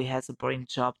probably has a boring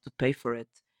job to pay for it.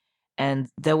 And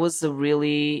there was a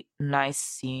really nice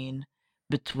scene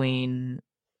between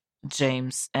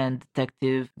James and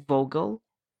Detective Vogel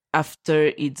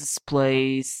after he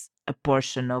displays a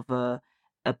portion of a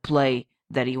play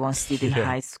that he once did in Yeah.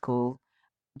 high school.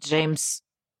 James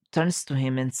turns to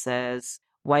him and says,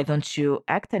 "Why don't you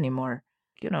act anymore?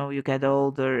 You get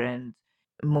older and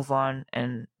move on.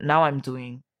 And now I'm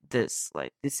doing this.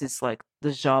 Like, this is like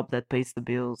the job that pays the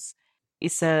bills." He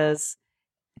says,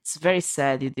 "It's very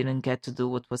sad you didn't get to do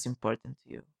what was important to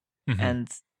you." Mhm. And,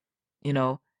 you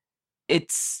know,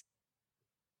 it's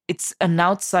an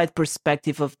outside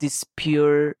perspective of this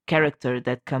pure character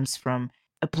that comes from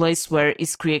a place where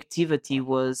his creativity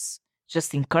was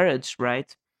just encouraged,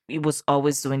 right? He was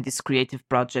always doing these creative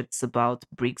projects about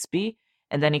Brigsby,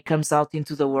 and then he comes out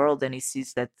into the world and he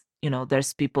sees that,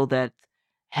 there's people that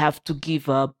have to give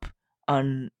up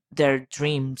on their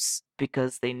dreams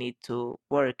because they need to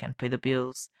work and pay the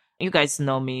bills. You guys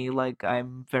know me, like,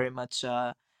 I'm very much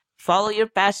follow your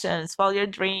passions, follow your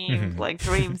dreams, Mhm. like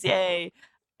dreams, yay.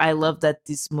 I love that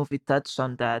this movie touched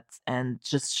on that and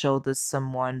just showed us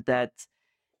someone that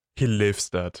He lives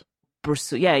that.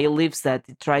 he lives that.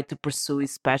 He tried to pursue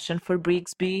his passion for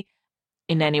Brigsby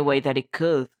in any way that he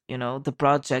could. The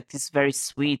project is very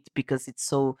sweet because it's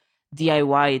so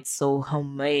DIY, it's so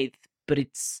homemade, but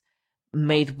it's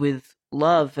made with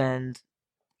love and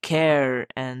care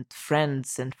and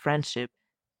friends and friendship.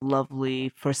 Lovely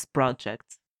first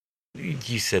project.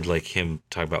 You said like him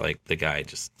talk about like the guy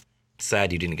just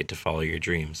sad you didn't get to follow your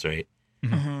dreams, right?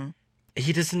 Mm-hmm.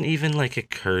 He doesn't even like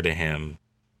occur to him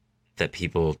that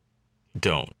people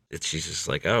don't. She's just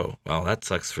like, oh, well, that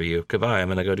sucks for you. Goodbye. I'm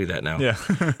gonna go do that now. Yeah.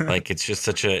 Like it's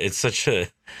such a.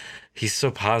 He's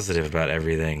so positive about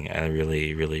everything. I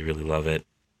really, really, really love it.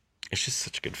 It's just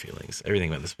such good feelings. Everything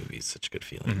about this movie is such good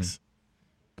feelings.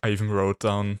 I even wrote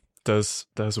down there's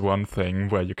one thing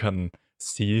where you can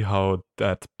see how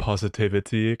that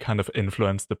positivity kind of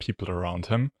influenced the people around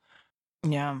him.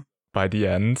 Yeah. By the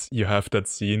end, you have that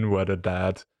scene where the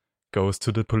dad goes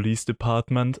to the police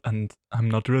department, and I'm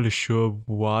not really sure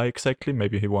why exactly.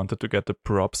 Maybe he wanted to get the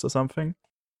props or something.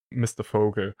 Mr.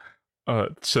 Vogel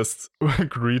just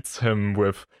greets him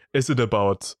with, "Is it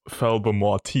about Felber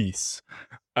Mortis?"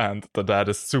 And the dad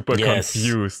is super Yes.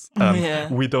 confused. And Yeah.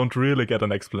 we don't really get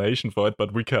an explanation for it,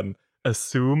 but we can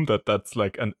assume that that's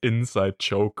like an inside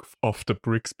joke of the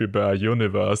Brigsby Bear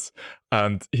universe.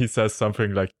 And he says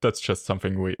something like, "That's just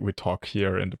something we talk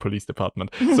here in the police department."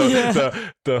 So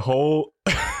Yeah. the whole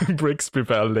Brigsby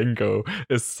Bear lingo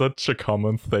is such a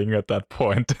common thing at that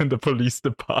point in the police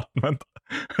department.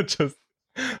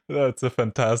 That's a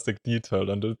fantastic detail,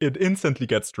 and it instantly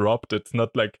gets dropped. It's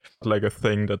not like a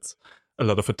thing that's a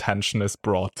lot of attention is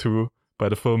brought to by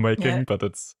the filmmaking, Yeah. but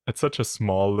it's such a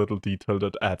small little detail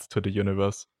that adds to the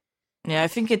universe. Yeah, I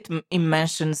think it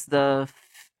mentions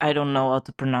I don't know how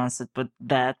to pronounce it, but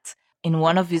that in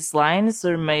one of his lines,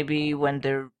 or maybe when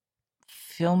they're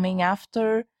filming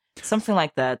after, something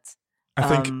like that.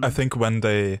 I think when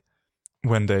they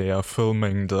are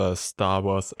filming the Star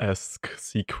Wars-esque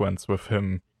sequence with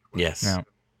him. Yes. Yeah.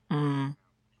 Mm,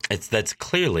 That's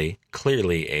clearly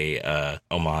a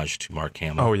homage to Mark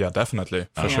Hamill. Oh yeah, definitely.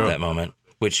 For sure. That moment.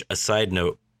 Which, a side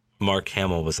note, Mark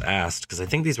Hamill was asked, because I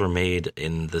think these were made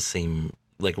in the same,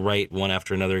 like right one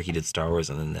after another. He did Star Wars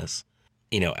and then this.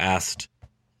 Asked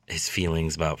his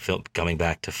feelings about coming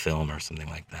back to film or something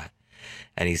like that.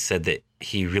 And he said that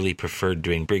he really preferred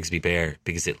doing Brigsby Bear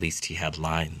because at least he had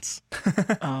lines.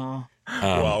 oh,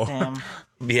 Wow. damn.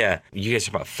 Yeah, you guys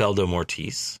are about Feldo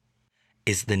Mortis.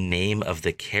 Is the name of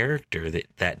the character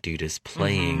that dude is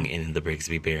playing in the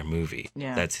Brigsby Bear movie.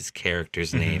 Yeah. That's his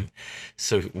character's name.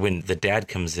 So when the dad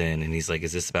comes in and he's like,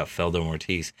 "Is this about Feldo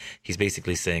Mortis?" He's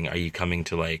basically saying, "Are you coming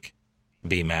to like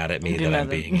be mad at me that I'm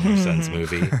being in your son's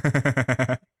movie?"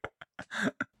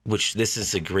 Which this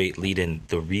is a great lead-in.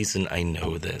 The reason I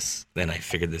know this, then I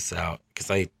figured this out, because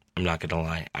I'm not gonna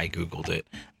lie, I Googled it.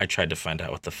 I tried to find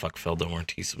out what the fuck Feldo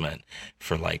Mortis meant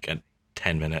for like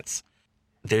 10 minutes.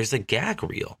 There's a gag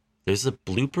reel. There's a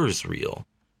bloopers reel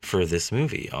for this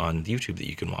movie on YouTube that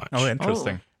you can watch. Oh,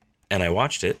 interesting. And I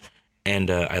watched it, and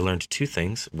I learned two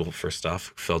things. Well, first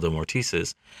off, Feldo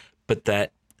Mortises, but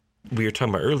that we were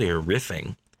talking about earlier,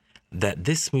 riffing, that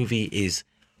this movie is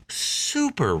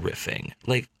super riffing.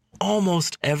 Like,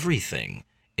 almost everything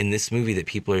in this movie that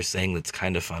people are saying that's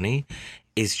kind of funny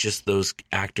is just those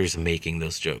actors making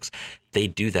those jokes. They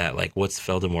do that, like, what's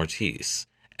Feldo Mortis?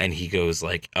 And he goes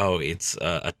like, "Oh, it's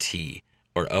a tea,"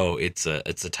 or "Oh, it's a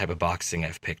type of boxing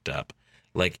I've picked up."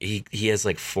 Like he has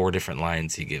like 4 different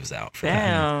lines he gives out for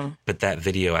that. Damn. But that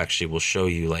video actually will show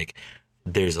you like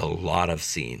there's a lot of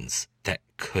scenes that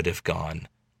could have gone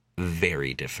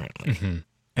very differently. Mm-hmm.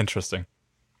 Interesting.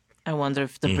 I wonder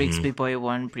if the Brigsby Boy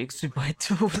 1, Brigsby Boy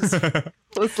 2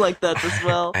 was like that as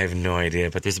well. I have no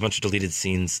idea, but there's a bunch of deleted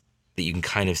scenes that you can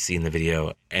kind of see in the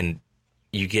video, and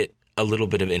you get a little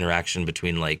bit of interaction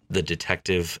between like the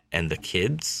detective and the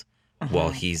kids while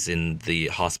he's in the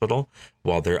hospital,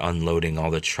 while they're unloading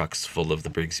all the trucks full of the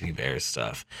Brigsby Bear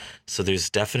stuff. So there's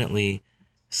definitely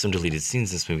some deleted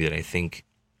scenes in this movie that I think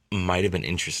might have been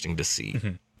interesting to see.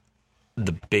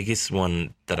 The biggest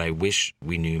one that I wish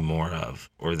we knew more of,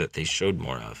 or that they showed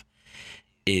more of,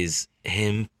 is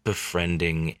him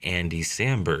befriending Andy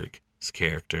Samberg's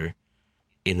character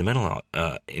in the mental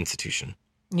institution.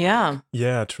 Yeah,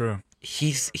 Yeah, true.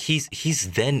 He's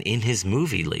then in his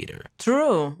movie later,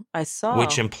 true. I saw.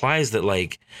 which implies that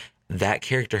like that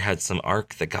character had some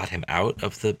arc that got him out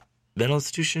of the mental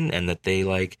institution, and that they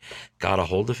like got a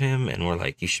hold of him and were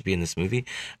like, you should be in this movie.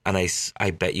 And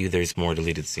I bet you there's more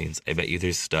deleted scenes. I bet you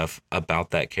there's stuff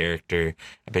about that character.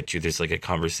 I bet you there's like a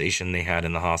conversation they had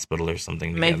in the hospital or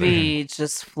something together. Maybe he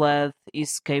just fled,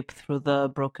 escaped through the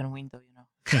broken window,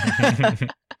 you know.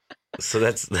 So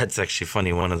that's actually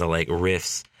funny. One of the like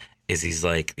riffs is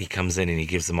he comes in and he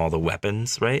gives them all the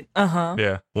weapons, right?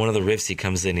 Yeah. One of the riffs, he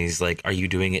comes in and he's like, are you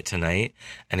doing it tonight?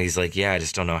 And he's like, yeah, I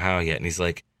just don't know how yet. And he's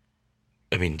like,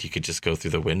 I mean, you could just go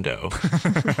through the window.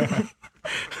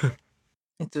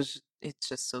 It's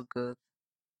just so good.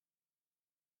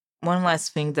 One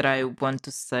last thing that I want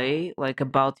to say, like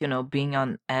about, you know, being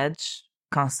on edge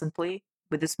constantly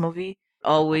with this movie,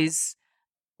 always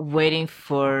waiting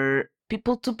for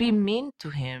people to be mean to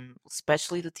him,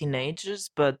 especially the teenagers.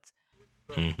 But,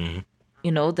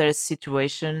 you know, there's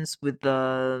situations with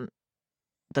the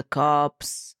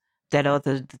cops, that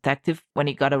other detective, when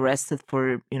he got arrested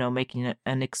for, you know, making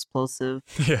an explosive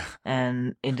Yeah.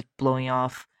 and ended up blowing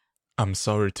off. I'm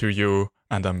sorry to you,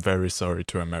 and I'm very sorry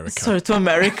to America. Sorry to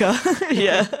America.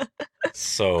 Yeah.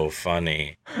 So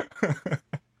funny.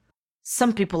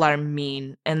 Some people are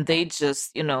mean, and they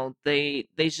just, you know, they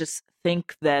just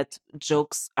think that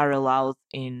jokes are allowed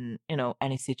in, you know,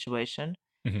 any situation.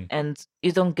 And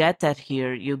you don't get that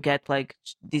here. You get like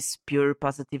this pure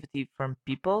positivity from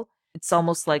people. It's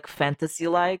almost like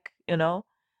fantasy-like, you know,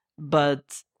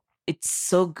 but it's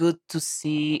so good to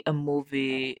see a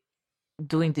movie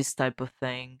doing this type of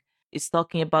thing. It's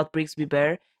talking about Brigsby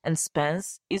Bear, and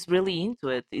Spence is really into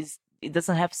it. He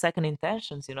doesn't have second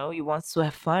intentions, you know. He wants to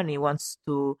have fun. He wants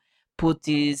to put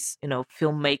his, you know,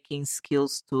 filmmaking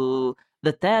skills to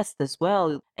the test as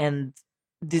well. And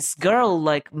this girl,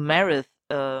 like Meredith.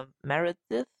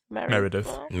 Meredith.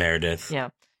 Yeah,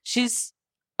 she's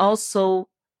also.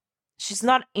 She's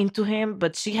not into him,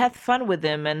 but she had fun with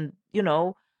him. And, you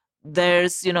know,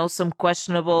 there's, you know, some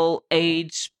questionable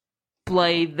age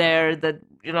play there that,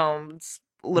 you know, it's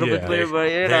a little bit weird.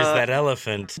 But, you There's know, that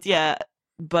elephant. Yeah,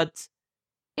 but,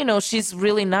 you know, she's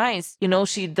really nice. You know,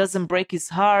 she doesn't break his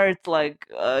heart. Like,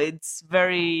 it's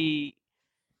very...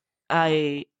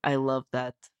 I love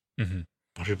that.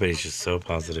 Everybody's just so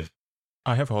positive.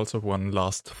 I have also one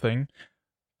last thing.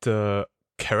 The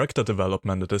character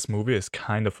development of this movie is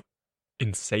kind of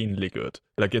insanely good.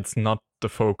 Like, it's not the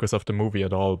focus of the movie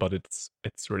at all, but it's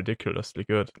ridiculously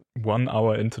good. 1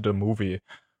 hour into the movie,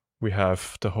 we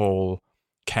have the whole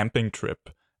camping trip,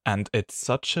 and it's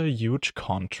such a huge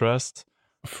contrast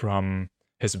from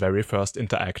his very first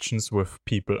interactions with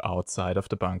people outside of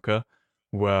the bunker,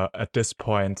 where at this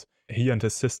point he and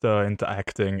his sister are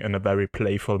interacting in a very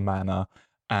playful manner,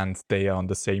 and they are on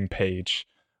the same page.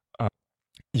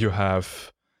 You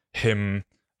have him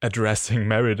addressing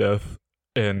Meredith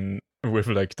with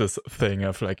like this thing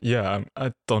of like, yeah,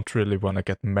 I don't really want to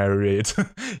get married.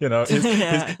 You know,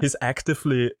 he's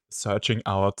actively searching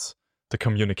out the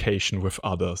communication with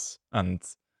others, and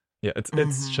yeah,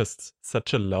 it's just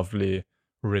such a lovely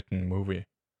written movie.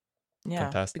 Yeah,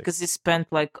 Fantastic. because he spent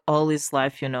like all his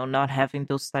life, you know, not having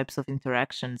those types of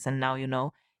interactions, and now, you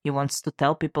know, he wants to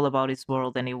tell people about his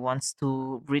world, and he wants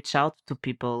to reach out to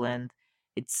people, and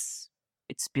it's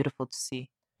beautiful to see.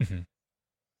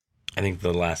 I think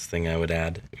the last thing I would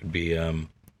add would be a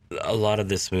lot of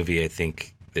this movie, I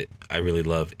think, that I really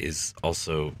love is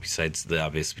also, besides the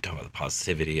obvious, we talk about the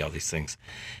positivity, all these things,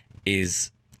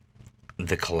 is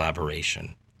the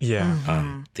collaboration.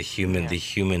 Yeah. The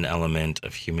human element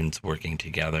of humans working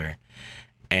together.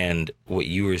 And what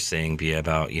you were saying, Bia,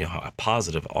 about, you know, how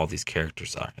positive all these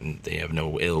characters are, and they have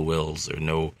no ill wills or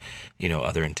no, you know,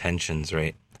 other intentions,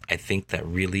 right? I think that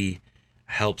really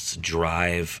helps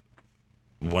drive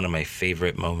one of my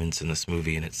favorite moments in this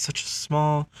movie, and it's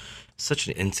such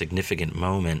an insignificant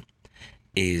moment,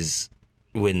 is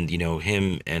when,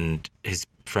 him and his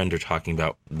friend are talking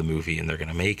about the movie and they're going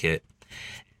to make it.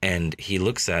 And he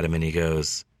looks at him and he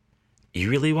goes, "You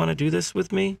really want to do this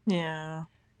with me?" Yeah.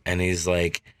 And he's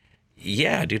like,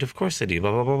 "Yeah, dude, of course I do,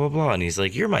 blah, blah, blah, blah, blah." And he's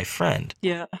like, "You're my friend."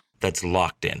 Yeah. That's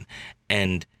locked in.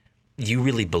 And you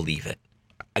really believe it.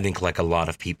 I think like a lot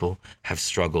of people have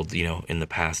struggled, in the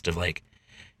past of like,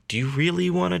 do you really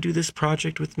want to do this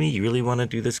project with me? You really want to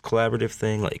do this collaborative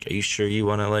thing? Like, are you sure you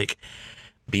want to like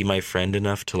be my friend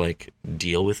enough to like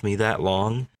deal with me that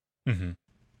long? Mm-hmm.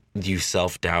 You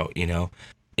self-doubt,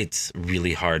 It's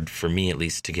really hard for me, at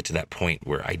least, to get to that point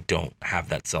where I don't have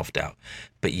that self-doubt.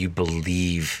 But you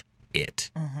believe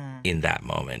it in that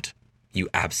moment. You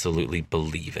absolutely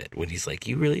believe it when he's like,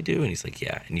 "You really do?" And he's like,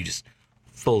 "Yeah." And you just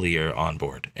fully are on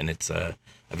board. And it's a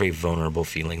very vulnerable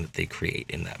feeling that they create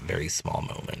in that very small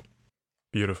moment.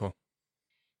 Beautiful.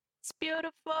 It's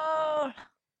beautiful.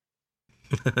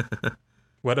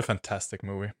 What a fantastic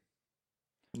movie.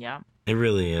 Yeah. It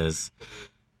really is.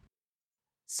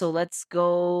 So let's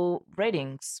go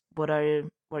ratings. What are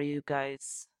you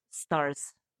guys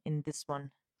stars in this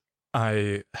one?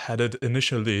 I had it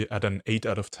initially at an 8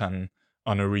 out of 10.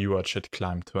 On a rewatch, it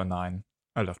climbed to a 9.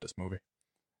 I love this movie.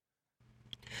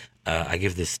 I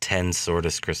give this 10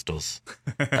 Swordus crystals.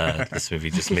 This movie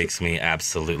just makes me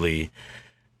absolutely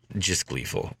just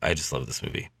gleeful. I just love this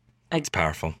movie. It's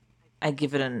powerful. I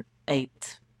give it an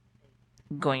 8,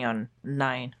 going on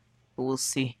 9. We'll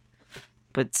see.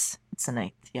 But it's an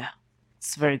 8, yeah.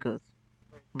 It's very good.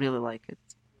 Really like it.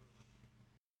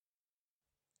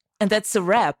 And that's a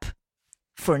wrap.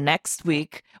 For next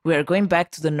week, we are going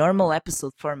back to the normal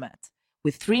episode format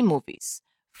with 3 movies.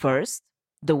 First,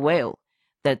 The Whale.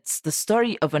 That's the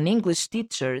story of an English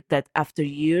teacher that after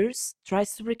years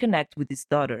tries to reconnect with his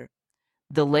daughter.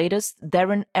 The latest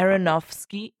Darren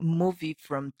Aronofsky movie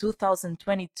from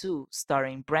 2022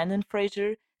 starring Brendan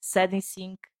Fraser, Sadie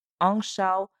Sink, Ong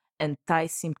Shao, and Ty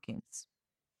Simpkins.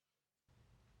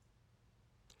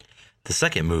 The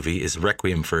second movie is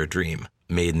Requiem for a Dream.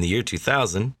 Made in the year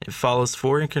 2000, it follows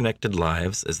 4 interconnected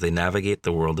lives as they navigate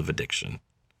the world of addiction.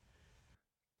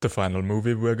 The final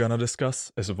movie we're gonna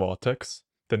discuss is Vortex,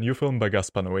 the new film by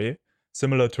Gaspar Noé.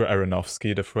 Similar to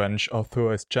Aronofsky, the French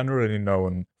author is generally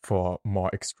known for more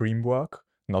extreme work,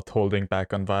 not holding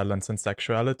back on violence and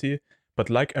sexuality, but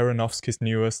like Aronofsky's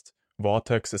newest,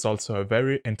 Vortex is also a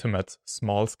very intimate,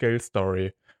 small-scale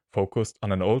story focused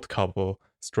on an old couple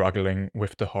struggling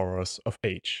with the horrors of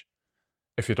age.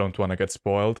 If you don't want to get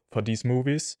spoiled for these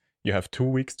movies, you have 2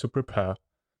 weeks to prepare.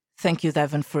 Thank you,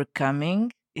 Devyn, for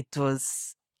coming. It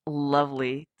was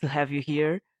lovely to have you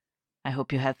here. I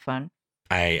hope you had fun.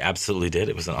 I absolutely did.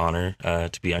 It was an honor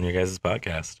to be on your guys'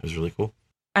 podcast. It was really cool.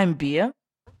 I'm Bia.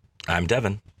 I'm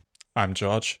Devyn. I'm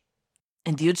George.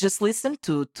 And you just listened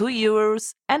to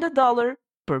 €2 and $1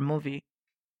 per movie.